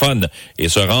téléphone et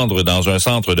se rendre dans un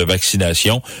centre de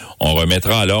vaccination. On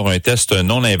remettra alors un test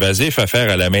non invasif à faire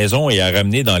à la maison et à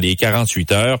ramener dans les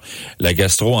 48 heures. La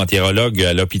gastro-entérologue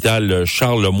à l'hôpital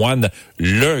Charles-Lemoine,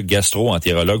 le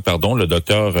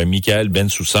docteur Michael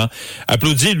Bensoussan,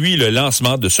 applaudit, lui, le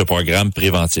lancement de ce programme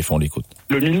préventif. On l'écoute.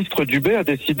 Le ministre Dubé a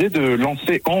décidé de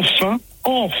lancer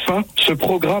enfin ce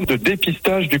programme de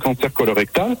dépistage du cancer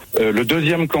colorectal, le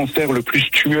 2e cancer le plus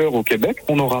tueur au Québec.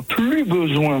 On n'aura plus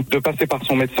besoin de passer par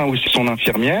son médecin ou son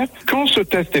infirmière. Quand ce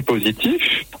test est positif,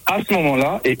 à ce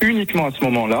moment-là, et uniquement à ce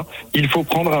moment-là, il faut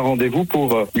prendre un rendez-vous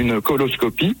pour une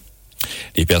coloscopie.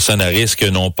 Les personnes à risque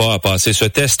n'ont pas à passer ce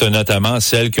test, notamment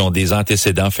celles qui ont des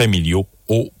antécédents familiaux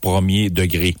au premier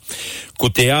degré. Coup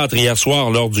de théâtre, hier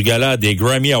soir, lors du gala des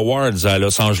Grammy Awards à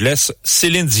Los Angeles,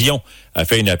 Céline Dion a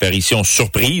fait une apparition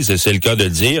surprise, et c'est le cas de le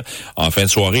dire. En fin de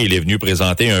soirée, il est venu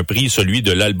présenter un prix, celui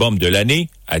de l'album de l'année,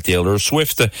 à Taylor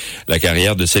Swift. La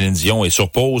carrière de Céline Dion est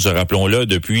sur pause, rappelons-le,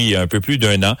 depuis un peu plus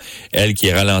d'1 an. Elle qui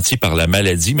est ralentie par la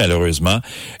maladie, malheureusement.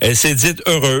 Elle s'est dite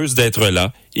heureuse d'être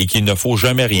là et qu'il ne faut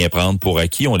jamais rien prendre pour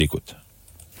acquis. On l'écoute.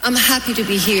 I'm happy to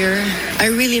be here. I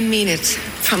really mean it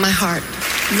from my heart.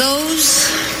 Those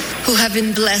who have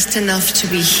been blessed enough to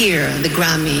be here at the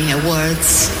Grammy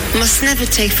Awards must never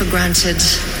take for granted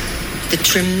the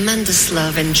tremendous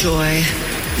love and joy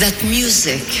that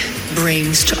music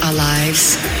brings to our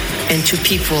lives and to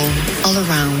people all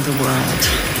around the world.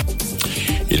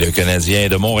 Et le Canadien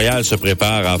de Montréal se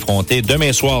prépare à affronter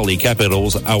demain soir les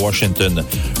Capitals à Washington.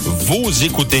 Vous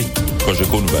écoutez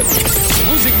Cogeco Nouvelles.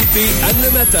 Vous écoutez Anne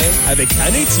le matin avec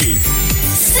Anne Etier.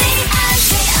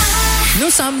 Nous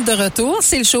sommes de retour.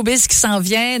 C'est le showbiz qui s'en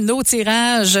vient. Nos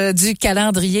tirages du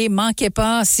calendrier. Manquez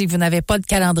pas si vous n'avez pas de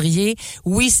calendrier.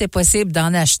 Oui, c'est possible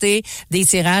d'en acheter des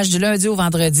tirages du lundi au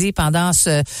vendredi pendant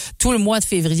tout le mois de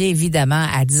février, évidemment,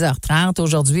 à 10h30.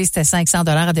 Aujourd'hui, c'était 500 $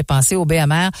 à dépenser au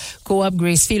BMR, Coop,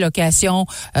 Gracefee, Location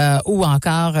ou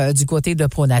encore du côté de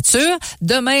ProNature.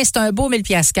 Demain, c'est un beau 1000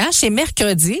 $ cash. Et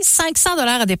mercredi, 500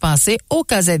 $ à dépenser au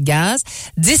Cosette Gaz.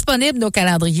 Disponible nos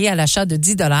calendriers à l'achat de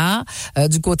 10 $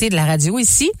 du côté de la radio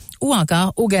ici ou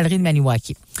encore aux Galeries de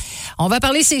Maniwaki. On va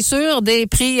parler, c'est sûr, des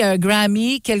prix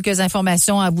Grammy. Quelques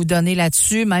informations à vous donner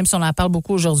là-dessus, même si on en parle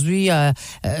beaucoup aujourd'hui.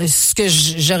 Ce que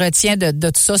je retiens de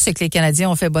tout ça, c'est que les Canadiens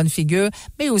ont fait bonne figure,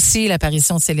 mais aussi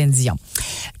l'apparition de Céline Dion.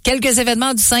 Quelques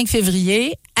événements du 5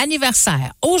 février.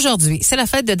 Anniversaire. Aujourd'hui, c'est la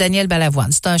fête de Daniel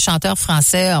Balavoine. C'est un chanteur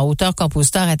français, auteur,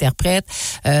 compositeur, interprète,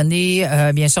 né,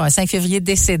 bien sûr, un 5 février,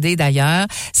 décédé d'ailleurs.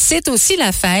 C'est aussi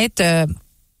la fête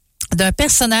d'un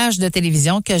personnage de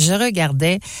télévision que je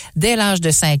regardais dès l'âge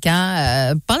de 5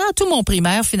 ans, pendant tout mon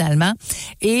primaire finalement.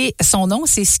 Et son nom,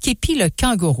 c'est Skippy le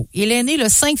kangourou. Il est né le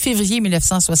 5 février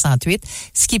 1968.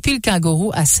 Skippy le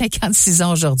kangourou a 56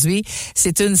 ans aujourd'hui.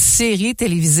 C'est une série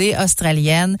télévisée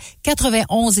australienne,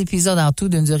 91 épisodes en tout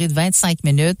d'une durée de 25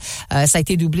 minutes. Ça a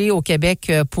été doublé au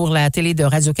Québec pour la télé de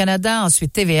Radio-Canada,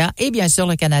 ensuite TVA et bien sûr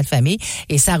le Canal Famille.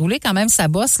 Et ça a roulé quand même sa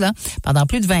bosse là pendant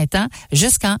plus de 20 ans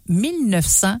jusqu'en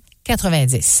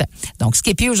 1990. Donc,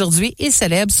 Skippy, aujourd'hui, il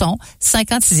célèbre son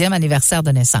 56e anniversaire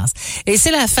de naissance. Et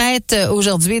c'est la fête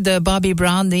aujourd'hui de Bobby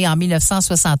Brown, né en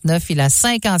 1969. Il a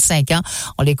 55 ans.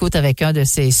 On l'écoute avec un de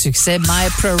ses succès, My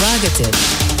Prerogative.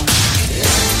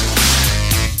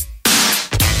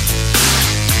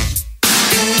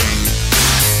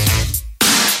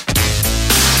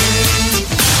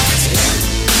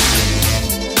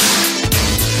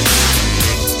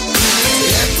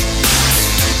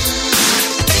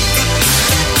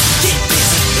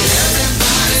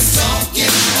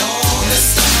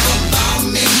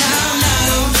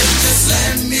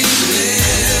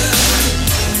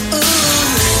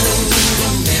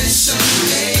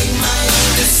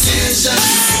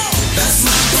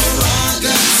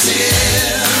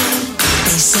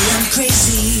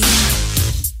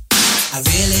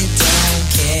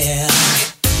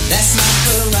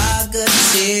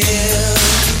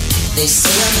 They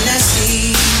say I'm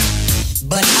nasty,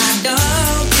 but I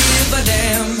don't give a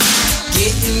damn.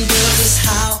 Getting girls is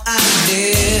how I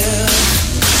live.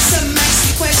 Some ask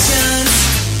me questions,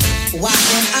 why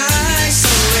am I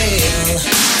so real?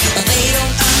 But they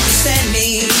don't understand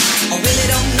me, or really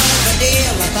don't know the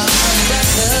deal. I thought I'm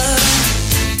brother,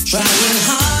 trying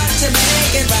hard to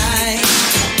make it right.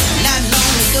 Not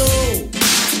long ago,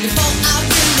 before I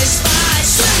win this fight.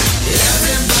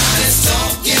 Everybody's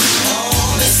talking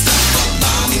all this stuff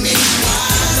about me.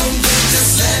 Why don't they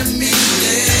just let me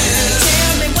live?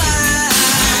 Tell me why.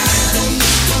 I don't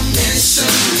need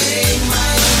permission, make my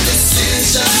own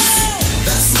decision.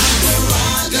 That's my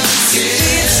prerogative.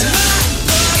 It's my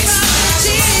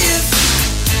prerogative.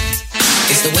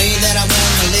 It's the way that I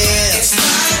wanna live. It's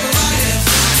my prerogative.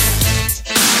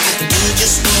 I can do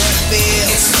just what I feel.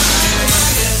 It's my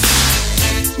prerogative.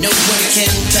 Nobody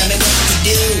can tell me what to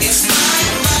do. It's my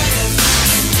prerogative.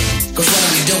 'Cause what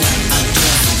I'm doing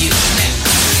for you now.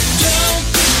 Don't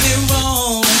get me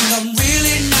wrong, I'm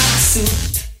really not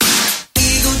suited.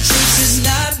 Ego trips is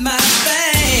not my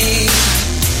thing.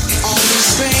 All these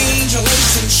strange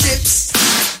relationships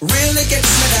really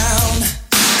gets me down.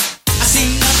 I see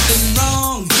nothing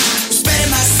wrong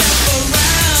spreading myself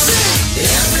around.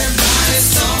 Everybody's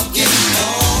talking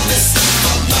all this stuff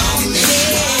about me.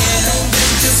 Why don't they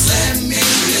just let me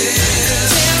live?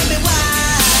 Tell me why.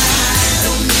 I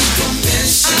don't need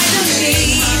permission. I don't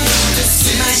need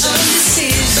my own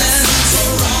decision. That's my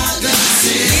prerogative.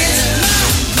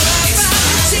 It's my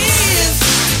prerogative.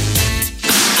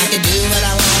 I can do what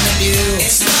I wanna do.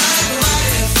 It's my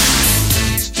prerogative.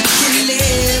 To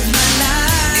live my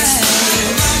life. It's my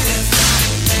prerogative.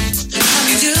 I'm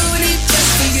doing it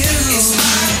just for you. It's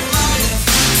my prerogative.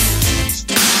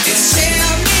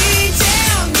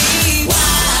 Tell me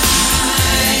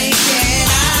why can't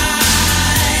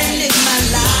I live my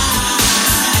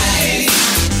life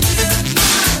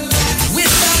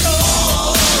without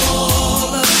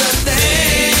all of the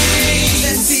things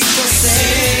that people say?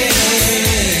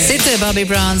 C'est Bobby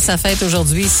Brown, sa fête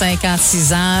aujourd'hui,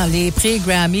 56 ans. Les prix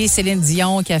Grammy, Céline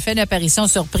Dion qui a fait une apparition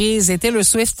surprise et Taylor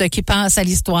Swift qui passe à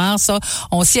l'histoire. Ça,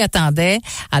 on s'y attendait.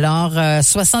 Alors,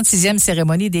 66e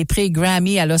cérémonie des prix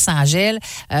Grammy à Los Angeles.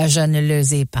 Je ne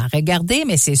les ai pas regardés,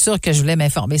 mais c'est sûr que je voulais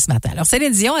m'informer ce matin. Alors,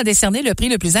 Céline Dion a décerné le prix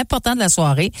le plus important de la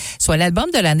soirée, soit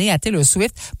l'album de l'année à Taylor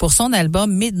Swift pour son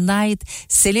album Midnight.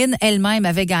 Céline elle-même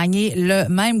avait gagné le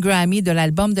même Grammy de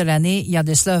l'album de l'année il y a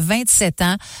de cela 27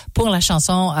 ans pour la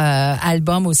chanson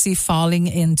album aussi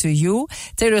Falling Into You.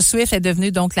 Taylor Swift est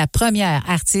devenue donc la première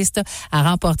artiste à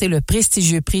remporter le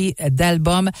prestigieux prix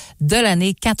d'album de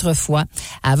l'année 4 fois.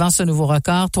 Avant ce nouveau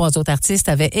record, 3 autres artistes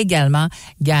avaient également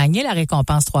gagné la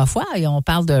récompense 3 fois. Et on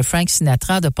parle de Frank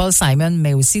Sinatra, de Paul Simon,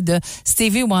 mais aussi de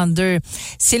Stevie Wonder.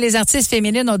 Si les artistes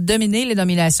féminines ont dominé les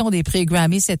nominations des prix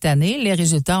Grammy cette année, les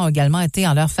résultats ont également été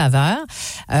en leur faveur.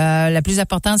 La plus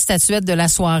importante statuette de la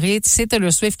soirée, c'est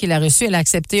Taylor Swift qui l'a reçue. Elle a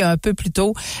accepté un peu plus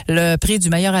tôt le prix du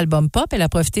meilleur album pop. Elle a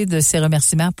profité de ses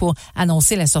remerciements pour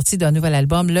annoncer la sortie d'un nouvel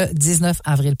album le 19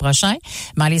 avril prochain.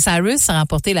 Miley Cyrus a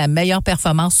remporté la meilleure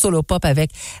performance solo pop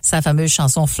avec sa fameuse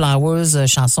chanson Flowers,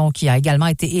 chanson qui a également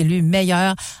été élue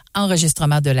meilleure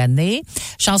enregistrement de l'année.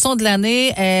 Chanson de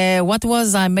l'année est What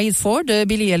Was I Made For de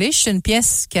Billie Eilish, une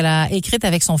pièce qu'elle a écrite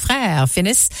avec son frère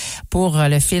Finis pour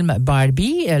le film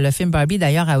Barbie. Le film Barbie,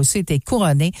 d'ailleurs, a aussi été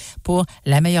couronné pour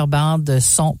la meilleure bande de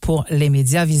son pour les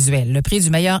médias visuels. Le prix du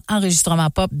meilleur enregistrement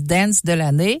pop dance de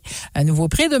l'année, un nouveau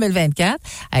prix 2024,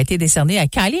 a été décerné à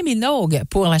Kylie Minogue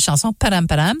pour la chanson Padam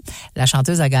Padam. La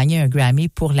chanteuse a gagné un Grammy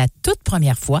pour la toute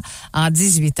première fois en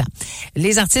 18 ans.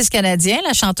 Les artistes canadiens,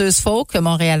 la chanteuse folk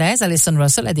montréalaise Alison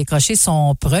Russell a décroché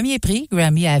son premier prix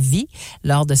Grammy à vie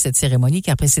lors de cette cérémonie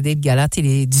qui a précédé le gala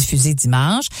télédiffusé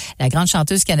dimanche. La grande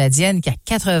chanteuse canadienne qui a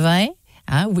 80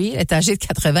 oui, elle est âgée de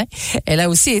 80. Elle a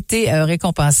aussi été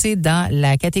récompensée dans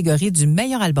la catégorie du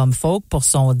meilleur album folk pour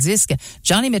son disque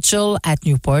Johnny Mitchell at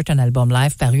Newport, un album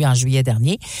live paru en juillet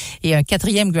dernier, et un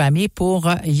 4e Grammy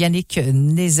pour Yannick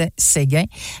Nézet-Séguin.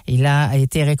 Il a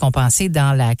été récompensé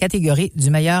dans la catégorie du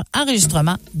meilleur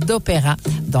enregistrement d'opéra.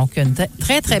 Donc, une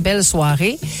très, très belle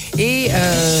soirée. Et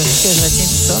ce que je retiens de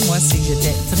tout ça, moi, c'est que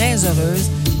j'étais très heureuse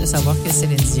de savoir que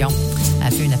Céline Dion a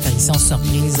fait une apparition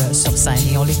surprise sur scène.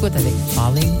 Et on l'écoute avec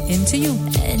Falling Into You.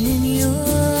 And in your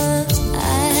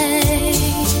eyes,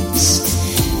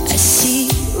 I see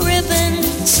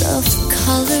ribbons of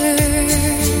color.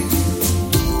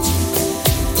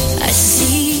 I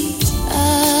see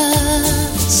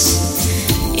us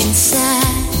inside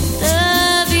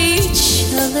of each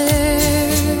other.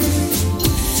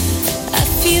 I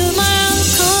feel my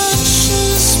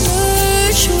unconscious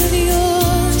merge with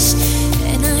yours,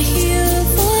 and I hear a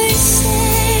voice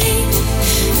say,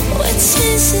 what's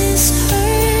his is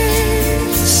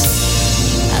hers.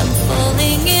 I'm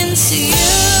falling into you.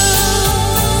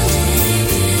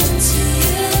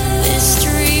 This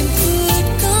dream could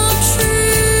come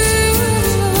true,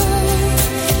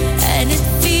 and it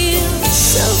feels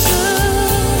so good.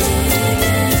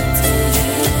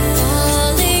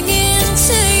 Falling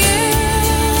into you.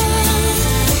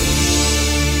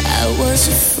 I was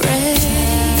afraid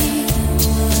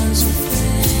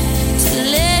to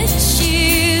let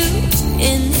you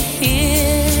in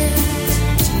here.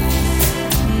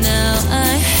 Now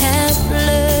I have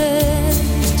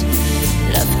learned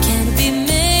love can be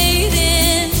made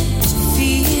in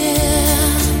fear.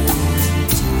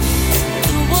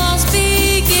 The walls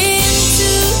begin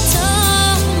to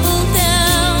tumble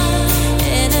down,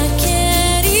 and I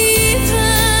can't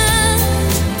even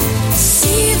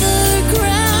see the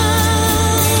ground.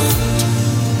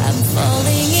 I'm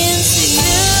falling into you.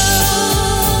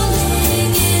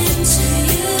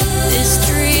 This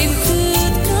dream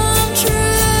could come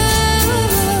true,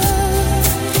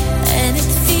 and it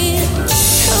feels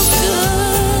so good.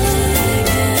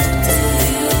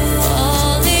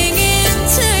 Falling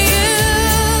into you,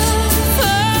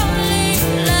 falling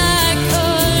like a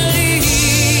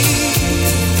leaf,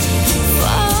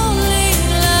 falling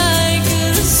like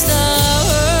a star,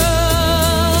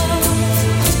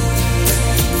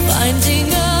 finding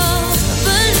a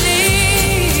belief.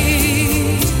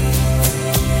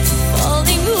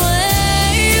 Falling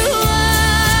where you are.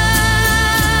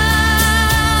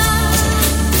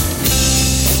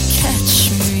 Catch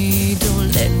me, don't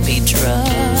let me drop.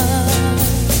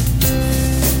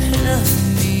 Love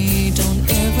me, don't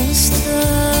ever stop.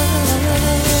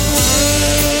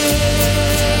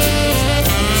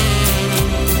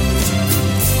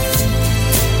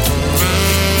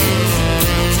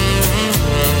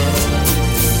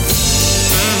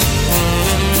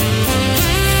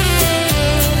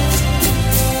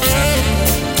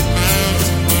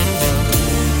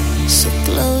 So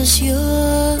close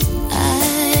your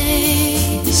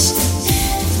eyes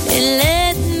and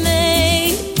let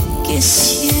me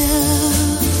kiss you.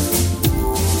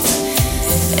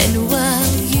 And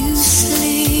while you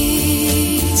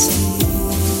sleep,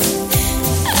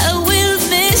 I will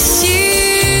miss you.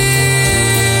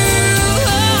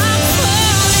 I'm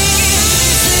falling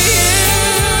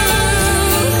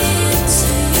into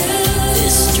you.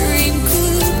 This dream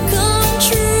could come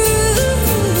true,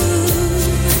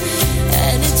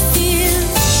 and it feels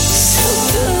so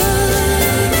good.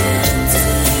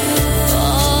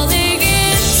 Falling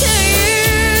into you,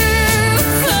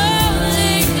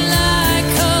 falling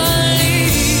like a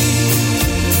leaf,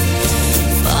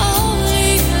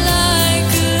 falling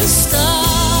like a star,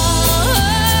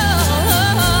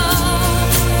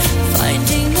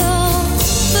 finding a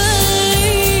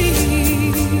belief,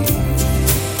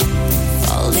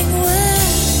 falling where.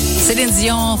 Céline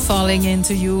Dion, Falling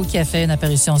Into You, qui a fait une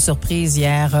apparition surprise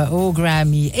hier au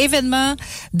Grammy. Événement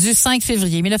du 5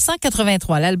 février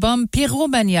 1983, l'album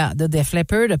Pyromania de Def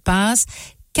Leppard passe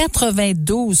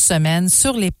 92 semaines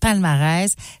sur les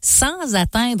palmarès sans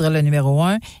atteindre le numéro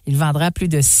 1. Il vendra plus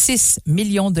de 6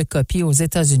 millions de copies aux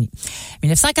États-Unis.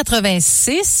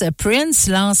 1986, Prince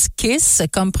lance Kiss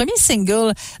comme premier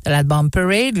single de l'album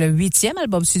Parade, le 8e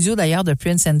album studio d'ailleurs de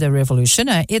Prince and the Revolution,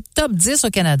 un hit top 10 au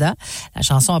Canada. La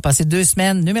chanson a passé 2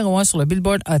 semaines numéro 1 sur le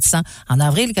Billboard Hot 100 en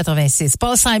avril 86.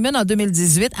 Paul Simon, en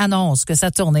 2018, annonce que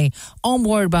sa tournée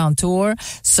Homeward Bound Tour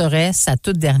serait sa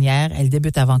toute dernière. Elle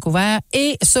débute à Vancouver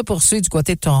et se poursuit du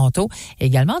côté de Toronto,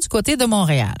 également du côté de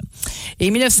Montréal.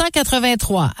 Et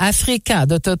 1983, Africa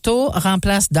de Toto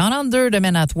remplace Down Under de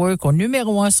Men at Work au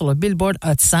numéro 1 sur le Billboard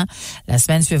Hot 100. La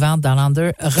semaine suivante, Down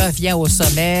Under revient au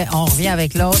sommet. On revient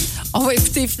avec l'autre. On va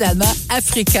écouter finalement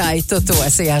Africa et Toto à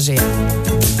CRGA.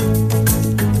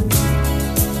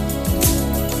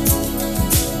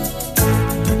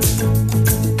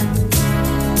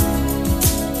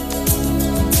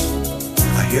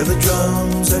 I hear the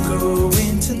drums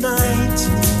echoing tonight,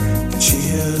 and she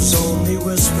hears only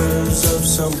whispers of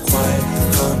some quiet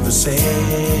conversation.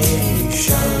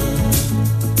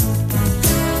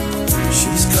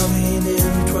 She's coming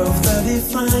in 12:30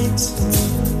 flight.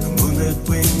 The moonlit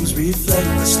wings reflect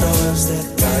the stars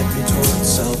that guide me towards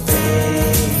salvation.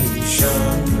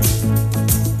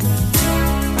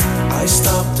 I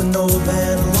stopped an old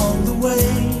man along the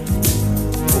way,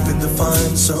 hoping to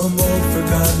find some old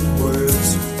forgotten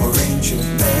words or ancient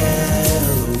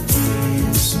melodies.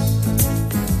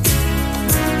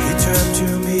 He turned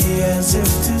to me as if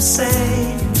to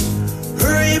say,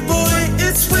 hurry boy,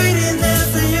 it's waiting there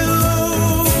for you.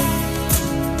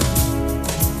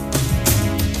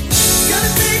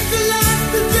 Gotta take a lot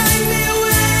to drag me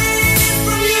away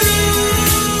from you.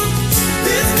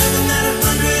 There's nothing that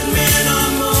 100 men or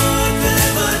more could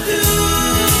ever do.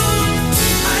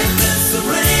 I bless the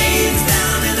rains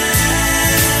down in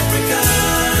Africa.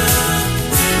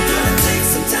 Gonna take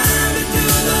some time to do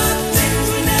the things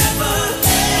we never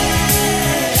had.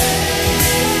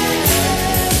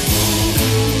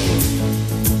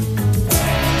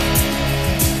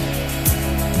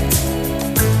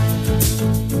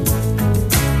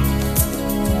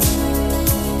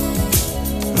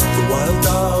 The wild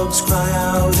dogs cry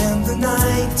out in the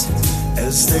night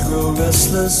as they grow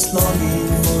restless, longing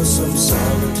for some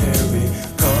solitary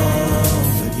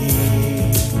company.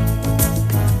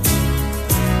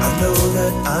 I know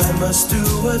that I must do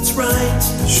what's right,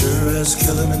 sure as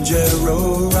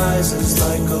Kilimanjaro rises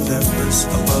like Olympus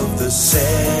above the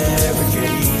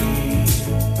Serengeti.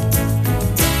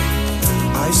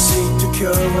 I seek to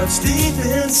cure what's deep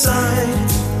inside,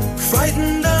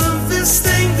 frightened of this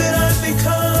thing that I've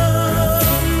become.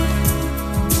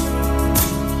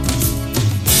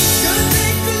 Gonna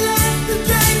take a lot to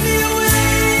drag me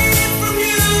away from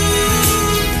you.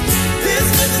 There's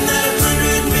nothing that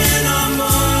 100 men or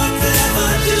more could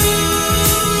ever do.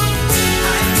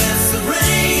 I guess the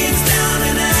rains down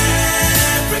in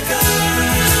Africa.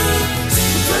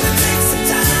 We're gonna take some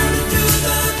time to do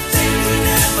the things we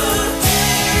never had.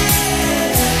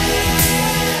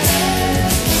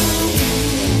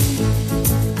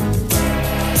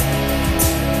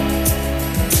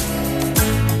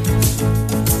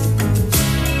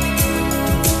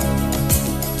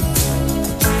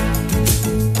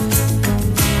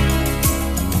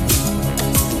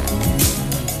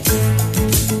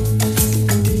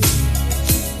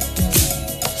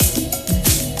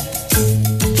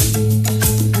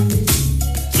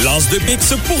 L'As de pique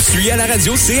se poursuit à la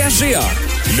radio CHGA.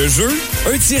 Le jeu,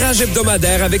 un tirage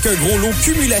hebdomadaire avec un gros lot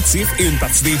cumulatif et une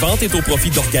partie des ventes est au profit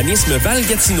d'organismes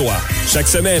Val-Gatinois. Chaque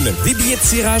semaine, des billets de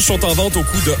tirage sont en vente au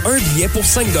coût de 1 billet pour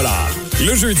 5 $.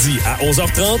 Le jeudi à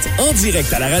 11h30, en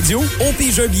direct à la radio, on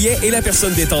pige un billet et la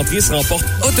personne détentrice remporte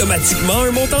automatiquement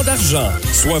un montant d'argent,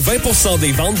 soit 20%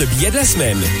 des ventes de billets de la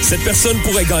semaine. Cette personne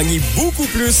pourrait gagner beaucoup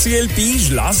plus si elle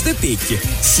pige l'As de pique.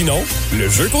 Sinon, le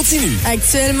jeu continue.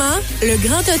 Actuellement, le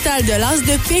grand total de l'As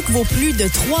de pique vaut plus de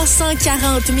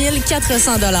 340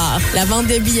 400 $. La vente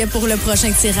de billets pour le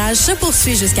prochain tirage se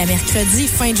poursuit jusqu'à mercredi,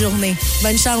 fin de journée.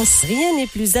 Bonne chance! Rien n'est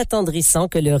plus attendrissant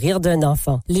que le rire d'un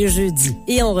enfant. Les jeudis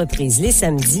et en reprise les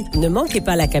samedis, ne manquez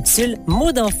pas la capsule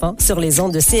Mots d'enfant sur les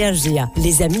ondes de CHGA.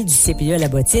 Les amis du CPE La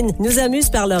Bottine nous amusent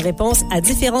par leurs réponses à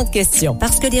différentes questions.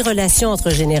 Parce que les relations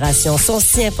entre générations sont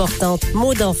si importantes,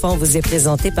 Mots d'enfant vous est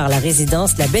présenté par la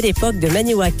résidence La Belle Époque de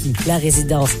Maniwaki. La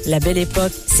résidence La Belle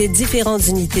Époque, c'est différentes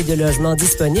unités de logement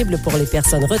disponibles pour les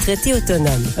personnes retraitées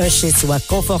autonomes. Un chez-soi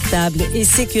confortable et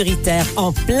sécuritaire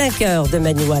en plein cœur de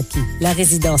Maniwaki. La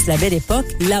résidence La Belle Époque,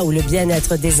 là où le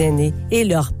bien-être des aînés est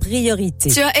leur priorité.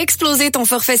 Tu as explosé ton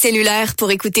forfait cellulaire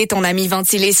pour écouter ton ami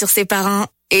ventiler sur ses parents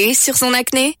et sur son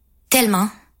acné? Tellement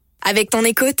Avec ton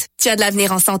écoute, tu as de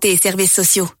l'avenir en santé et services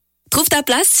sociaux. Trouve ta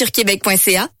place sur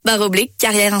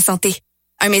québec.ca/carrière en santé.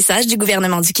 Un message du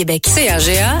gouvernement du Québec.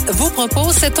 CAGA vous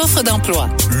propose cette offre d'emploi.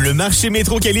 Le marché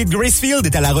Métro-Québec de Gracefield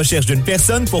est à la recherche d'une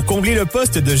personne pour combler le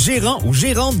poste de gérant ou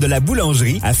gérante de la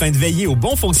boulangerie afin de veiller au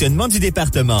bon fonctionnement du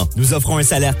département. Nous offrons un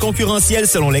salaire concurrentiel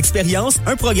selon l'expérience,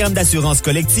 un programme d'assurance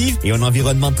collective et un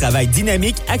environnement de travail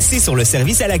dynamique axé sur le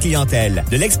service à la clientèle.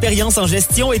 De l'expérience en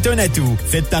gestion est un atout.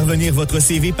 Faites parvenir votre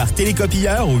CV par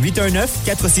télécopieur au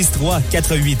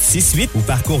 819-463-4868 ou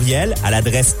par courriel à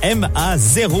l'adresse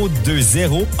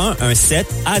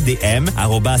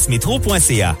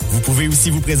ma020-117-adm@metro.ca. Vous pouvez aussi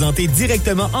vous présenter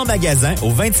directement en magasin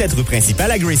au 27 rue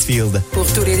principale à Gracefield. Pour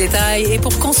tous les détails et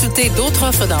pour consulter d'autres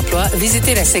offres d'emploi,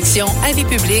 visitez la section Avis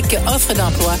public offres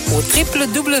d'emploi au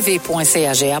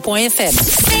www.caga.fm.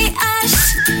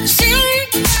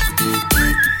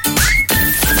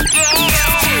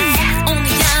 On est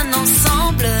bien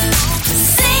ensemble.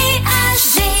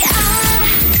 CAGA.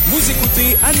 Vous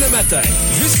écoutez Anne le matin,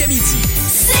 jusqu'à midi.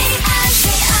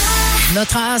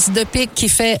 Notre as de pique qui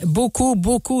fait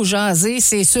beaucoup jaser,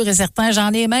 c'est sûr et certain.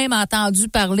 J'en ai même entendu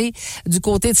parler du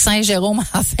côté de Saint-Jérôme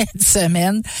en fin de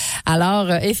semaine.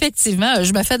 Alors, effectivement,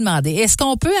 je me fais demander, est-ce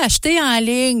qu'on peut acheter en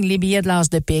ligne les billets de l'as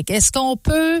de pique? Est-ce qu'on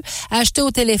peut acheter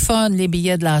au téléphone les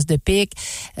billets de l'as de pique?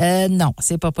 Non,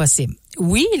 c'est pas possible.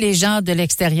 Oui, les gens de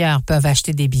l'extérieur peuvent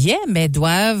acheter des billets, mais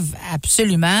doivent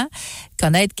absolument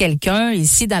connaître quelqu'un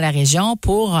ici dans la région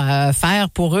pour faire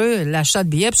pour eux l'achat de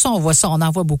billets. Puis ça, on voit ça, on en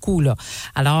voit beaucoup, là.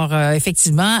 Alors,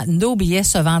 effectivement, nos billets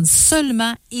se vendent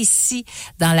seulement ici,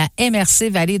 dans la MRC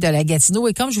Vallée de la Gatineau.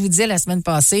 Et comme je vous disais la semaine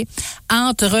passée,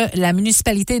 entre la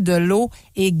municipalité de l'Eau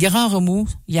et Grand Remous,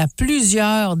 il y a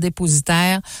plusieurs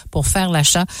dépositaires pour faire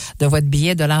l'achat de votre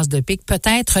billet de l'as de pique.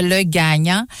 Peut-être le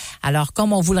gagnant. Alors,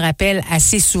 comme on vous le rappelle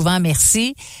assez souvent,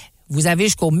 merci, vous avez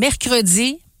jusqu'au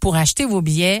mercredi pour acheter vos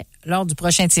billets lors du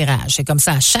prochain tirage. C'est comme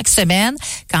ça, chaque semaine,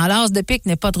 quand l'as de pique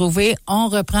n'est pas trouvé, on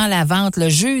reprend la vente le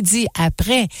jeudi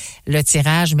après le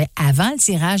tirage, mais avant le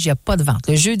tirage, il n'y a pas de vente.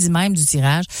 Le jeudi même du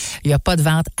tirage, il n'y a pas de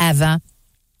vente avant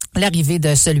l'arrivée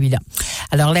de celui-là.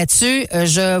 Alors là-dessus,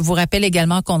 je vous rappelle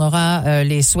également qu'on aura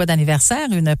les souhaits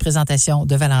d'anniversaire, une présentation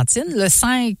de Valentine, le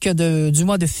 5 du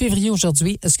mois de février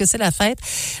aujourd'hui. Est-ce que c'est la fête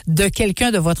de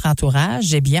quelqu'un de votre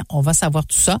entourage? Eh bien, on va savoir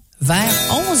tout ça vers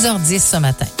 11h10 ce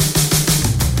matin.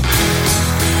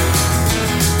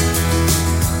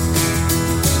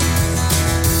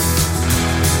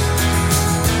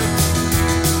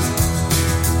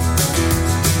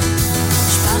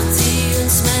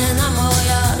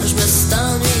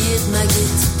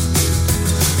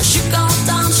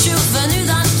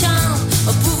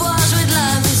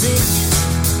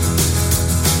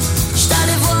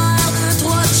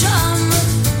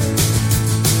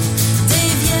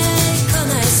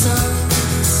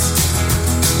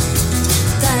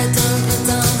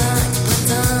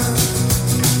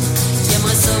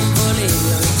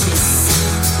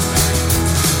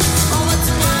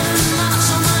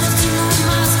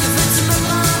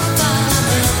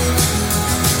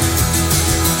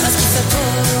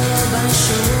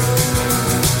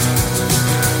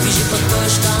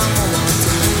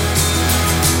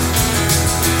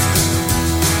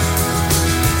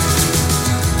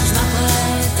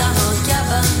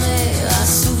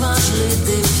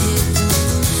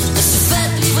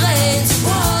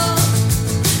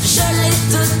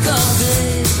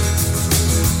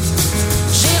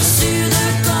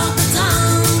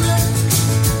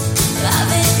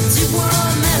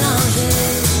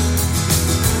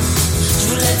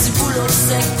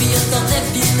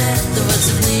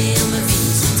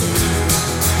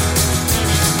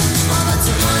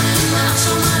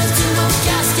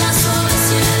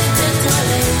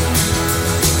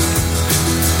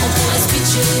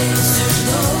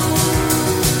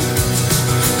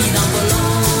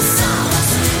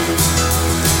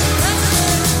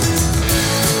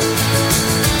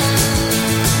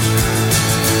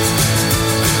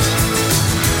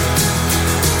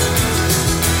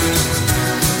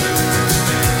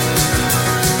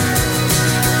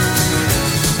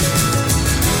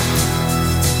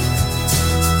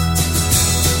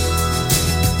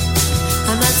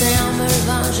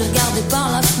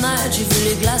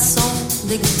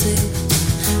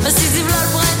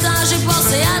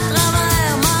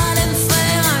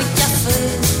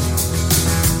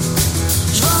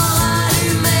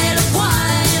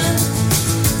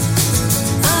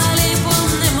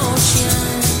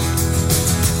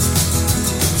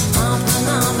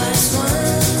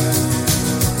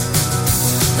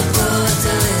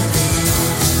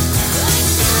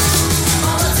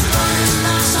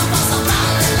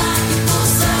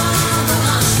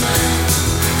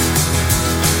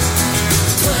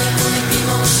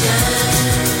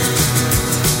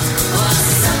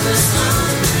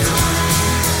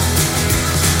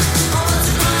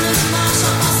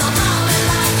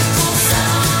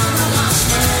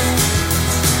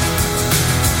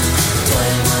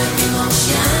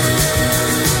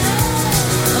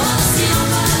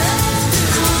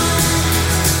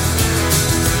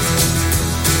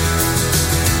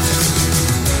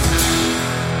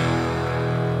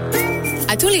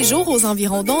 tous les jours, aux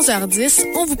environs d'11h10,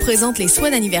 on vous présente les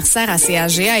souhaits d'anniversaire à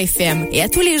CHGA-FM. Et à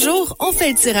tous les jours, on fait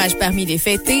le tirage parmi les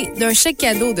fêtés d'un chèque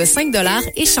cadeau de 5 $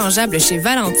 échangeable chez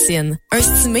Valentine. Un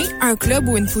stimé, un club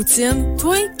ou une poutine?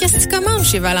 Toi, qu'est-ce que tu commandes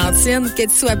chez Valentine? Que tu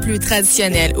sois plus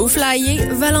traditionnel ou flyé,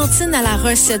 Valentine a la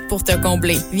recette pour te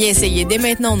combler. Viens essayer dès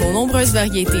maintenant nos nombreuses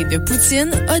variétés de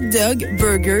poutine, hot dog,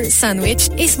 burger, sandwich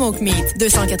et smoke meat.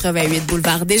 288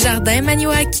 boulevard Desjardins,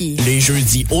 Maniwaki. Les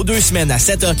jeudis aux 2 semaines à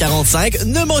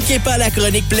 7h45, ne manquez pas la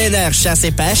chronique plein air chasse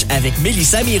et pêche avec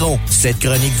Mélissa Miron. Cette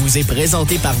chronique vous est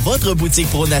présentée par votre boutique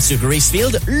Pro Nature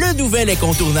Gracefield, le nouvel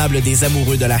incontournable des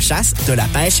amoureux de la chasse, de la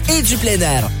pêche et du plein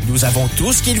air. Nous avons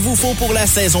tout ce qu'il vous faut pour la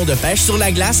saison de pêche sur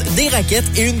la glace, des raquettes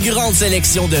et une grande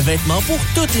sélection de vêtements pour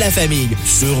toute la famille.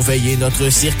 Surveillez notre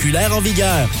circulaire en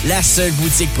vigueur. La seule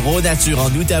boutique Pro Nature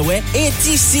en Outaouais est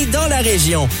ici dans la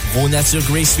région. Pro Nature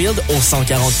Gracefield au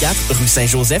 144 rue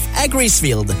Saint-Joseph à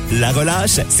Gracefield. La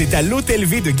relâche, c'est à l'Hôtel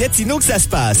V de Gatineau que ça se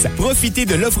passe. Profitez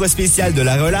de l'offre spéciale de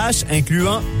la relâche,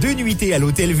 incluant 2 nuitées à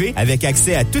l'Hôtel V avec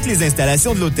accès à toutes les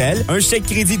installations de l'hôtel, un chèque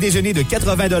crédit déjeuner de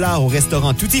 80 $ au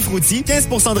restaurant Tutti Frutti, 15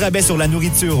 % de rabais sur la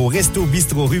nourriture au resto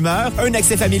Bistrot Rumeur, un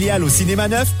accès familial au cinéma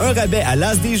neuf, un rabais à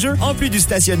l'As des Jeux, en plus du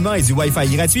stationnement et du Wi-Fi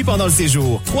gratuit pendant le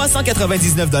séjour.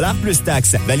 399 $ plus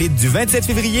taxes. Valide du 27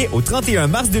 février au 31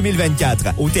 mars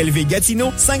 2024. Hôtel V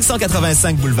Gatineau,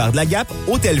 585 boulevard de la Gap,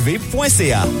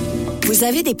 hôtelv.ca. Vous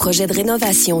avez des projets de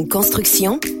rénovation ou de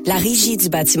construction? La Régie du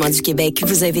bâtiment du Québec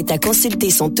vous invite à consulter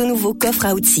son tout nouveau coffre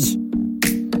à outils.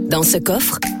 Dans ce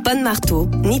coffre, pas de marteau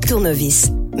ni de tournevis,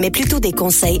 mais plutôt des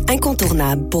conseils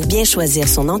incontournables pour bien choisir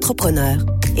son entrepreneur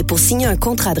et pour signer un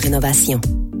contrat de rénovation.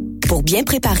 Pour bien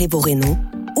préparer vos rénaux,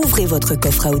 ouvrez votre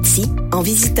coffre à outils en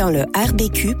visitant le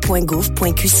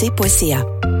rbq.gouv.qc.ca.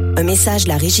 Un message de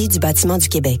la Régie du bâtiment du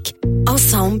Québec.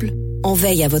 Ensemble, on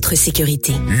veille à votre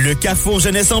sécurité. Le Carrefour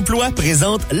Jeunesse Emploi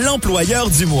présente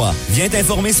l'employeur du mois. Viens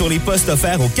t'informer sur les postes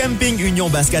offerts au Camping Union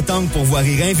Bascatang pour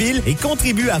Voirie-Rainville et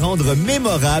contribue à rendre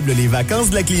mémorables les vacances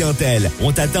de la clientèle.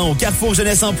 On t'attend au Carrefour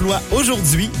Jeunesse Emploi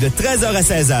aujourd'hui de 13h à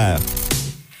 16h.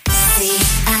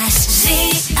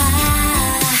 CHGA,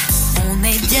 on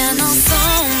est bien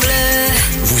ensemble.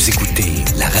 Vous écoutez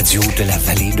la radio de la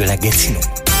vallée de la Gatineau.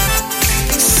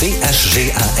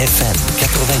 CHGA-FM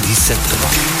 97.3.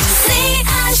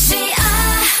 CHGA.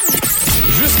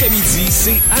 Jusqu'à midi,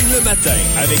 c'est Anne le matin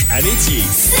avec Anne Etier.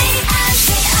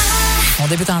 On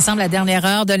débute ensemble la dernière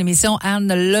heure de l'émission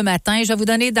Anne le matin. Je vais vous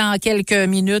donner dans quelques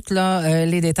minutes là,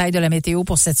 les détails de la météo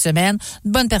pour cette semaine.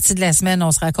 Une bonne partie de la semaine, on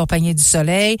sera accompagné du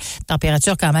soleil.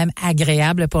 Température quand même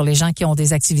agréable pour les gens qui ont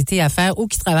des activités à faire ou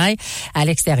qui travaillent à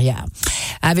l'extérieur.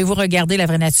 Avez-vous regardé La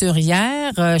Vraie Nature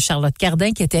hier? Charlotte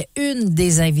Cardin, qui était une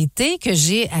des invitées que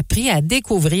j'ai appris à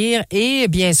découvrir. Et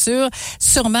bien sûr,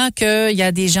 sûrement qu'il y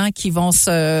a des gens qui vont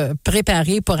se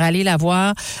préparer pour aller la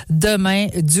voir demain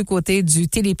du côté du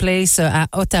Téléplace à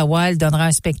Ottawa. Elle donnera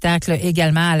un spectacle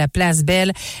également à la Place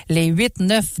Belle les 8,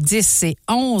 9, 10 et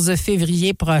 11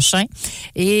 février prochains.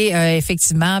 Et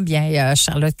effectivement, bien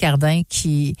Charlotte Cardin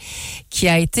qui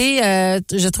a été,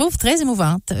 je trouve, très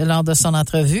émouvante lors de son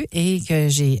entrevue et que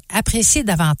j'ai apprécié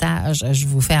davantage. Je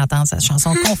vous fais entendre sa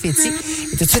chanson Confetti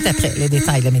et tout de suite après, les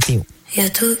détails de la météo. Il y a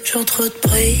toujours trop de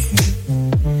bruit,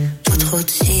 pas trop de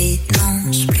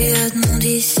silence, plus il y a de monde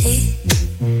ici,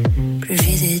 plus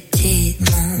vide et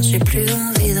immense, j'ai plus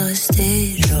envie de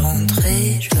rester, je veux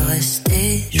rentrer, je veux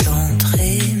rester, je veux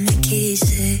rentrer, mais qui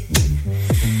sait,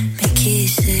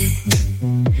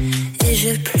 et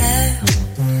je pleure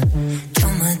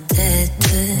dans ma tête,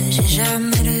 j'ai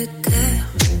jamais le cœur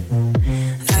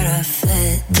à la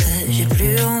fête, j'ai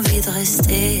plus envie de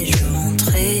rester, je veux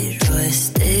rentrer, je veux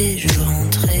rester, je veux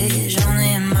rentrer, j'en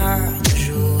ai marre de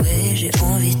jouer, j'ai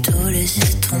envie de tout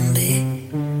laisser tomber.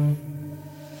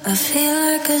 I feel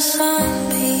like a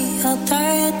zombie, I'll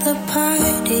die at the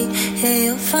party. Yeah,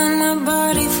 you'll find my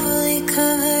body fully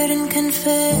covered in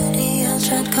confetti. I'll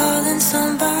try calling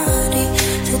somebody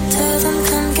to tell them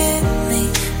come get me,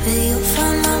 but you'll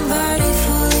find my body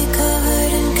fully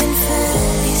covered in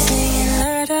confetti, singing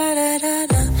la da da da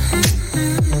da.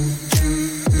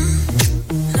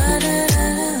 La da da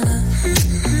da da.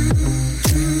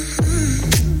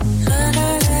 La da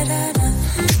da da da.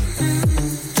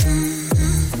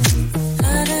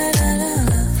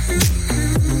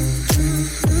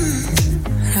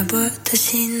 La boîte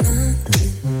s'inonde,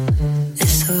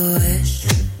 SOS,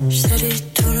 je salue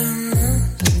tout le monde,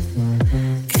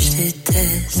 que je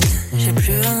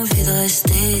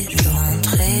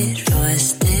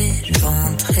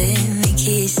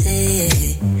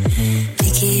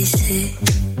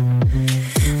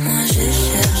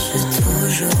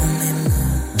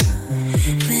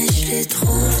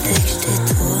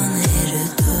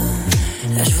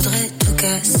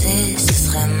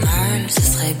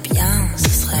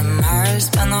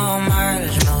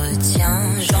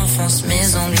j'enfonce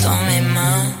mes ongles dans mes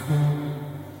mains.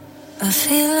 I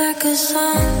feel like a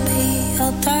zombie,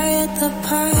 I'll die at the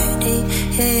party.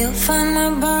 Yeah, you'll find my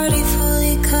body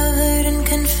fully covered in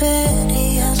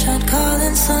confetti. I tried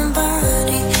calling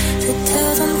somebody to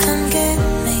tell them come get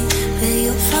me, but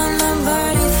you'll find my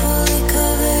body fully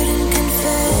covered in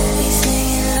confetti.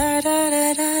 Singing la da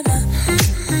da da da.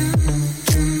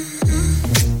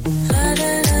 La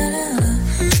da da da da.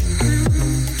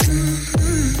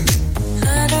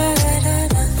 La da da da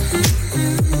da.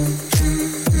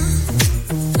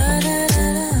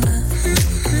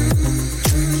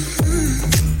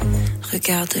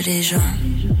 Regarde les gens,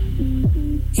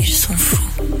 ils sont fous.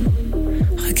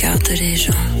 Regarde les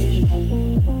gens,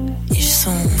 ils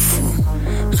sont fous.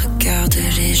 Regarde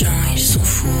les gens, ils sont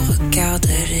fous.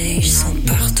 Regarde-les, ils sont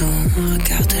partout.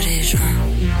 Regarde les gens,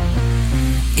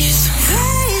 ils sont fous.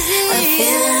 I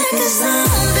feel like a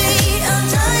zombie, I'll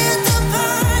die at the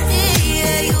party.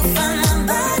 Yeah, you'll find my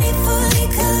body fully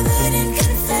covered in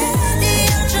confetti.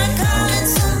 I'll try calling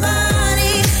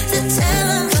somebody to tell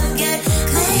them come get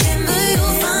me. But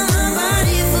you'll find my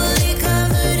body fully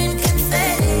covered in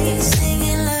confetti.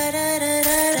 Singing la da da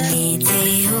da da.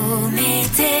 Météo,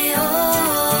 météo,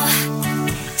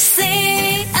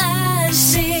 C-A-G-A.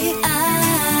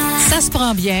 Ça se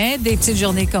prend bien, des petites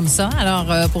journées comme ça.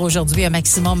 Alors, pour aujourd'hui, un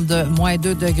maximum de moins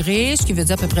 2 degrés, ce qui veut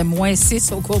dire à peu près moins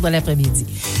 6 au cours de l'après-midi.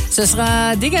 Ce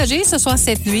sera dégagé ce soir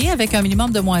cette nuit avec un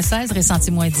minimum de moins 16, ressenti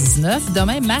moins 19.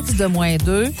 Demain, max de moins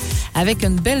 2 avec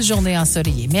une belle journée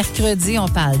ensoleillée. Mercredi, on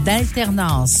parle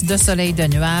d'alternance de soleil de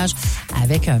nuages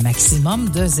avec un maximum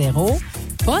de 0.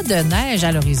 Pas de neige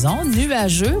à l'horizon,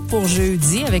 nuageux pour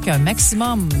jeudi avec un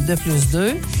maximum de plus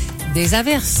 2. Des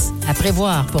averses à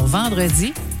prévoir pour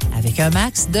vendredi avec un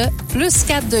max de plus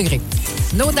 4 degrés.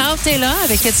 No Doubt est là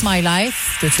avec It's My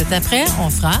Life. Tout de suite après, on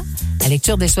fera la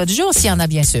lecture des souhaits du jour, s'il y en a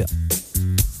bien sûr.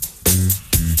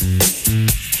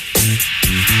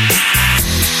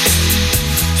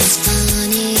 It's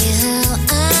funny how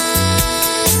I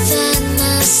find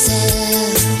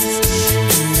myself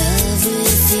in love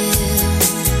with you.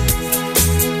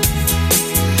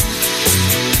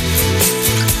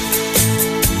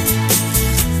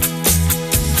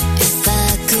 If I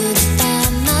could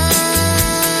find my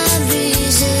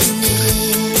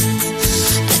reasoning,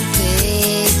 I'd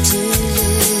pay to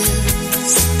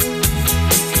lose.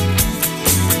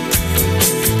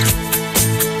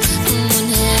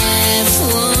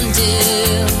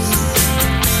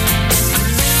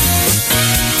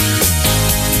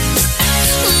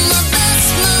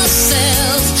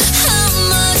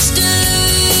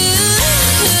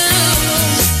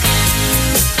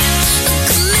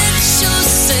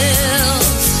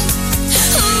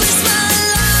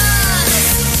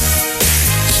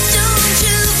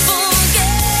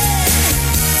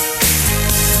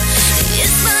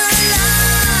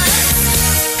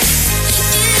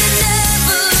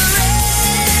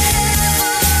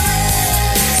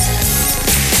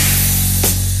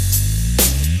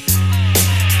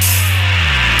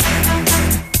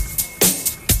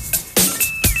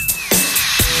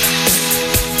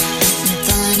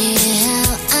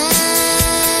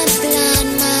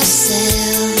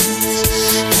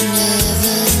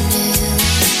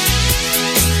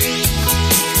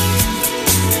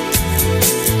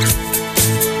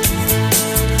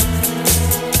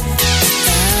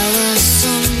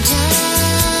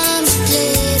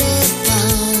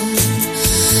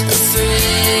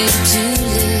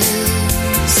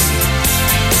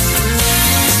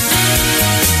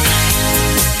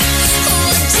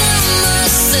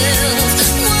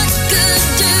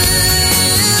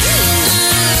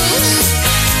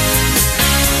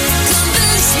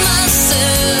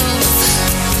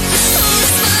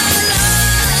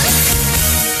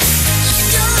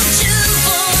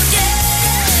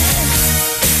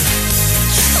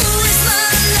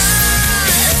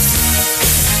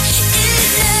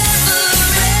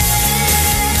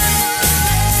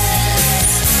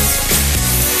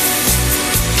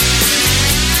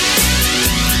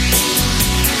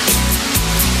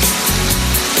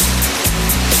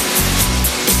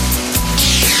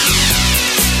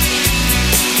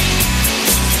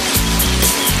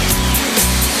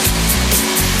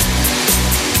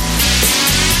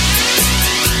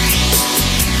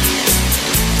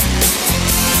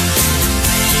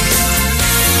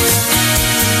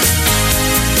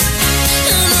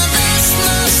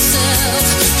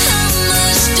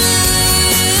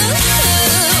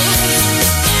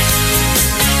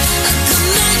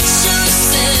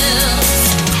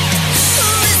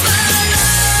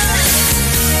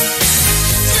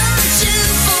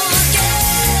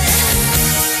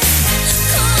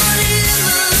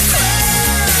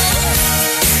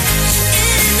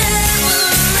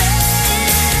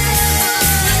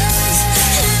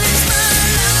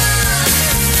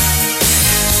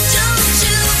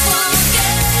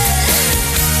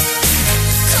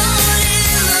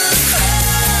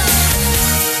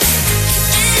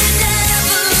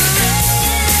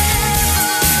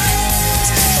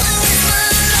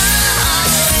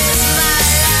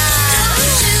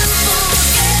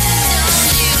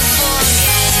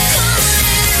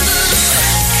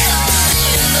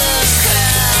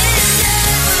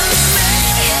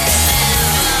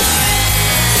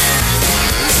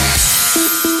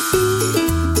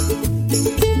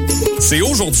 C'est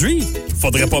aujourd'hui.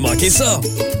 Faudrait pas manquer ça.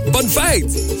 Bonne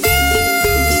fête!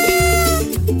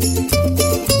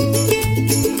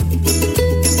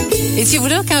 Étiez-vous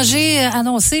là quand j'ai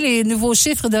annoncé les nouveaux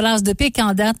chiffres de l'as de pique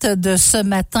en date de ce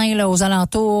matin, là, aux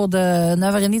alentours de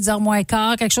 9h30, 10h moins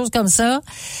quart, quelque chose comme ça?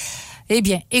 Eh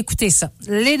bien, écoutez ça.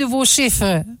 Les nouveaux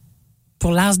chiffres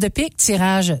pour l'as de pique,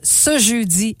 tirage ce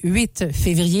jeudi 8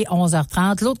 février,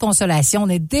 11h30. Lot de consolation, on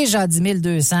est déjà à 10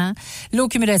 200. Lot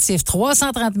cumulatif,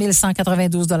 330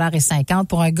 192,50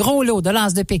 pour un gros lot de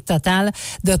l'as de pique total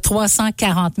de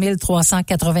 340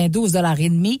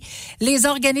 392,5 $. Les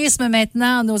organismes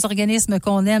maintenant, nos organismes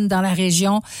qu'on aime dans la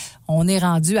région, on est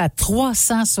rendu à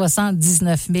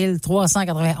 379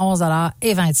 391,25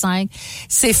 $.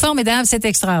 C'est formidable, c'est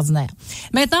extraordinaire.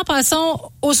 Maintenant, passons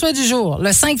au souhait du jour.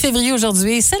 Le 5 février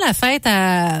aujourd'hui, c'est la fête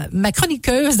à ma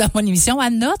chroniqueuse dans mon émission, à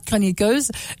notre chroniqueuse,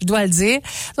 je dois le dire.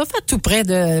 Ça va faire tout près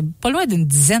de, pas loin d'une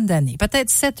dizaine d'années. Peut-être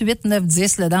 7, 8, 9,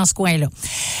 10, là, dans ce coin-là.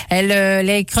 Elle,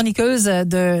 les chroniqueuses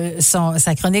de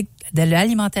sa chronique de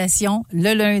l'alimentation,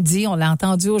 le lundi, on l'a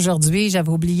entendu aujourd'hui, j'avais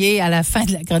oublié à la fin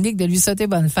de la chronique de lui souhaiter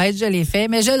bonne fête, je l'ai fait,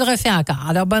 mais je le refais encore.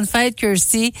 Alors, bonne fête,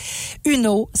 Kirsty.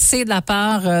 Uno, c'est de la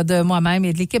part de moi-même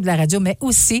et de l'équipe de la radio, mais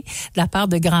aussi de la part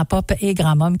de Grand Pop et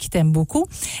Grand Mom qui t'aiment beaucoup.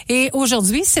 Et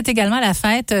aujourd'hui, c'est également la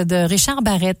fête de Richard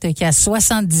Barrette qui a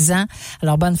 70 ans.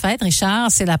 Alors, bonne fête,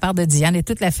 Richard, c'est de la part de Diane et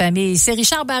toute la famille. C'est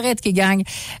Richard Barrette qui gagne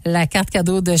la carte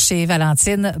cadeau de chez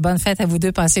Valentine. Bonne fête à vous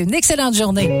deux, passez une excellente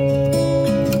journée.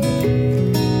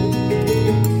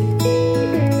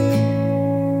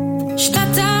 Je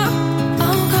t'attends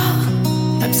encore,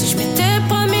 même si je m'étais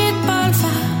promis de pas le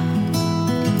faire.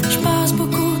 Je passe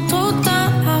beaucoup trop de temps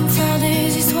à me faire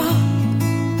des histoires.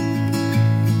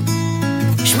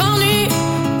 Je m'ennuie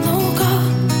encore,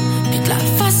 puis de la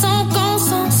façon qu'on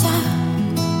s'en sert.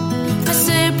 Mais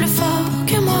c'est plus fort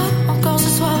que moi, encore ce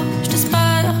soir, je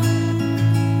t'espère.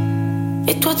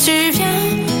 Et toi tu viens,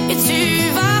 et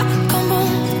tu vas comme bon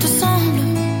te semble.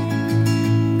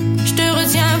 Je te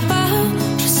retiens pas,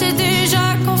 je sais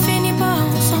déjà qu'on finit pas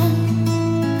ensemble.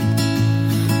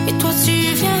 Et toi tu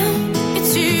viens, et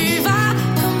tu vas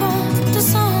comme bon te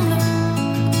semble.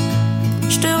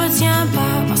 Je te retiens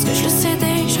pas, parce que je le sais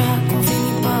déjà qu'on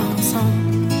finit pas ensemble.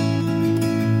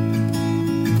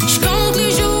 Je compte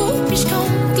les jours, puis je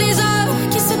compte les heures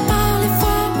qui séparent les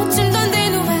fois où tu me donnes des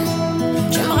nouvelles.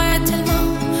 J'aimerais tellement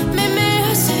m'aimer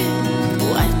assez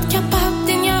pour être capable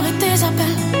d'ignorer tes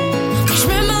appels. Mais je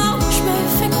me mens, je me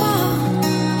fais croire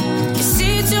que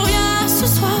si tu reviens ce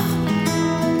soir,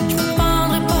 je me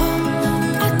pendrai pas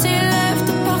à tes lèvres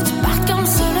de peur que tu partes quand le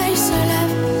soleil se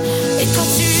lève. Et toi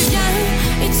tu viens,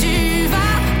 et tu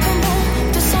vas comme bon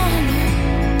te semble.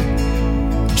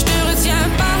 Je te retiens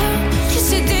pas, je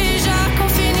sais déjà qu'on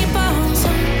finit pas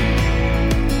ensemble.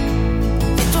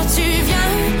 Et toi tu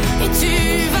viens, et tu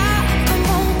vas comme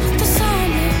bon te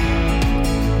semble.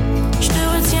 Je te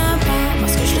retiens pas,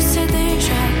 parce que je le sais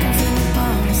déjà qu'on finit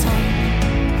pas ensemble.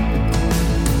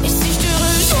 Et si je te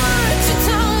rejoins, tu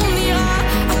t'en iras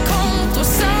à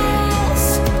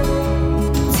contresens.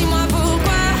 Dis-moi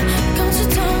pourquoi, quand tu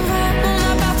t'en vas, mon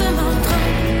appartement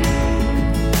tremble.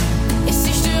 Et si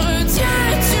je te retiens,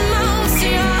 tu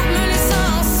mentiras, me laissant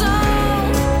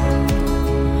ensemble.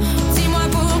 Dis-moi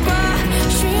pourquoi,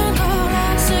 je suis encore là,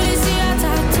 seule ici à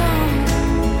t'attendre.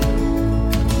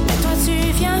 Mais toi tu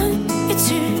viens, et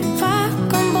tu vas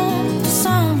comme bon te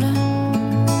semble.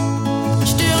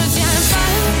 Je te retiens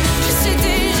pas, je sais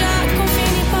déjà qu'on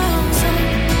finit pas ensemble.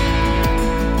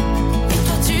 Et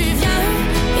toi tu viens,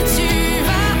 et tu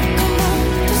vas comme bon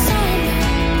te semble.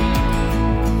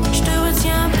 Je te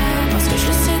retiens pas, parce que je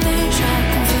le sais déjà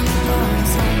qu'on finit pas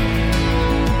ensemble.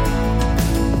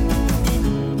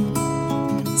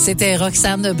 C'était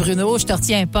Roxane Bruno, je te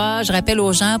retiens pas. Je rappelle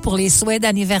aux gens, pour les souhaits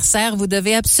d'anniversaire, vous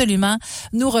devez absolument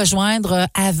nous rejoindre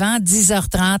avant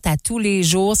 10h30 à tous les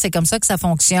jours. C'est comme ça que ça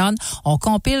fonctionne. On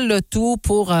compile le tout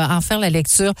pour en faire la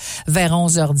lecture vers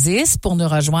 11h10. Pour nous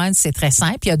rejoindre, c'est très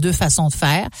simple. Il y a deux façons de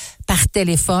faire. Par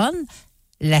téléphone.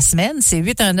 La semaine, c'est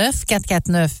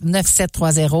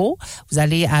 819-449-9730. Vous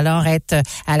allez alors être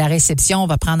à la réception. On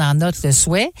va prendre en note le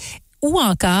souhait. Ou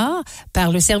encore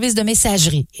par le service de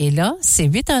messagerie. Et là, c'est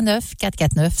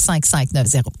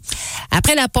 819-449-5590.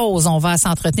 Après la pause, on va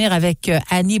s'entretenir avec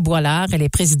Annie Boilard. Elle est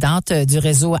présidente du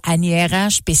réseau Annie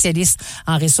RH, spécialiste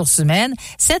en ressources humaines.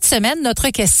 Cette semaine, notre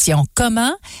question,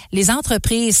 comment les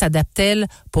entreprises s'adaptent-elles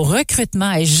pour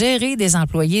recrutement et gérer des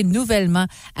employés nouvellement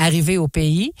arrivés au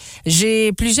pays?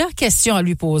 J'ai plusieurs questions à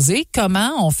lui poser.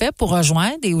 Comment on fait pour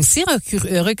rejoindre et aussi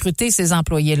recruter ces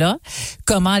employés-là?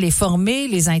 Comment les former,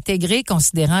 les intégrer équilibré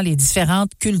considérant les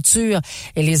différentes cultures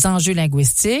et les enjeux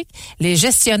linguistiques. Les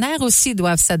gestionnaires aussi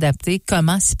doivent s'adapter.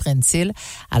 Comment s'y prennent-ils?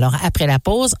 Alors, après la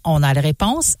pause, on a les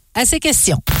réponses à ces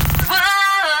questions.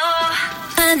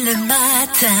 Le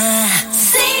matin,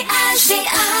 CAGA.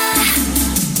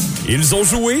 Ils ont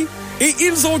joué et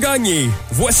ils ont gagné.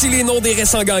 Voici les noms des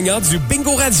récents gagnants du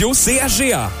Bingo Radio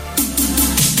CHGA.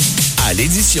 À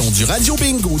l'édition du Radio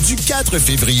Bingo du 4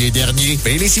 février dernier,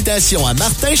 félicitations à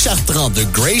Martin Chartrand de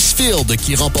Gracefield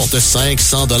qui remporte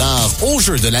 500 $ au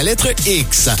jeu de la lettre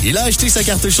X. Il a acheté sa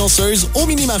carte chanceuse au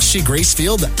mini-marché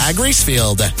Gracefield à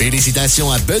Gracefield.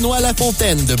 Félicitations à Benoît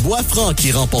Lafontaine de Boisfranc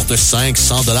qui remporte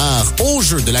 500 $ au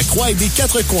jeu de la Croix et des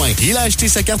Quatre Coins. Il a acheté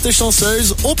sa carte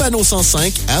chanceuse au panneau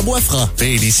 105 à Boisfranc.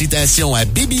 Félicitations à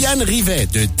Bibiane Rivet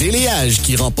de Déléage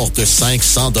qui remporte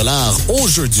 500 $ au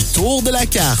jeu du Tour de la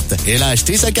carte. Elle a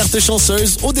acheté sa carte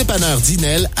chanceuse au dépanneur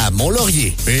Dinel à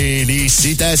Mont-Laurier.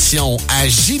 Félicitations à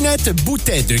Ginette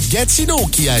Boutet de Gatineau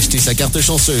qui a acheté sa carte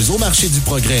chanceuse au marché du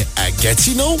Progrès à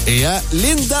Gatineau et à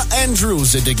Linda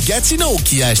Andrews de Gatineau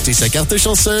qui a acheté sa carte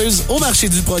chanceuse au marché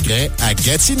du Progrès à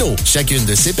Gatineau. Chacune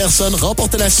de ces personnes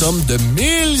remporte la somme de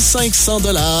 1500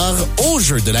 $ au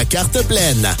jeu de la carte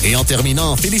pleine. Et en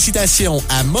terminant, félicitations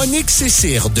à Monique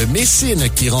Cécire de Messine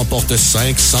qui remporte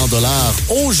 500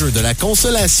 $ au jeu de la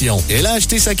consolation. Elle a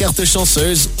acheté sa carte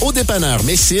chanceuse au dépanneur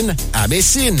Messine à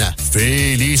Messine.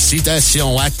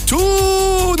 Félicitations à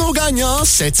tous nos gagnants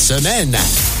cette semaine.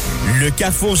 Le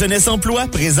Carrefour Jeunesse Emploi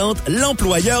présente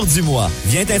l'employeur du mois.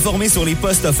 Viens t'informer sur les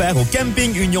postes offerts au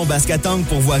Camping Union Bascatang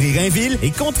pour Voirie-Rainville et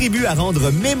contribue à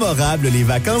rendre mémorables les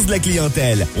vacances de la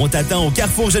clientèle. On t'attend au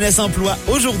Carrefour Jeunesse Emploi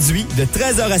aujourd'hui de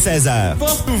 13h à 16h.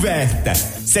 Porte ouverte!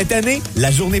 Cette année,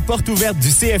 la journée porte ouverte du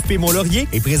CFP Mont-Laurier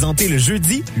est présentée le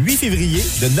jeudi 8 février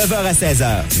de 9h à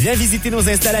 16h. Viens visiter nos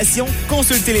installations,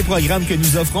 consulter les programmes que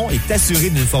nous offrons et t'assurer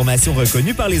d'une formation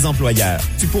reconnue par les employeurs.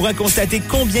 Tu pourras constater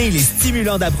combien il est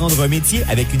stimulant d'apprendre un métier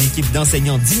avec une équipe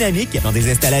d'enseignants dynamiques dans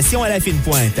des installations à la fine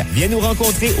pointe. Viens nous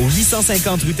rencontrer au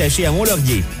 850 rue Taché à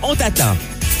Mont-Laurier. On t'attend!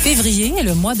 Février est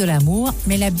le mois de l'amour,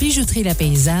 mais la bijouterie La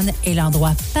Paysanne est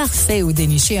l'endroit parfait où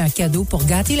dénicher un cadeau pour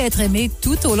gâter l'être aimé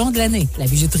tout au long de l'année. La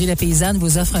bijouterie La Paysanne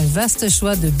vous offre un vaste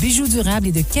choix de bijoux durables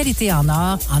et de qualité en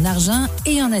or, en argent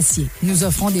et en acier. Nous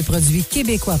offrons des produits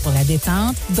québécois pour la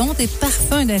détente, dont des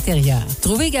parfums d'intérieur.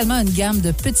 Trouvez également une gamme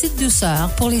de petites douceurs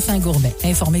pour les fins gourmets.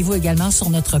 Informez-vous également sur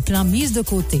notre plan mise de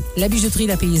côté. La bijouterie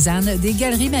La Paysanne, des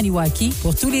galeries Maniwaki,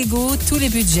 pour tous les goûts, tous les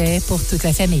budgets, pour toute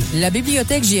la famille. La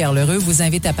bibliothèque J.R. Lheureux vous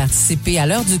invite à participer à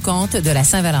l'heure du conte de la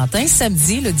Saint-Valentin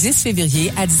samedi le 10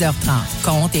 février à 10h30.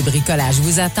 Conte et bricolage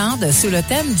vous attendent sous le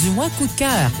thème du mois coup de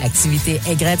cœur. L'activité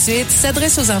est gratuite,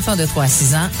 s'adresse aux enfants de 3 à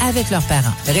 6 ans avec leurs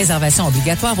parents. Réservation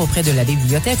obligatoire auprès de la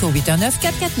bibliothèque au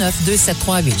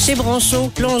 819-449-2738. Chez Bronchot,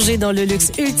 plongez dans le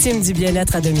luxe ultime du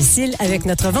bien-être à domicile avec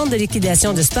notre vente de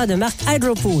liquidation de spa de marque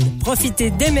Hydropool.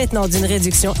 Profitez dès maintenant d'une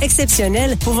réduction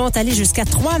exceptionnelle pouvant aller jusqu'à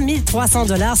 3 300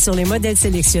 $ sur les modèles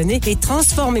sélectionnés et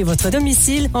transformer votre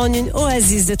domicile en une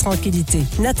oasis de tranquillité.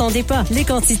 N'attendez pas, les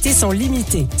quantités sont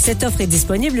limitées. Cette offre est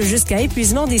disponible jusqu'à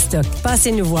épuisement des stocks.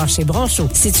 Passez nous voir chez Bronchot,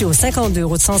 situé au 52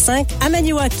 route 105 à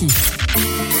Maniwaki.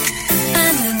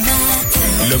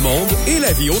 Le monde et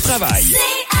la vie au travail.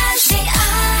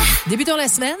 Débutons la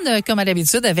semaine, comme à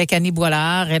l'habitude, avec Annie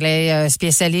Boilard. Elle est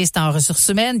spécialiste en ressources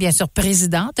humaines, bien sûr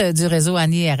présidente du réseau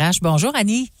Annie RH. Bonjour,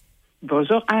 Annie.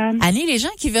 Bonjour, Anne. Annie, les gens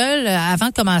qui veulent, avant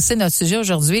de commencer notre sujet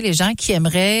aujourd'hui, les gens qui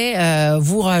aimeraient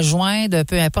vous rejoindre,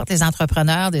 peu importe les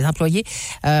entrepreneurs, des employés,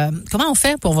 comment on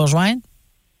fait pour vous rejoindre?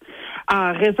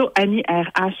 Réseau Annie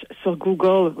RH sur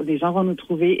Google. Les gens vont nous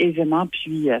trouver aisément,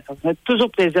 puis ça me fait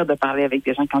toujours plaisir de parler avec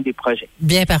des gens qui ont des projets.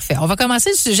 Bien, parfait. On va commencer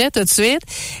le sujet tout de suite.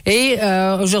 Et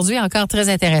aujourd'hui, encore très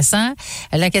intéressant,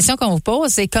 la question qu'on vous pose,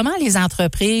 c'est comment les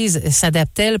entreprises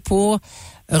s'adaptent-elles pour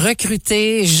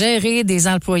recruter, gérer des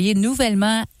employés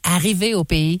nouvellement arrivés au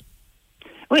pays?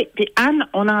 Oui, puis Anne,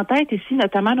 on a en tête ici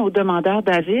notamment nos demandeurs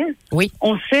d'asile. Oui.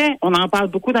 On en parle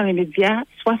beaucoup dans les médias,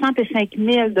 65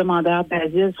 000 demandeurs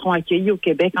d'asile seront accueillis au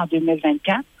Québec en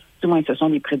 2024. Du moins, ce sont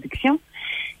les prédictions.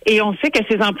 Et on sait que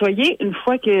ces employés, une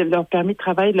fois que leur permis de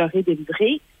travail leur est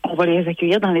délivré, on va les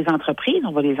accueillir dans les entreprises,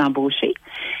 on va les embaucher.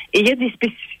 Et il y a des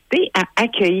spécificités à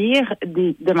accueillir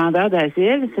des demandeurs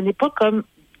d'asile. Ce n'est pas comme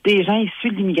des gens issus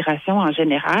de l'immigration en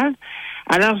général.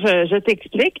 Alors, je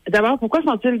t'explique. D'abord, pourquoi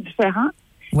sont-ils différents?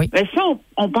 Oui. Ben, si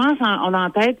on pense, on a en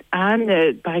tête, Anne,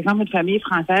 par exemple, une famille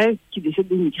française qui décide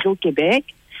d'émigrer au Québec,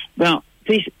 ben,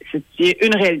 c'est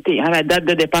une réalité. Hein, la date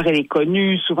de départ, elle est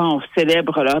connue. Souvent, on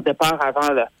célèbre leur départ avant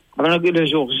le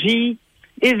jour J.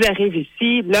 Ils arrivent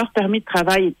ici. Leur permis de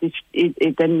travail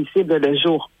est admissible le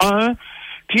jour 1.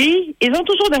 Puis, ils ont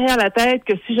toujours derrière la tête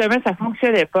que si jamais ça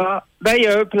fonctionnait pas, ben il y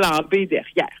a un plan B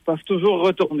derrière. Ils peuvent toujours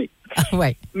retourner.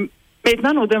 Ouais.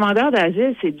 Maintenant, nos demandeurs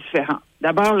d'asile, c'est différent.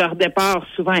 D'abord, leur départ,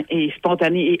 souvent, est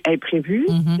spontané et imprévu.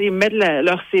 Mettre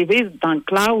leur CV dans le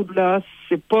cloud, là,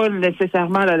 c'est pas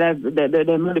nécessairement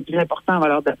le plus important avant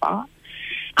leur départ.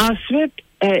 Ensuite,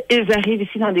 ils arrivent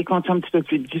ici dans des conditions un petit peu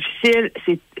plus difficiles.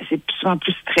 C'est souvent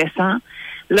plus stressant.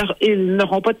 Ils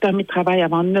n'auront pas de permis de travail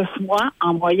avant 9 mois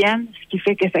en moyenne, ce qui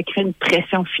fait que ça crée une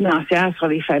pression financière sur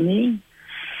les familles.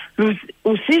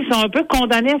 Aussi, ils sont un peu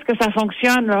condamnés à ce que ça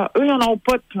fonctionne. Là. Eux, ils n'en ont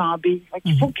pas de plan B.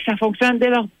 Il faut que ça fonctionne dès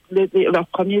leurs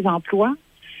premiers emplois.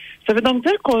 Ça veut donc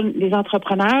dire que les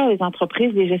entrepreneurs, les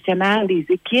entreprises, les gestionnaires, les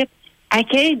équipes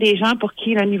accueillent des gens pour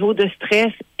qui le niveau de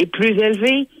stress est plus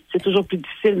élevé. C'est toujours plus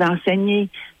difficile d'enseigner,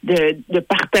 de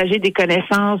partager des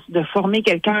connaissances, de former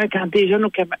quelqu'un quand déjà nos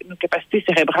capacités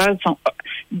cérébrales sont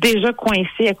déjà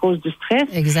coincées à cause du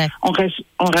stress. Exact. On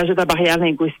rajoute la barrière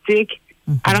linguistique.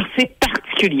 Alors, c'est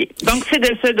particulier. Donc, c'est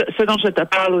de ce dont je te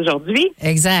parle aujourd'hui.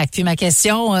 Exact. Puis ma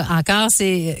question encore,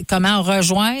 c'est comment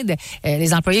rejoindre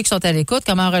les employés qui sont à l'écoute,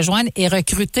 comment rejoindre et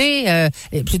recruter,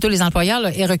 plutôt les employeurs, là,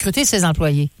 et recruter ces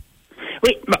employés.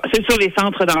 Oui, bon, c'est sur les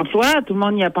centres d'emploi, tout le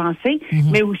monde y a pensé,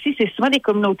 mais aussi c'est souvent des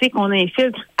communautés qu'on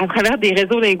infiltre à travers des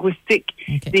réseaux linguistiques,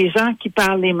 des gens qui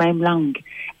parlent les mêmes langues.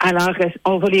 Alors,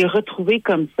 on va les retrouver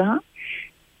comme ça.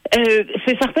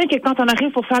 C'est certain que quand on arrive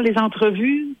pour faire les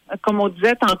entrevues, comme on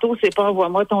disait tantôt, c'est pas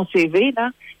envoie-moi ton CV, là,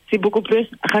 c'est beaucoup plus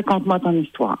raconte-moi ton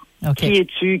histoire. Qui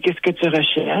es-tu? Qu'est-ce que tu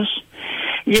recherches?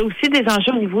 Il y a aussi des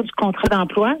enjeux au niveau du contrat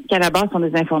d'emploi, qui à la base sont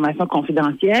des informations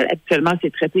confidentielles. Actuellement,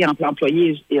 c'est traité entre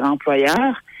l'employé et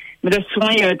l'employeur. Mais là, souvent,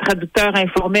 il y a un traducteur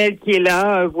informel qui est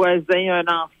là, un voisin, un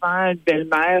enfant, une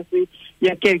belle-mère. Il y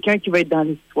a quelqu'un qui va être dans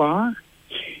l'histoire.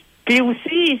 Puis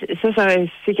aussi, ça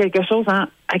c'est quelque chose, hein,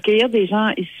 accueillir des gens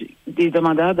issus, des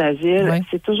demandeurs d'asile,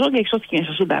 c'est toujours quelque chose qui vient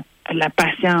chercher de la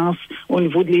patience au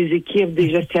niveau des équipes,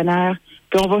 des gestionnaires.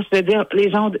 Puis on va se dire,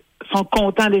 les gens sont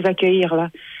contents de les accueillir là.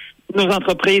 Nos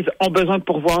entreprises ont besoin de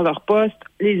pourvoir leur poste.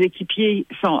 Les équipiers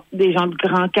sont des gens de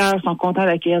grand cœur, sont contents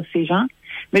d'accueillir ces gens.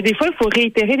 Mais des fois, il faut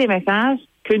réitérer des messages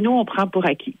que nous, on prend pour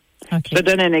acquis. Je te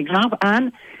donne un exemple,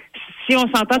 Anne. Si on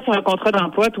s'entend sur un contrat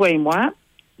d'emploi, toi et moi,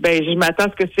 ben je m'attends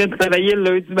à ce que tu viennes travailler le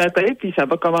lundi matin, puis ça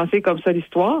va commencer comme ça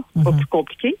l'histoire. C'est pas plus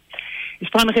compliqué. Je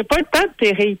prendrai pas le temps de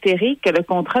te réitérer que le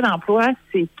contrat d'emploi,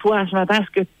 c'est toi. Je m'attends à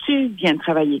ce que tu viennes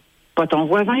travailler. Pas ton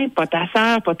voisin, pas ta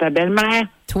sœur, pas ta belle-mère.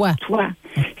 Toi.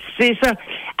 C'est ça.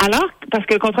 Alors, parce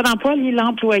que le contrat d'emploi lie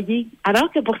l'employé.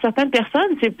 Alors que pour certaines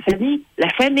personnes, ça dit la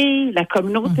famille, la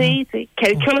communauté,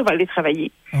 quelqu'un va aller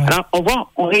travailler. Alors,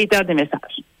 on réitère des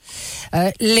messages.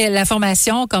 La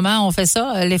formation, comment on fait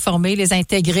ça? Les former, les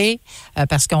intégrer,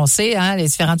 parce qu'on sait, hein, les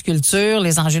différentes cultures,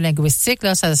 les enjeux linguistiques,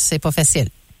 là, ça, c'est pas facile.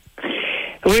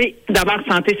 Oui, d'abord,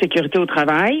 santé, sécurité au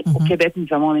travail. Au Québec, nous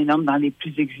avons les normes dans les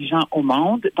plus exigeants au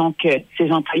monde. Donc,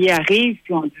 ces employés arrivent,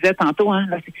 puis on disait tantôt, hein,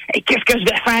 hey, qu'est-ce que je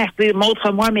vais faire?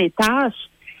 Montre-moi mes tâches.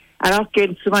 Alors que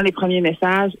souvent, les premiers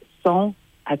messages sont,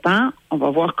 attends, on va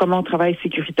voir comment on travaille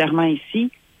sécuritairement ici.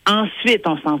 Ensuite,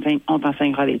 on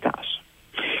t'enseignera les tâches.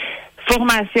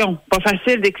 Formation. Pas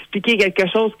facile d'expliquer quelque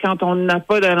chose quand on n'a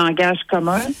pas de langage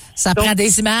commun. Ça prend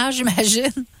des images,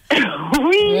 j'imagine.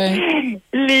 Oui.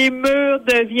 Les murs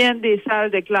deviennent des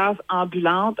salles de classe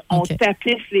ambulantes. On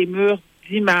tapisse les murs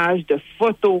d'images, de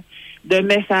photos, de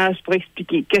messages pour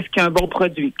expliquer qu'est-ce qu'un bon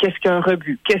produit, qu'est-ce qu'un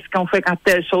rebut, qu'est-ce qu'on fait quand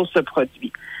telle chose se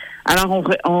produit. Alors,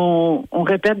 on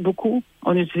répète beaucoup.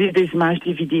 On utilise des images,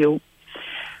 des vidéos.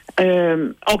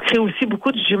 On crée aussi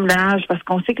beaucoup de jumelage parce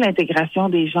qu'on sait que l'intégration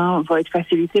des gens va être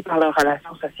facilitée par leurs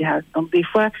relations sociales. Donc, des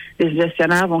fois, les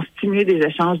gestionnaires vont stimuler des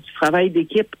échanges du travail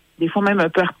d'équipe, des fois même un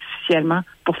peu artificiellement,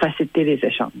 pour faciliter les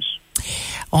échanges.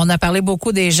 On a parlé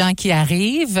beaucoup des gens qui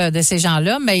arrivent, de ces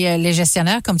gens-là, mais les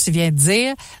gestionnaires, comme tu viens de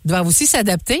dire, doivent aussi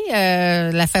s'adapter.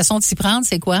 La façon de s'y prendre,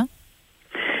 c'est quoi?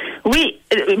 Oui,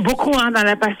 beaucoup dans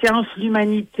la patience,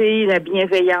 l'humanité, la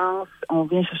bienveillance. On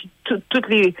vient chercher tout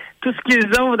ce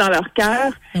qu'ils ont dans leur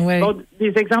cœur. Oui. Bon,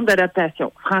 des exemples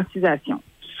d'adaptation, francisation.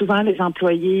 Souvent, les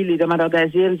employés, les demandeurs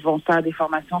d'asile vont faire des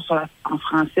formations en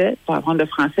français, pour apprendre le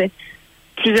français.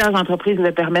 Plusieurs entreprises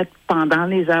le permettent pendant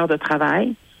les heures de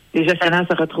travail. Les gestionnaires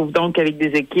se retrouvent donc avec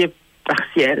des équipes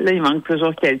partielles. Là, il manque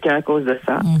toujours quelqu'un à cause de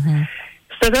ça.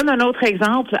 Je te donne un autre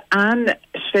exemple. Anne,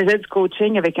 je faisais du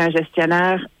coaching avec un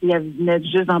gestionnaire. Il venait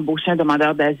juste d'embaucher un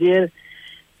demandeur d'asile.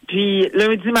 Puis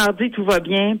lundi, mardi, tout va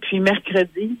bien. Puis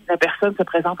mercredi, la personne se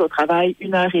présente au travail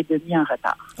 1h30 en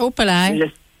retard. Oh, palais.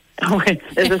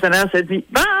 Le gestionnaire se dit,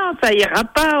 bon, ça ira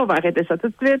pas, on va arrêter ça tout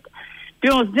de suite.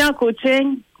 Puis on se dit en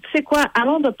coaching, tu sais quoi,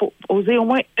 allons de poser au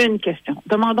moins une question.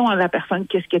 Demandons à la personne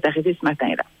qu'est-ce qui est arrivé ce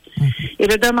matin-là. Et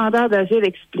le demandeur d'asile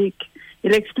explique.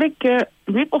 Il explique que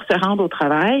lui, pour se rendre au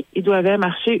travail, il devait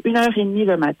marcher 1h30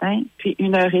 le matin, puis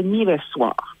 1h30 le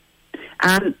soir.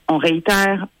 Anne, on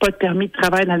réitère, pas de permis de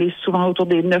travail dans les souvent autour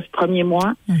des 9 premiers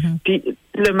mois. Puis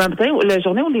le matin, la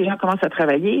journée où les gens commencent à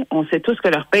travailler, on sait tous que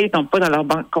leur paye ne tombe pas dans leur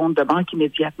compte de banque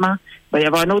immédiatement. Il va y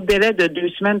avoir un autre délai de 2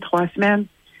 semaines, 3 semaines.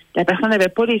 La personne n'avait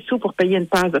pas les sous pour payer une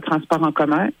passe de transport en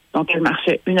commun, donc elle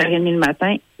marchait 1h30 le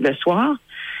matin, le soir.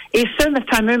 Et ce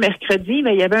fameux mercredi,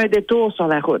 il y avait un détour sur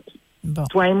la route. Bon.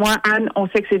 Toi et moi, Anne, on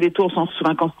sait que ces détours sont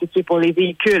souvent constitués pour les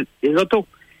véhicules, les autos.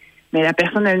 Mais la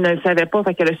personne, elle ne le savait pas,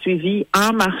 fait qu'elle a suivi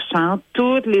en marchant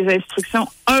toutes les instructions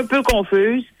un peu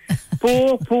confuses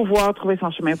pour pouvoir trouver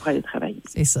son chemin pour aller travailler.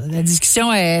 C'est ça. La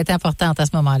discussion est importante à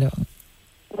ce moment-là.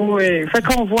 Oui. Fait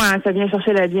qu'on voit, hein, ça vient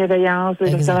chercher la bienveillance.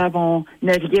 Les gestionnaires vont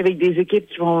naviguer avec des équipes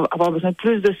qui vont avoir besoin de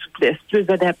plus de souplesse, plus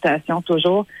d'adaptation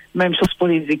toujours. Même chose pour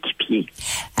les équipiers.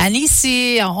 Annie,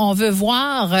 si on veut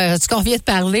voir ce qu'on vient de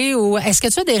parler, ou est-ce que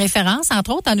tu as des références,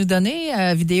 entre autres, à nous donner,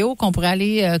 vidéos qu'on pourrait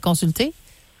aller consulter?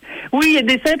 Oui, il y a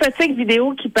des sympathiques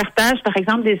vidéos qui partagent, par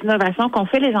exemple, des innovations qu'ont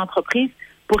fait les entreprises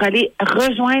pour aller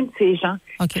rejoindre ces gens.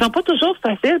 Qui ne sont pas toujours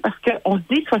faciles parce qu'on se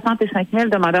dit 65 000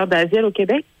 demandeurs d'asile au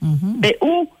Québec. Mais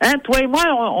où? Hein, toi et moi,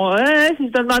 si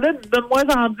je te demandais de moins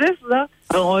en 10, là,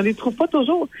 on les trouve pas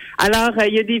toujours. Alors,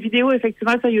 il y a des vidéos,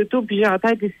 effectivement, sur YouTube, puis j'ai en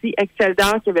tête ici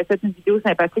Exceldor qui avait fait une vidéo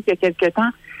sympathique il y a quelques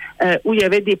temps où il y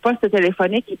avait des postes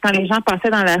téléphoniques et quand les gens passaient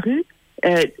dans la rue,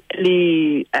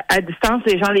 à distance,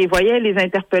 les gens les voyaient, les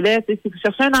interpellaient. Si vous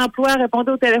cherchez un emploi,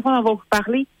 répondez au téléphone, on va vous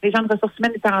parler. Les gens de ressources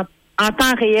humaines étaient en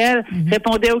temps réel,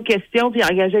 répondaient aux questions, puis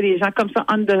engageaient les gens comme ça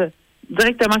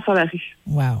directement sur la rue.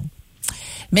 Wow.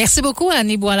 Merci beaucoup,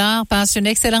 Annie Boilard. Passe une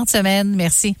excellente semaine.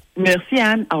 Merci. Merci,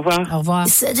 Anne. Au revoir. Au revoir. You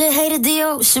said you hated the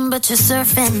ocean, but you're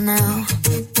surfing now.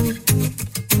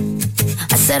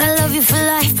 I said I love you for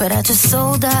life, but I just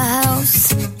sold our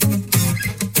house.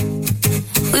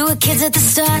 We were kids at the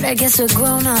start, I guess we're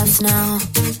grown-ups now.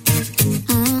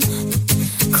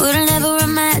 Couldn't ever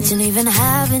imagine even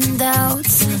having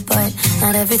doubts, but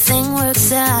not everything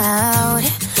works out.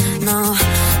 No,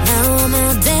 now I'm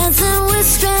out dancing with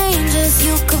strangers.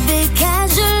 You could be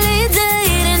casually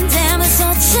dating. Damn, it's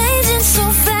all changing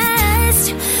so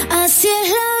fast. Así es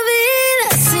la vida,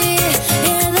 así.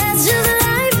 Yeah, that's just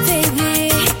life,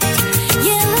 baby.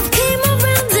 Yeah, love came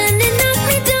around and it knocked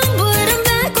me down, but I'm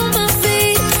back on my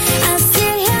feet. Así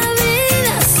es la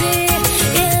vida, así.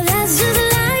 Yeah, that's just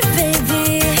life, baby.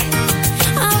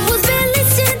 I was barely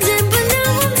standing, but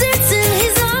now I'm dancing.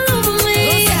 He's all over me.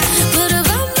 But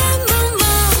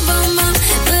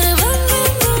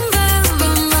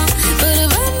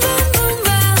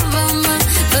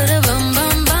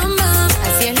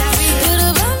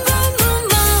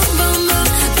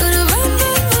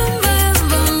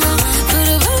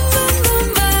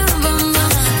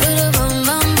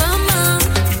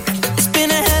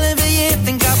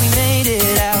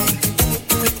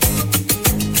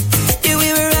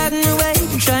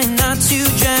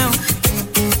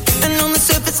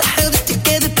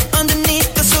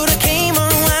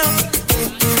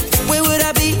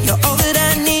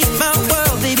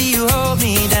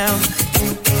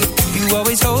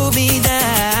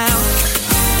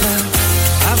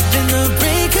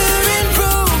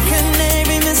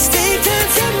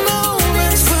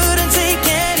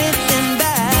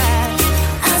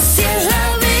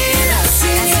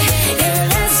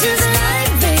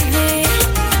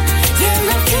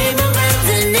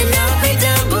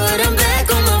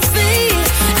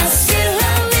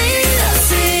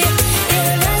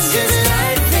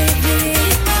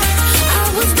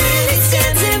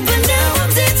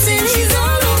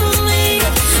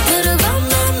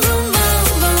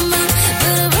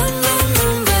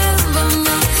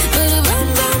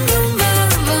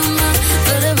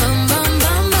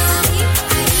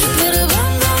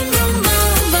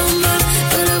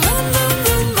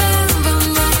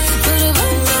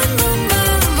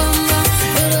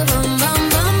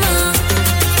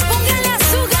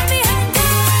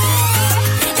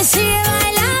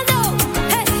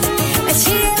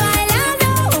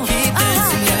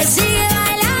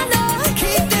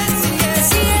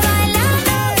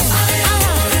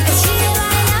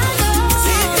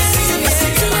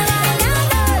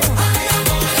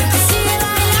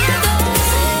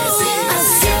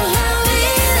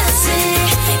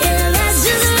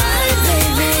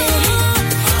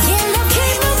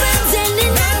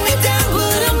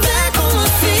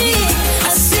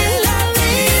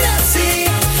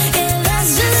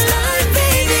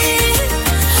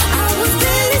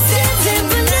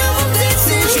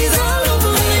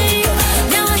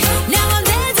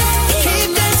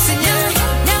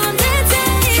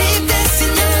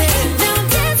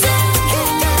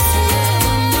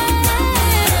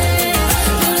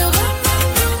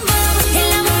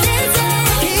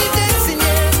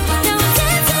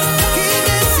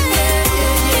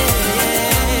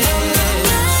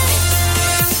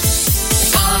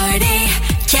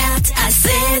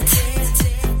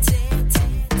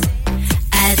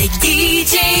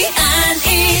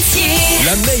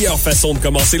La meilleure façon de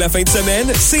commencer la fin de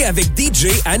semaine, c'est avec DJ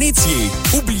Anétier.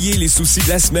 Oubliez les soucis de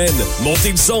la semaine.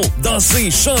 Montez le son, dansez,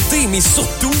 chantez, mais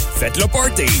surtout, faites le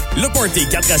party. Le party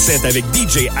 4 à 7 avec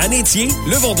DJ Anétier,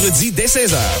 le vendredi dès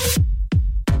 16h.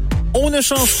 On ne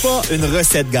change pas une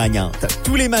recette gagnante.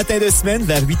 Tous les matins de semaine,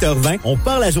 vers 8h20, on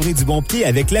part la journée du bon pied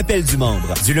avec l'appel du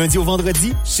membre. Du lundi au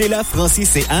vendredi, Sheila,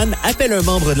 Francis et Anne appellent un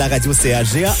membre de la radio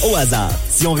CHGA au hasard.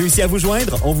 Si on réussit à vous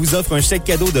joindre, on vous offre un chèque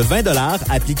cadeau de 20 $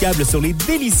 applicable sur les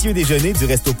délicieux déjeuners du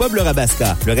Resto Pub Le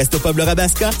Rabasca. Le Resto Pub Le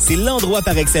Rabasca, c'est l'endroit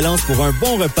par excellence pour un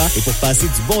bon repas et pour passer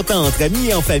du bon temps entre amis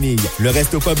et en famille. Le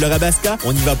Resto Pub Le Rabasca,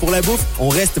 on y va pour la bouffe, on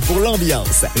reste pour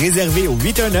l'ambiance. Réservé au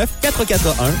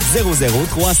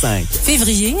 819-441-0035.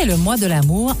 Février est le mois de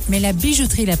l'amour, mais la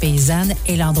bijouterie La Paysanne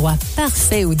est l'endroit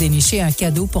parfait où dénicher un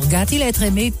cadeau pour gâter l'être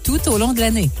aimé tout au long de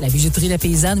l'année. La bijouterie La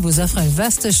Paysanne vous offre un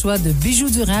vaste choix de bijoux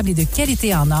durables et de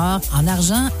qualité en or, en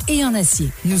argent et en acier.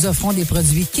 Nous offrons des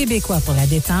produits québécois pour la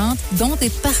détente, dont des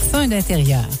parfums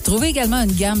d'intérieur. Trouvez également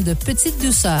une gamme de petites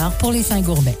douceurs pour les fins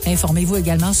gourmets. Informez-vous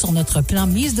également sur notre plan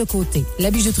mise de côté.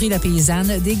 La bijouterie La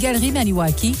Paysanne des Galeries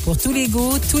Maniwaki pour tous les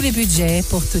goûts, tous les budgets,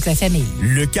 pour toute la famille.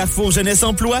 Le Carrefour Jeunesse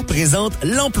Emploi présente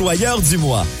l'employeur du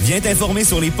mois. Viens t'informer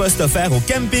sur les postes offerts au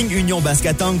camping Union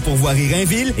Bascatang pour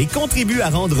Voirie-Rainville et contribue à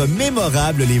rendre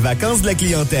mémorables les vacances de la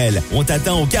clientèle. On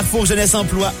t'attend au Carrefour Jeunesse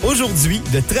Emploi aujourd'hui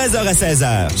de 13h à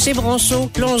 16h. Chez Bronchot,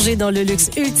 plongez dans le luxe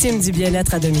ultime du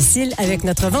bien-être à domicile avec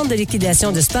notre vente de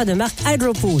liquidation de spa de marque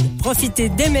Hydropool. Profitez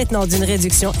dès maintenant d'une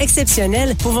réduction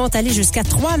exceptionnelle pouvant aller jusqu'à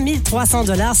 3 300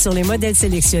 $ sur les modèles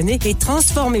sélectionnés et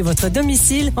transformer votre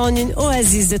domicile en une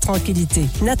oasis de tranquillité.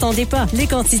 N'attendez pas, les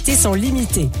quantités sont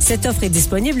limitées. Cette offre est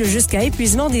disponible jusqu'à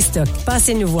épuisement des stocks.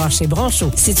 Passez nous voir chez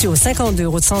Bronchot, situé au 52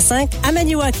 route 105 à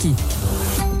Maniwaki.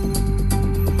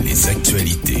 Les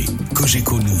actualités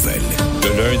Cogeco Nouvelles. Le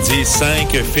lundi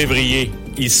 5 février,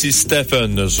 ici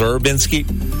Stephen Zerbinski.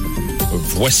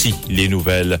 Voici les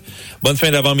nouvelles. Bonne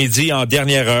fin d'avant-midi. En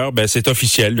dernière heure, c'est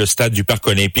officiel. Le stade du Parc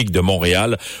olympique de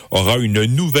Montréal aura une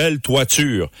nouvelle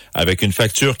toiture avec une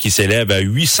facture qui s'élève à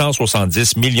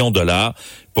 870 millions de $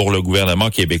 pour le gouvernement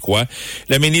québécois.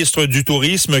 La ministre du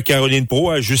Tourisme, Caroline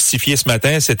Proulx, a justifié ce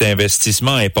matin cet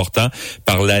investissement important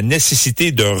par la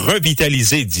nécessité de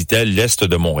revitaliser, dit-elle, l'Est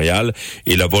de Montréal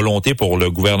et la volonté pour le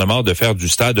gouvernement de faire du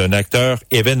stade un acteur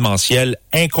événementiel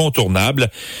incontournable.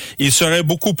 Il serait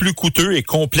beaucoup plus coûteux et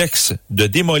complexe de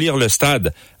démolir le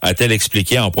stade, a-t-elle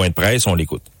expliqué en point de presse. On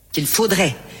l'écoute. Qu'il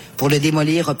faudrait, pour le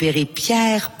démolir, opérer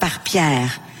pierre par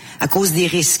pierre à cause des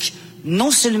risques,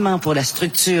 non seulement pour la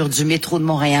structure du métro de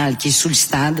Montréal qui est sous le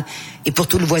stade et pour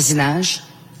tout le voisinage.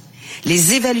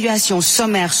 Les évaluations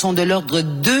sommaires sont de l'ordre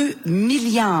de 2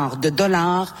 milliards de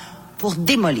 $ pour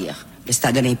démolir le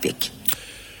stade olympique.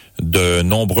 De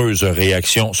nombreuses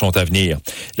réactions sont à venir.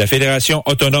 La Fédération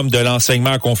autonome de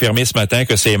l'enseignement a confirmé ce matin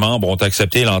que ses membres ont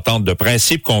accepté l'entente de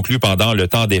principe conclue pendant le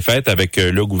temps des fêtes avec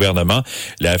le gouvernement.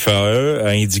 La FAE a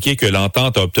indiqué que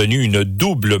l'entente a obtenu une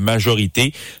double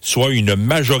majorité, soit une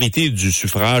majorité du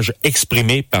suffrage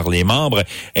exprimé par les membres,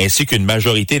 ainsi qu'une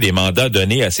majorité des mandats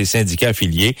donnés à ses syndicats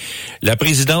affiliés. La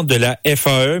présidente de la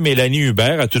FAE, Mélanie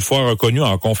Hubert, a toutefois reconnu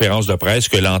en conférence de presse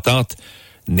que l'entente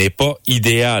n'est pas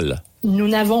idéale. Nous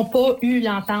n'avons pas eu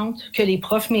l'entente que les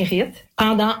profs méritent.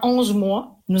 Pendant 11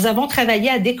 mois, nous avons travaillé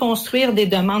à déconstruire des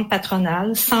demandes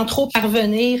patronales sans trop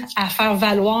parvenir à faire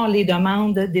valoir les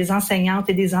demandes des enseignantes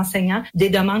et des enseignants, des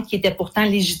demandes qui étaient pourtant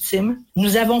légitimes.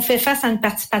 Nous avons fait face à une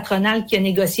partie patronale qui a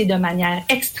négocié de manière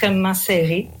extrêmement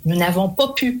serrée. Nous n'avons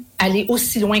pas pu aller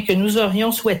aussi loin que nous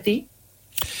aurions souhaité.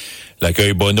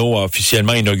 L'accueil Bono a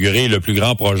officiellement inauguré le plus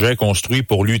grand projet construit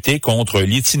pour lutter contre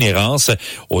l'itinérance.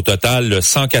 Au total,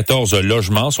 114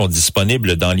 logements sont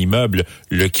disponibles dans l'immeuble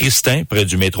Le Christin, près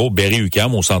du métro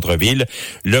Berry-UQAM au centre-ville.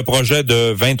 Le projet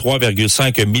de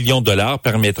 23,5 millions de $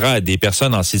 permettra à des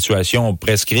personnes en situation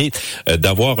prescrite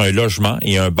d'avoir un logement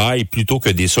et un bail plutôt que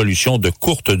des solutions de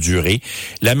courte durée.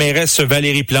 La mairesse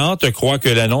Valérie Plante croit que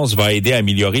l'annonce va aider à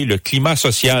améliorer le climat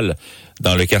social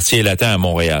dans le quartier latin à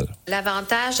Montréal.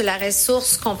 L'avantage de la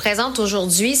ressource qu'on présente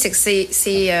aujourd'hui, c'est que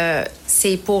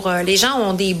c'est pour les gens qui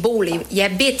ont des baux, ils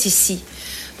habitent ici.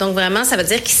 Donc vraiment, ça veut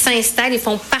dire qu'ils s'installent, ils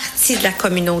font partie de la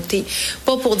communauté.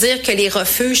 Pas pour dire que les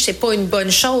refuges, c'est pas une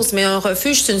bonne chose, mais un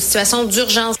refuge, c'est une situation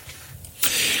d'urgence.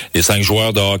 Les 5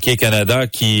 joueurs de Hockey Canada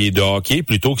qui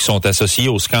sont associés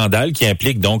au scandale qui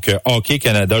implique donc Hockey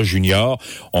Canada Junior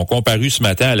ont comparu ce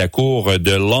matin à la cour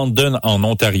de London en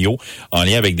Ontario en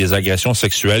lien avec des agressions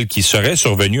sexuelles qui seraient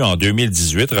survenues en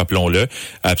 2018, rappelons-le.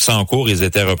 Absents en cour, ils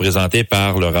étaient représentés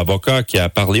par leur avocat qui a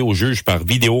parlé au juge par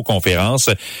vidéoconférence.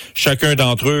 Chacun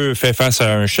d'entre eux fait face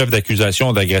à un chef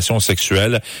d'accusation d'agression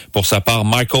sexuelle. Pour sa part,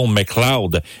 Michael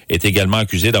McLeod est également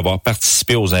accusé d'avoir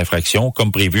participé aux infractions.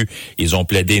 Comme prévu, ils ont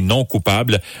plaidé non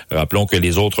coupables. Rappelons que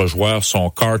les autres joueurs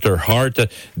sont Carter Hart,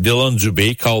 Dylan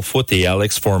Dubé, Carl Foote et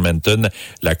Alex Formenton.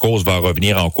 La cause va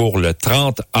revenir en cours le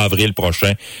 30 avril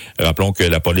prochain. Rappelons que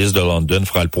la police de London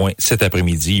fera le point cet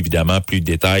après-midi. Évidemment, plus de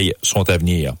détails sont à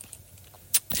venir.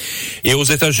 Et aux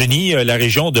États-Unis, la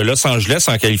région de Los Angeles,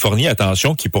 en Californie,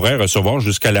 attention, qui pourrait recevoir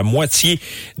jusqu'à la moitié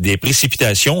des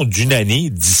précipitations d'une année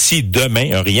d'ici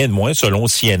demain, rien de moins selon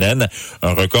CNN.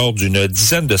 Un record d'une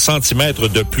dizaine de centimètres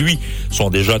de pluie sont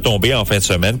déjà tombés en fin de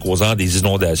semaine, causant des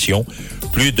inondations.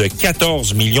 Plus de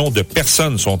 14 millions de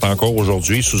personnes sont encore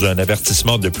aujourd'hui sous un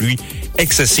avertissement de pluie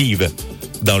excessive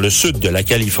dans le sud de la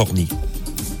Californie.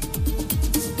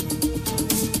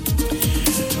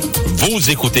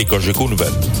 Vous écoutez Cogeco Nouvelles.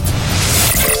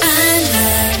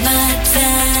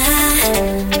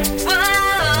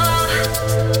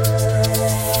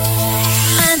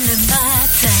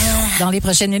 Dans les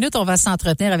prochaines minutes, on va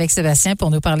s'entretenir avec Sébastien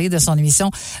pour nous parler de son émission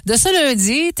de ce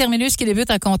lundi. Terminus qui débute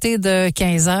à compter de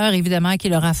 15h. Évidemment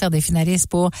qu'il aura à faire des finalistes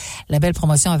pour la belle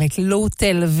promotion avec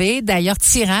l'Hôtel V. D'ailleurs,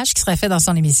 tirage qui sera fait dans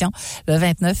son émission le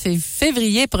 29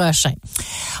 février prochain.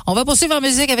 On va poursuivre en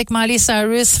musique avec Miley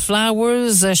Cyrus,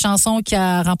 Flowers, chanson qui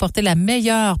a remporté la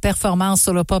meilleure performance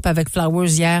solo pop avec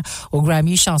Flowers hier au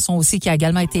Grammy. Chanson aussi qui a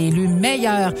également été élue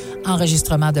meilleur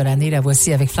enregistrement de l'année. La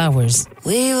voici avec Flowers.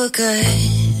 We were good.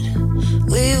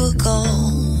 We were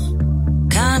gold,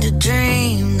 kind of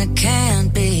dream that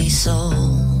can't be sold.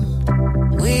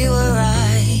 We were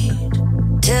right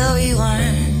till we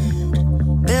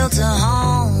weren't. Built a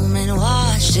home and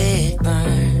watched it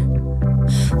burn.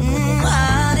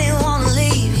 I didn't want to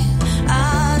leave you,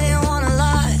 I didn't want to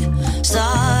lie.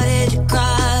 Started to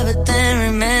cry, but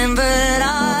then remembered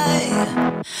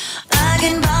I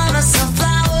can buy myself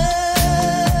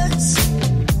flowers,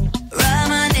 write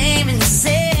my name in the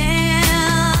sand.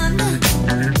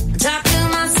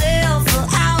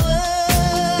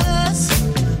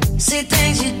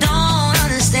 Things you don't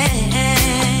understand.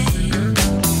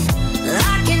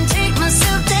 I can take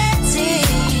myself dancing,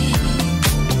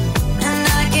 and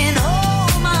I can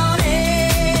hold my own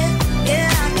head. Yeah,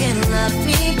 I can love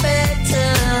me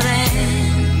better than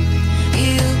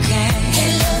you can.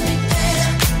 Can love me better,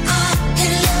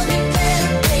 can love me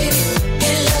better, baby.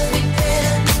 Can love me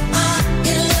better,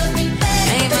 can love me better.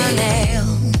 Paint my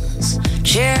nails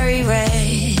cherry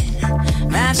red,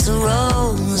 match the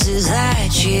roses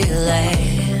that you laid.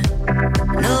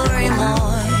 No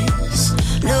remorse,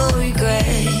 no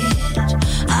regret.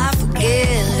 I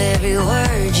forgive every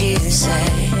word you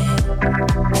say.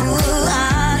 Ooh,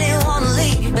 I didn't want to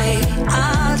leave, babe.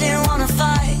 I didn't want to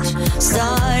fight.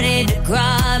 Started to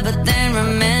cry, but then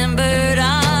remembered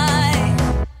I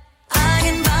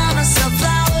can buy myself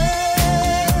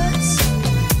flowers,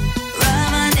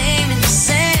 write my name in the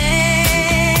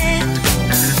sand,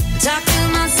 talk to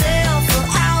myself for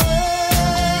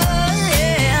hours,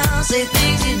 yeah, say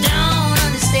things you don't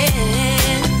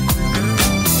understand.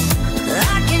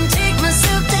 I can take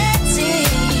myself dancing,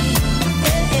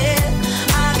 yeah,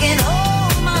 I can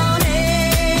hold my own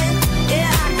hand, yeah,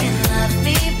 I can love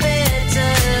me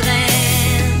better than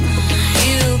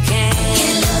you can.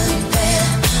 Can love me better,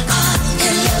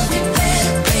 can love me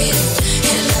better, baby.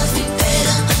 Can love me better,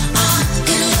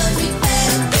 can love me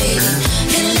better, baby.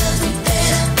 Can love me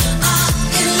better,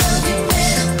 can love me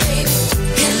better, baby.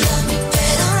 Can love me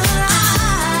better.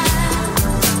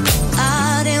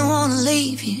 I didn't want to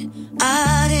leave you,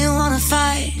 I didn't want to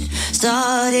fight.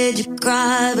 Started to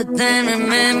cry, but then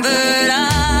remembered I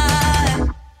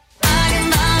can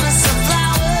buy myself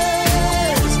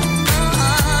flowers,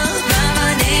 write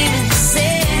my name in the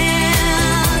sand,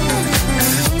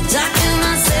 talk to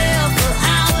myself for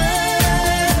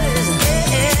hours,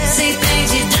 yeah, say things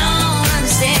you don't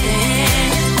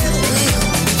understand.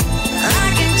 I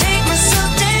can take myself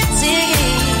dancing,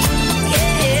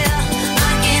 yeah,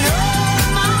 I can hold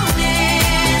my own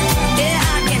hand, yeah,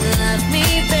 I can love me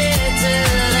better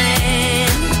than,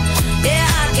 yeah,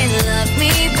 I can love me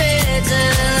better.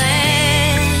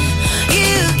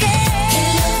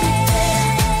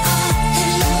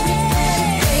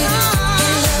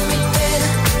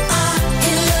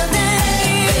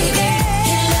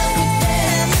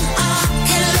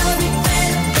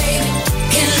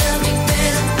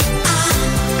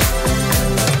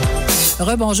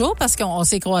 Rebonjour, parce qu'on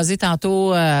s'est croisés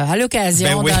tantôt à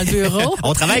l'occasion dans le bureau.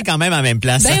 On travaille quand même en même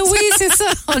place. Ben oui, c'est ça.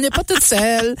 On n'est pas toutes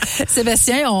seules.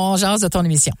 Sébastien, on jase de ton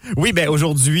émission. Oui, ben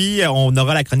aujourd'hui, on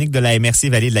aura la chronique de la MRC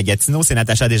Vallée de la Gatineau. C'est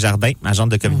Natacha Desjardins, agente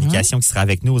de communication, qui sera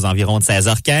avec nous aux environs de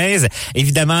 16h15.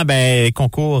 Évidemment, ben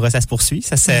concours, ça se poursuit.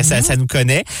 Ça nous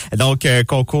connaît. Donc,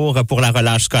 concours pour la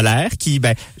relâche scolaire qui,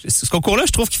 ben, ce concours-là,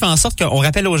 je trouve qu'il fait en sorte qu'on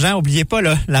rappelle aux gens, oubliez pas,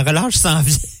 là, la relâche s'en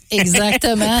vient.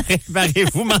 Exactement.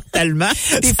 Préparez-vous mentalement,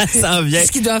 ça s'en vient.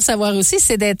 Ce qu'ils doivent savoir aussi,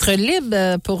 c'est d'être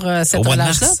libre pour cette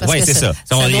relâche-là. Oui, c'est ça.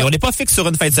 On n'est pas fixe sur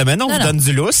une fin de semaine, on vous donne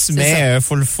du lousse, mais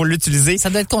faut l'utiliser. Ça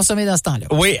doit être consommé dans ce temps-là.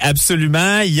 Oui,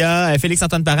 absolument. Il y a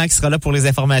Félix-Antoine Parent qui sera là pour les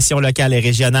informations locales et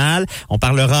régionales. On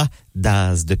parlera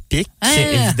d'as de pique,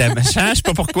 évidemment. Je sais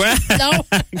pas pourquoi. Non.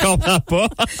 Je comprends pas.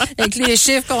 Avec les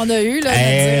chiffres qu'on a eus, là,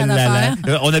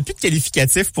 on n'a plus de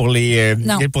qualificatif pour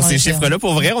ces chiffres-là.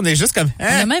 Pour vrai, on est juste comme,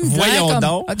 voyons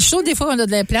donc. Je trouve des fois qu'on a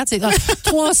de la plate, c'est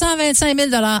 325 000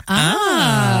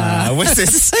 oui, c'est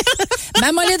ça.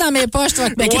 Ma mollet dans mes poches, tu vas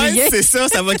te crier. Oui, c'est ça,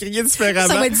 ça va crier différemment.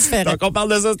 Ça va être différent. Donc, on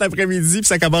parle de ça cet après-midi, puis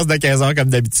ça commence de 15h comme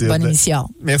d'habitude. Bonne émission.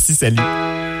 Merci, salut.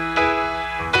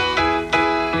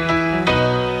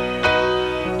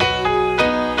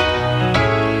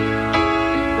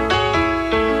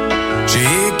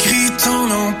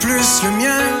 Plus le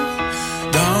mien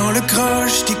dans le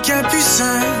croche des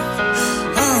capucins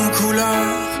en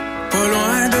couleur pas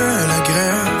loin de la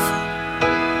grève.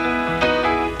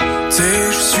 Tu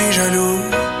sais, je suis jaloux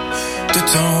de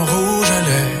ton rouge à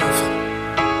lèvres.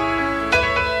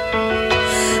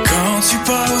 Quand tu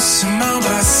passes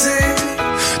m'embrasser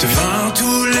devant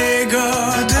tous les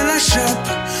gars de la shop,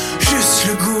 juste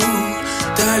le goût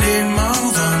d'aller m'en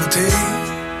vanter.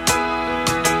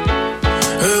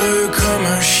 Heureux comme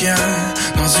un chien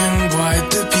dans une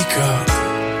boîte de pick-up.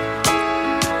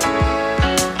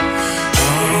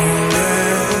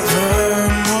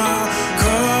 Enlève-moi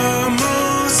comme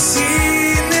au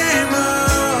cinéma.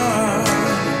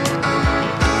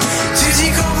 Tu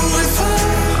dis qu'on pourrait faire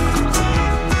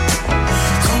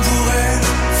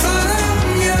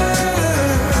mieux.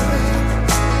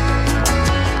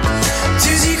 Tu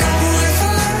dis qu'on pourrait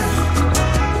faire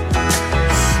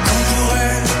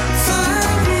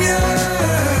mieux.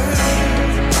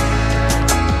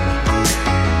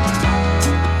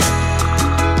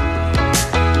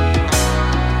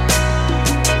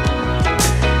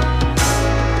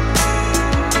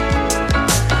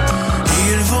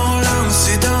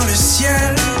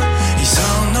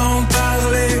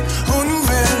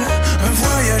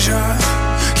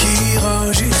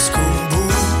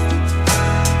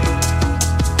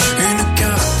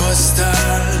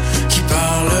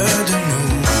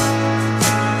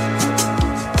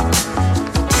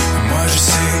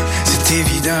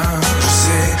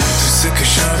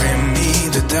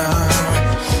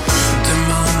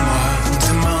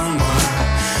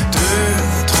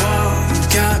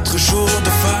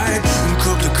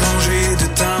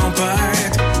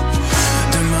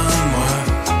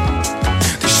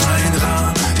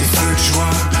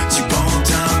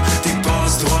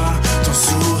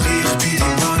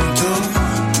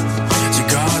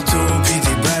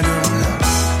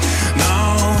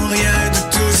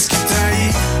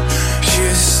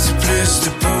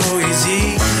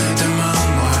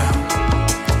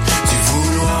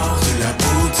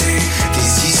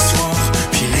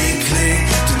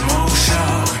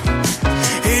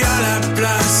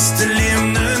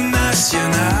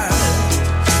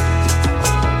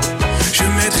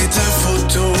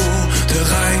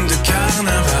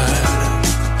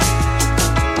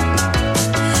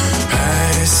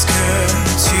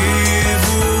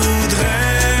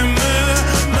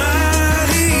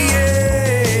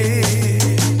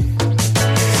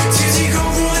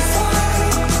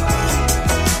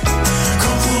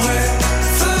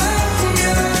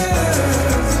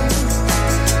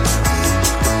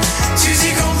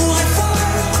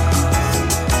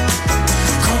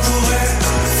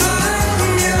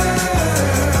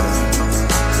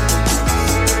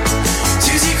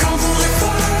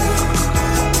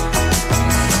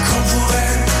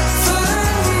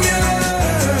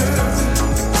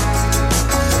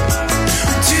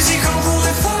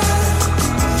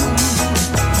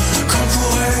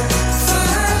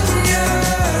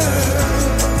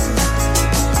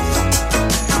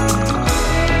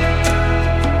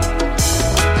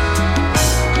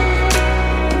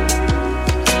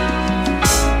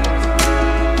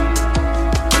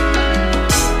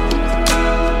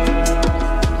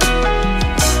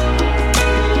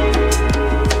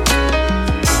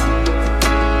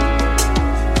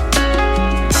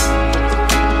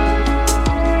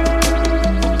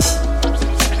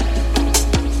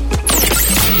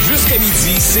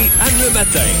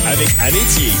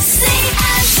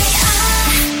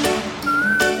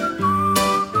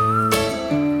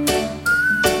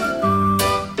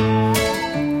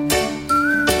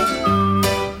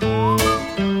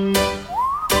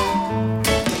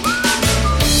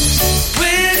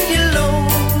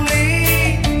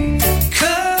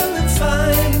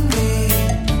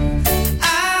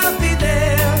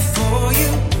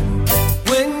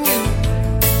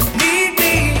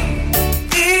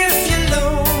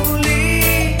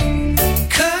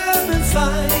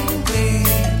 find me.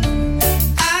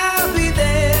 I'll be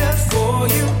there for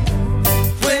you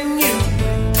when you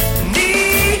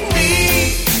need me.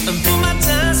 Un beau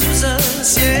matin sous un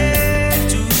ciel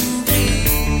tout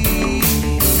gris,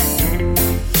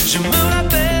 je me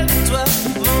rappelle de toi,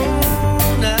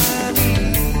 mon ami.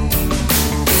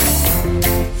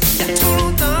 Il y a trop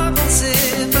longtemps qu'on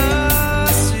s'est pas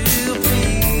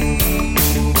surpris.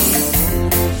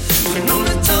 Prenons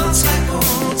le temps de se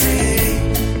raconter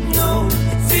nos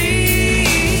vies.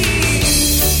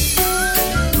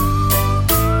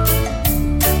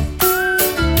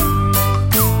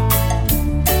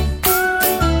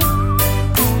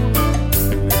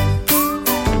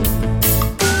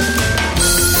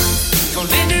 Quand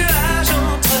les nuages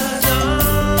entrent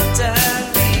dans ta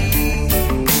vie,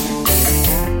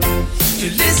 que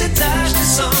les étages te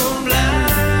semblent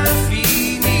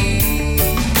infinis,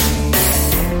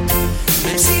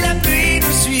 même si la pluie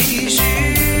nous suit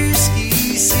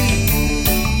jusqu'ici,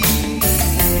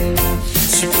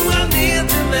 tu pourras venir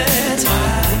te mettre à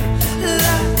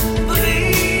l'abri.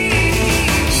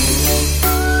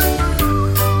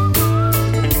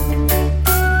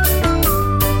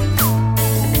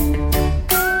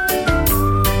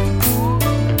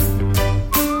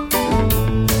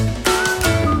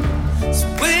 So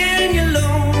when you're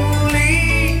lonely,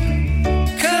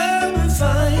 come and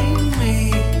find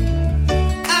me.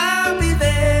 I'll be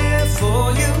there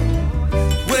for you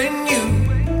when you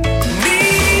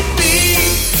need me.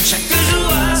 Chaque jour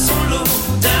a son lot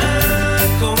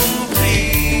d'incompris,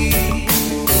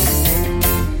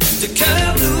 de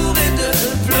cœurs lourds et de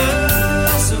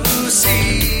pleurs aussi.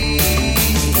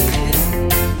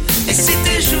 Et si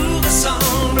tes jours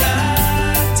ressemblent à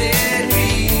tes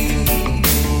nuits,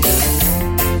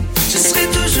 je serai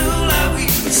toujours là, oui,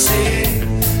 c'est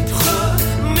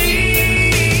promis.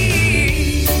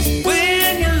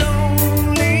 When you're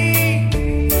lonely,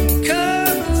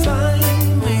 come and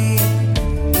find me.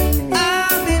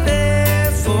 I'll be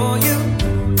there for you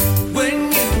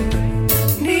when you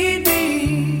need me.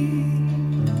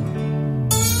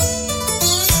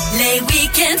 Les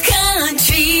week-ends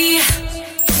country.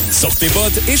 Sortez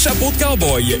bottes et chapeaux de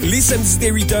cowboy les samedis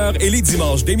dès 8h et les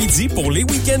dimanches dès midi pour les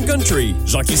Week-end Country.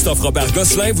 Jean-Christophe Robert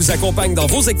Gosselin vous accompagne dans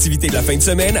vos activités de la fin de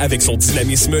semaine avec son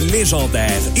dynamisme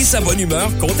légendaire et sa bonne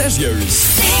humeur contagieuse.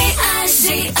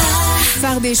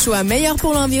 Faire des choix meilleurs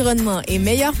pour l'environnement et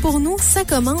meilleurs pour nous, ça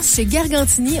commence chez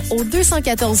Gargantini au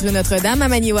 214 rue Notre-Dame à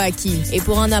Maniwaki. Et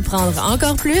pour en apprendre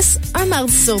encore plus, un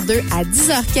mardi sur deux à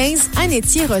 10h15, Anne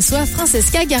Etier reçoit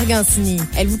Francesca Gargantini.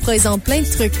 Elle vous présente plein de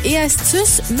trucs et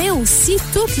astuces, mais aussi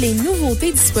toutes les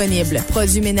nouveautés disponibles.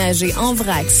 Produits ménagers en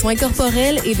vrac, soins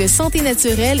corporels et de santé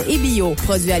naturelle et bio.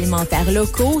 Produits alimentaires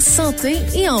locaux, santé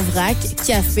et en vrac,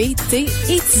 café, thé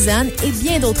et tisane et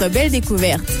bien d'autres belles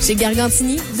découvertes. Chez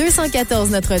Gargantini, 214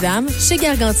 Notre-Dame, chez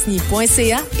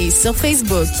gargantini.ca et sur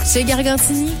Facebook. Chez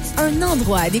Gargantini, un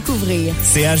endroit à découvrir.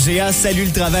 CHGA salue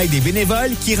le travail des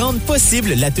bénévoles qui rendent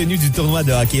possible la tenue du tournoi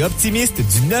de hockey optimiste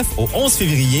du 9 au 11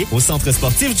 février au centre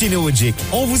sportif Gino Ojic.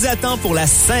 On vous attend pour la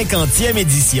 50e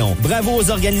édition. Bravo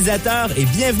aux organisateurs et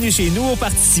bienvenue chez nous aux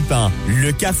participants.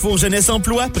 Le Carrefour Jeunesse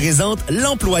Emploi présente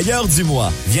l'employeur du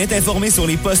mois. Viens t'informer sur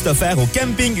les postes offerts au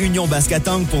camping Union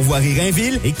Bascatang pour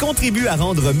Voirie-Rainville et contribue à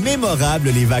rendre mémorables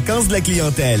les vacances de la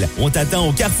clientèle. On t'attend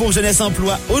au Carrefour Jeunesse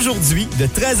Emploi aujourd'hui de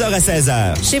 13h à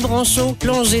 16h. Chez Bronchot,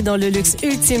 plongez dans le luxe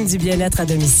ultime du bien-être à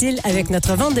domicile avec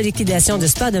notre vente de liquidation de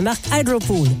spa de marque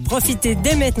Hydropool. Profitez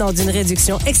dès maintenant d'une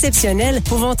réduction exceptionnelle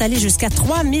pouvant aller jusqu'à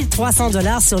 3 300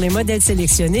 $ sur les modèles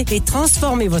sélectionnés et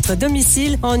transformer votre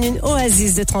domicile en une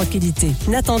oasis de tranquillité.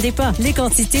 N'attendez pas, les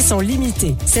quantités sont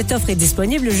limitées. Cette offre est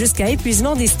disponible jusqu'à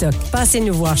épuisement des stocks. Passez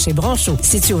nous voir chez Bronchot,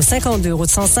 situé au 52 route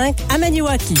 105 à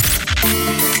Maniwaki.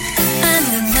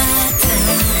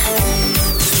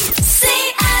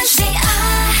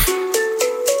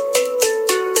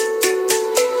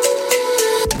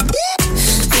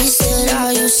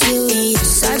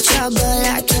 But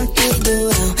I can't figure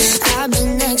out. I've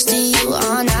been next to you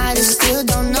all night and still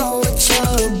don't know what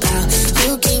you're about.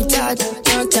 You keep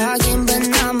talking, but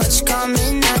not much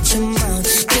coming out your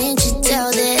mouth. Can't you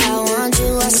tell that I want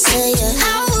you? I say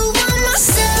I would want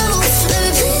myself.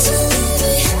 Baby, please believe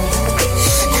me.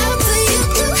 I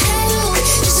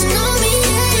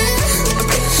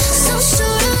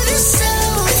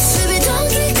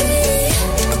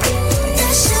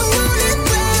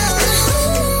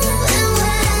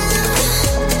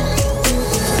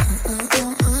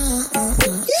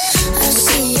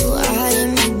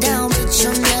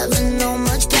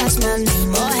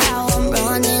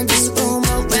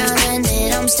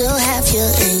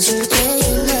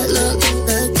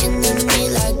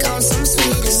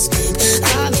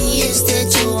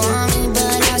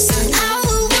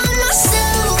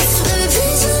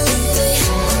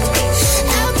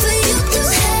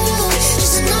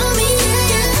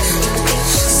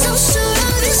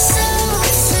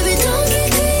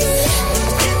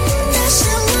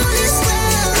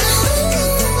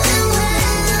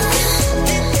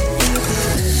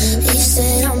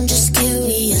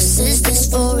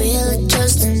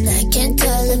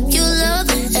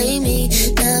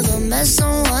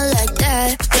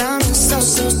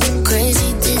so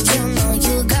crazy. Did you know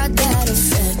you got that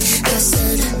effect? I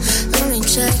said, let me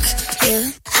check, yeah.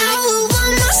 I would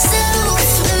want myself,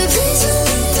 baby, please don't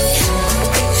leave me.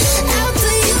 I'll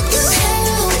put you through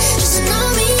hell, just to know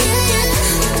me, yeah.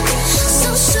 So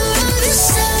sure of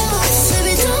yourself,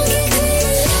 baby, don't get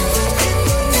greedy.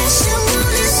 That you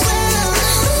want as well,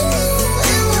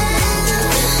 and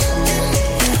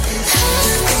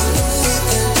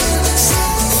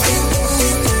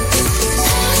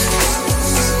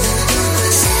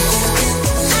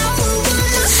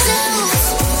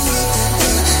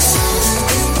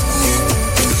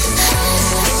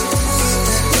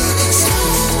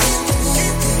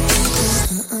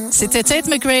C'était Tate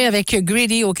McRae avec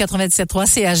Greedy au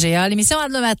 97.3 CAGA. L'émission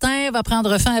Anne le matin va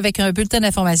prendre fin avec un bulletin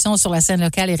d'information sur la scène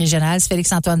locale et régionale. C'est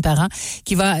Félix-Antoine Parent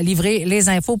qui va livrer les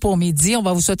infos pour midi. On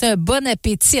va vous souhaiter un bon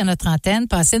appétit à notre antenne.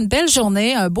 Passez une belle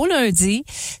journée, un beau lundi.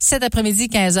 Cet après-midi,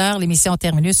 15h, l'émission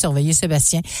terminue. Surveillez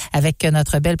Sébastien avec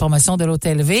notre belle promotion de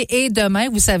l'Hôtel V. Et demain,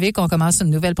 vous savez qu'on commence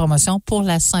une nouvelle promotion pour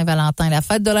la Saint-Valentin, la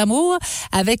fête de l'amour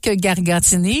avec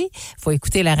Gargantini. Faut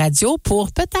écouter la radio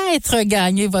pour peut-être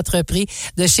gagner votre prix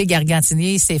de chez Gargantini.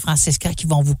 C'est Francisca qui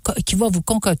va vous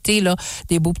concocter là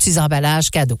des beaux petits emballages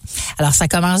cadeaux. Alors, ça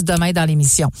commence demain dans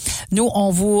l'émission. Nous,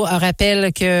 on vous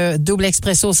rappelle que Double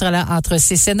Expresso sera là entre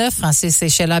 6 et 9. Francis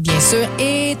Échella, bien sûr.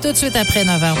 Et tout de suite après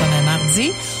 9h demain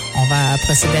mardi, on va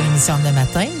procéder à l'émission de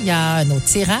matin. Il y a un autre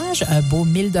tirage, un beau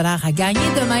 1000 $ à gagner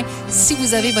demain. Si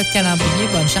vous avez votre calendrier,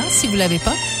 bonne chance. Si vous l'avez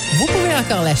pas, vous pouvez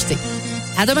encore l'acheter.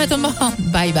 À demain tout le monde.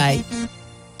 Bye bye.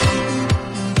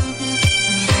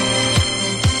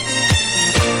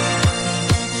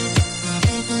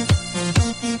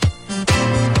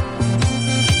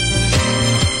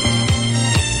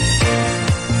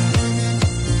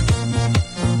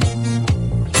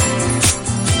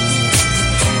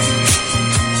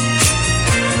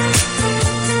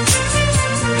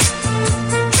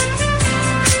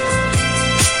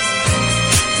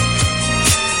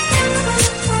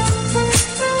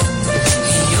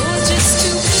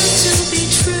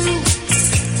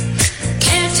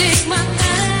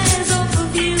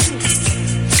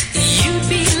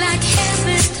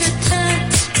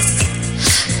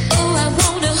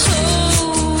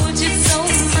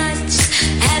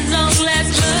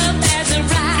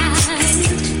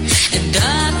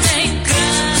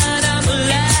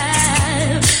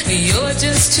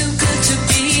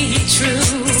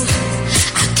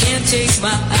 Take my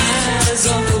eyes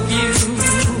off of you.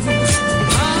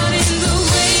 All in the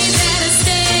way that I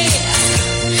stay,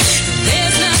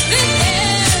 there's nothing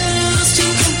else to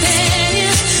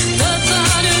compare. The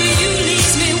thought of you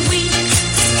leaves me weak.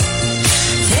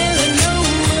 There are no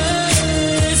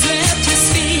words left to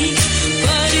speak.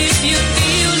 But if you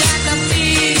feel like I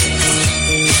feel,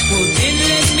 well then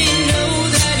let me know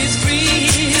that it's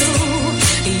real.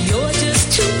 You're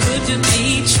just too good to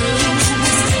be true.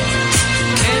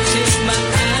 Take my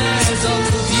eyes off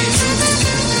of you.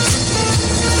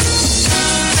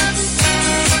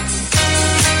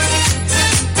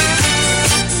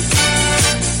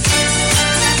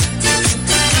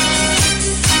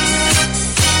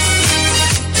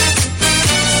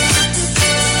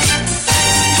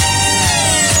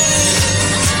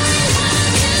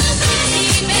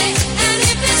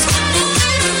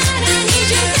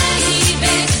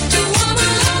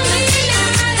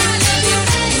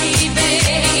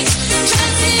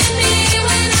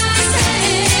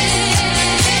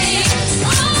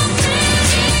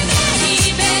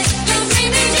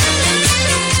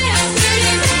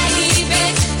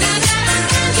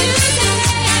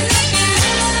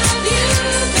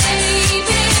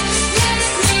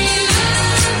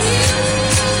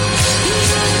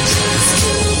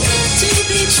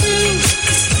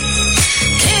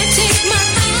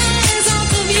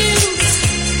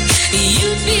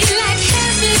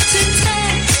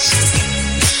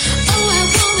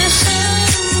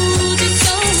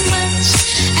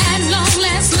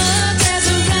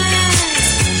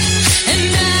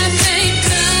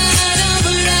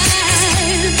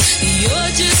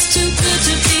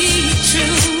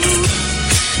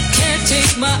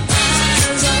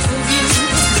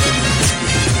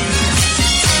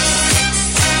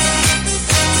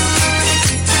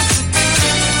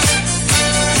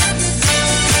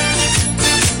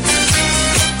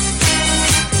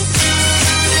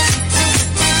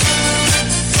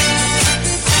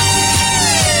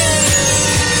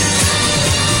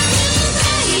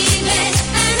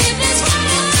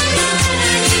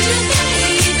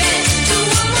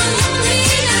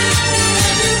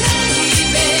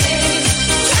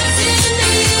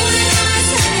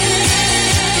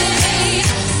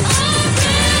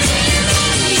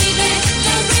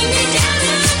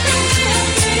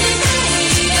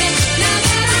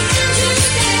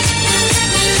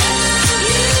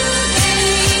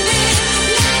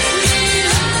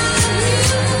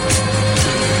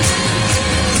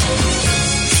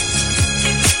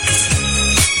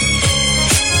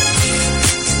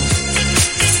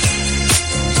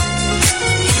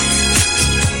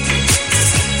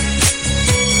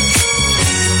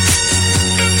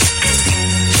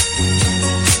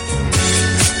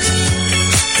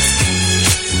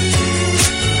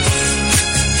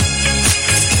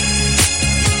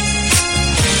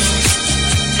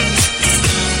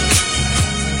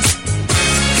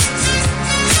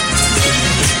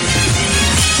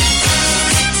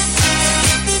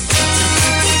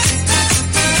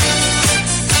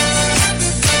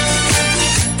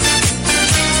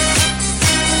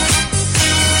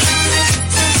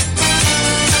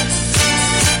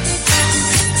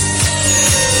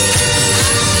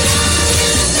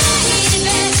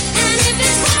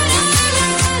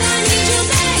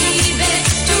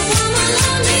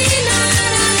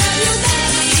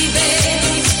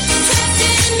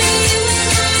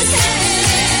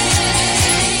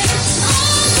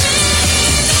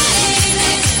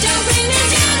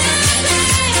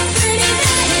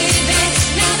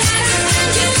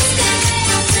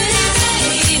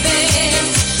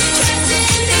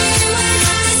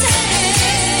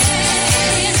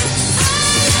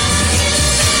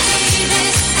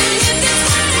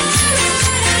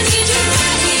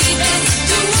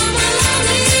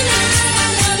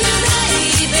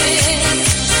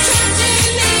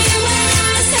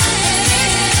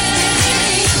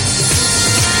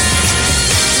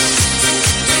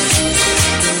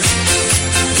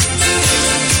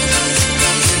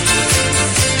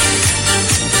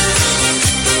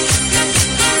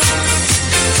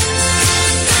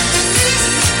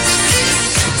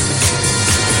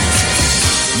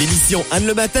 Anne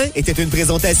le matin était une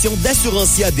présentation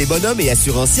d'Assurancia des Bonhommes et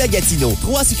Assurantia Gatineau.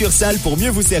 3 succursales pour mieux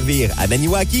vous servir à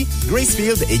Maniwaki,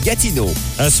 Gracefield et Gatineau.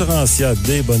 Assurantia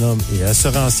des Bonhommes et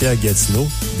Assurantia Gatineau,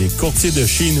 des courtiers de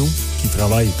chez nous qui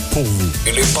travaillent pour vous.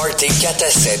 Le Party 4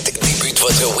 à 7 débute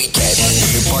votre week-end.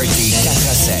 Le Party 4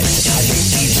 à 7 avec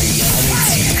DJ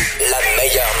Anetti. La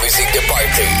meilleure musique de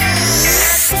party.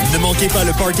 Ne manquez pas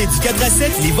le Party du 4 à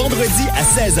 7 les vendredis à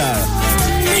 16h.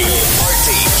 Le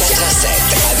Party 4 à 7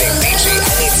 avec DJ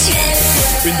Anetti.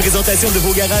 Une présentation de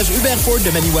vos garages Hubert Ford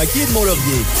de Maniwaki et de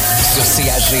Mont-Laurier. Sur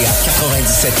CHGA 97.3,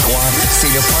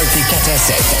 c'est le Party 4 à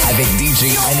 7 avec DJ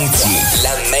Anetti.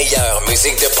 La meilleure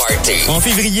musique de party. En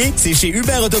février, c'est chez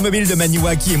Hubert Automobile de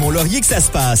Maniwaki et Mont-Laurier que ça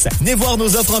se passe. Venez voir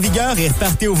nos offres en vigueur et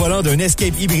repartez au volant d'un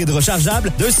Escape hybride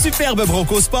rechargeable, d'un superbe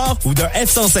Bronco Sport ou d'un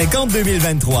F-150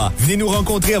 2023. Venez nous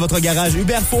rencontrer à votre garage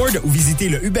Hubert Ford ou visitez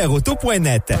le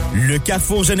hubertauto.net. Le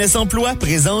Carrefour Jeunesse Emploi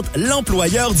présente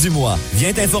l'employeur du mois.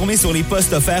 Viens t'informer sur les postes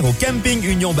offerts au Camping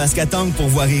Union Bascatang pour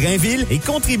Voirie-Rainville et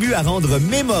contribue à rendre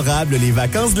mémorables les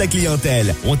vacances de la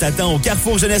clientèle. On t'attend au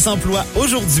Carrefour Jeunesse Emploi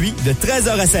aujourd'hui de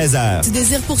 13h à 16h. Tu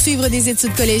désires poursuivre des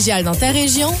études collégiales dans ta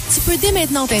région? Tu peux dès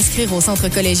maintenant t'inscrire au Centre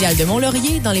collégial de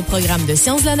Mont-Laurier dans les programmes de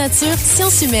sciences de la nature,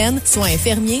 sciences humaines, soins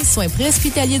infirmiers, soins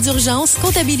préhospitaliers d'urgence,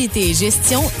 comptabilité et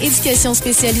gestion, éducation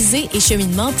spécialisée et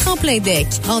cheminement tremplin-deck.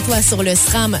 Rends-toi sur le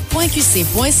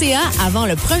sram.qc.ca avant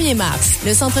le 1er mars.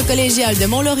 Le Centre collégial de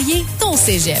Mont-Laurier, ton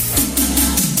cégep.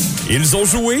 Ils ont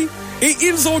joué et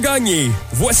ils ont gagné.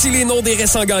 Voici les noms des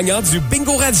récents gagnants du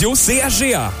Bingo Radio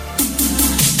CHGA.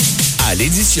 À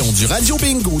l'édition du Radio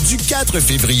Bingo du 4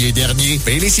 février dernier,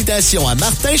 félicitations à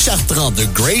Martin Chartrand de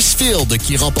Gracefield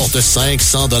qui remporte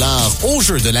 500 $ au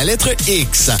jeu de la lettre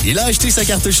X. Il a acheté sa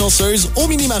carte chanceuse au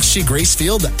mini-marché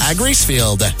Gracefield à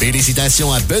Gracefield.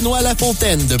 Félicitations à Benoît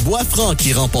Lafontaine de Boisfranc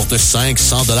qui remporte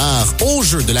 500 $ au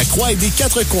jeu de la Croix et des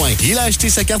Quatre Coins. Il a acheté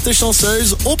sa carte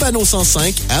chanceuse au panneau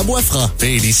 105 à Boisfranc.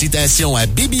 Félicitations à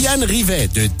Bibiane Rivet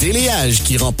de Déléage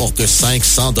qui remporte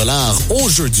 500 $ au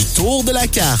jeu du Tour de la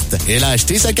carte. Elle a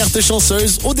acheté sa carte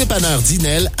chanceuse au dépanneur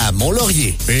Dinel à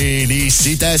Mont-Laurier.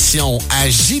 Félicitations à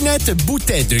Ginette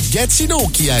Boutet de Gatineau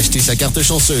qui a acheté sa carte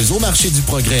chanceuse au marché du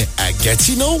Progrès à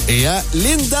Gatineau et à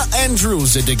Linda Andrews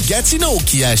de Gatineau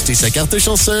qui a acheté sa carte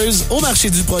chanceuse au marché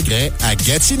du Progrès à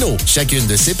Gatineau. Chacune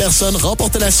de ces personnes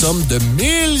remporte la somme de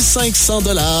 1500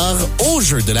 $ au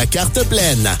jeu de la carte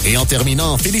pleine. Et en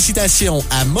terminant, félicitations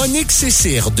à Monique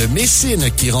Cécire de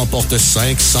Messine qui remporte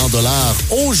 500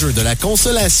 $ au jeu de la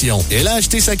consolation. Elle a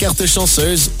acheté sa carte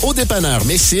chanceuse au dépanneur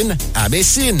Messine à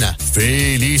Messine.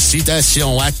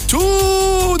 Félicitations à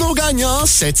tous nos gagnants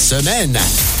cette semaine.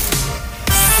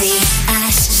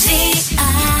 CHGA,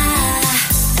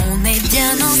 on est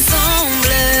bien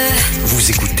ensemble.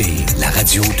 Vous écoutez la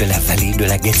radio de la vallée de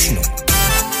la Gatineau.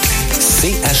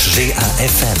 CHGA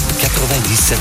FM 97.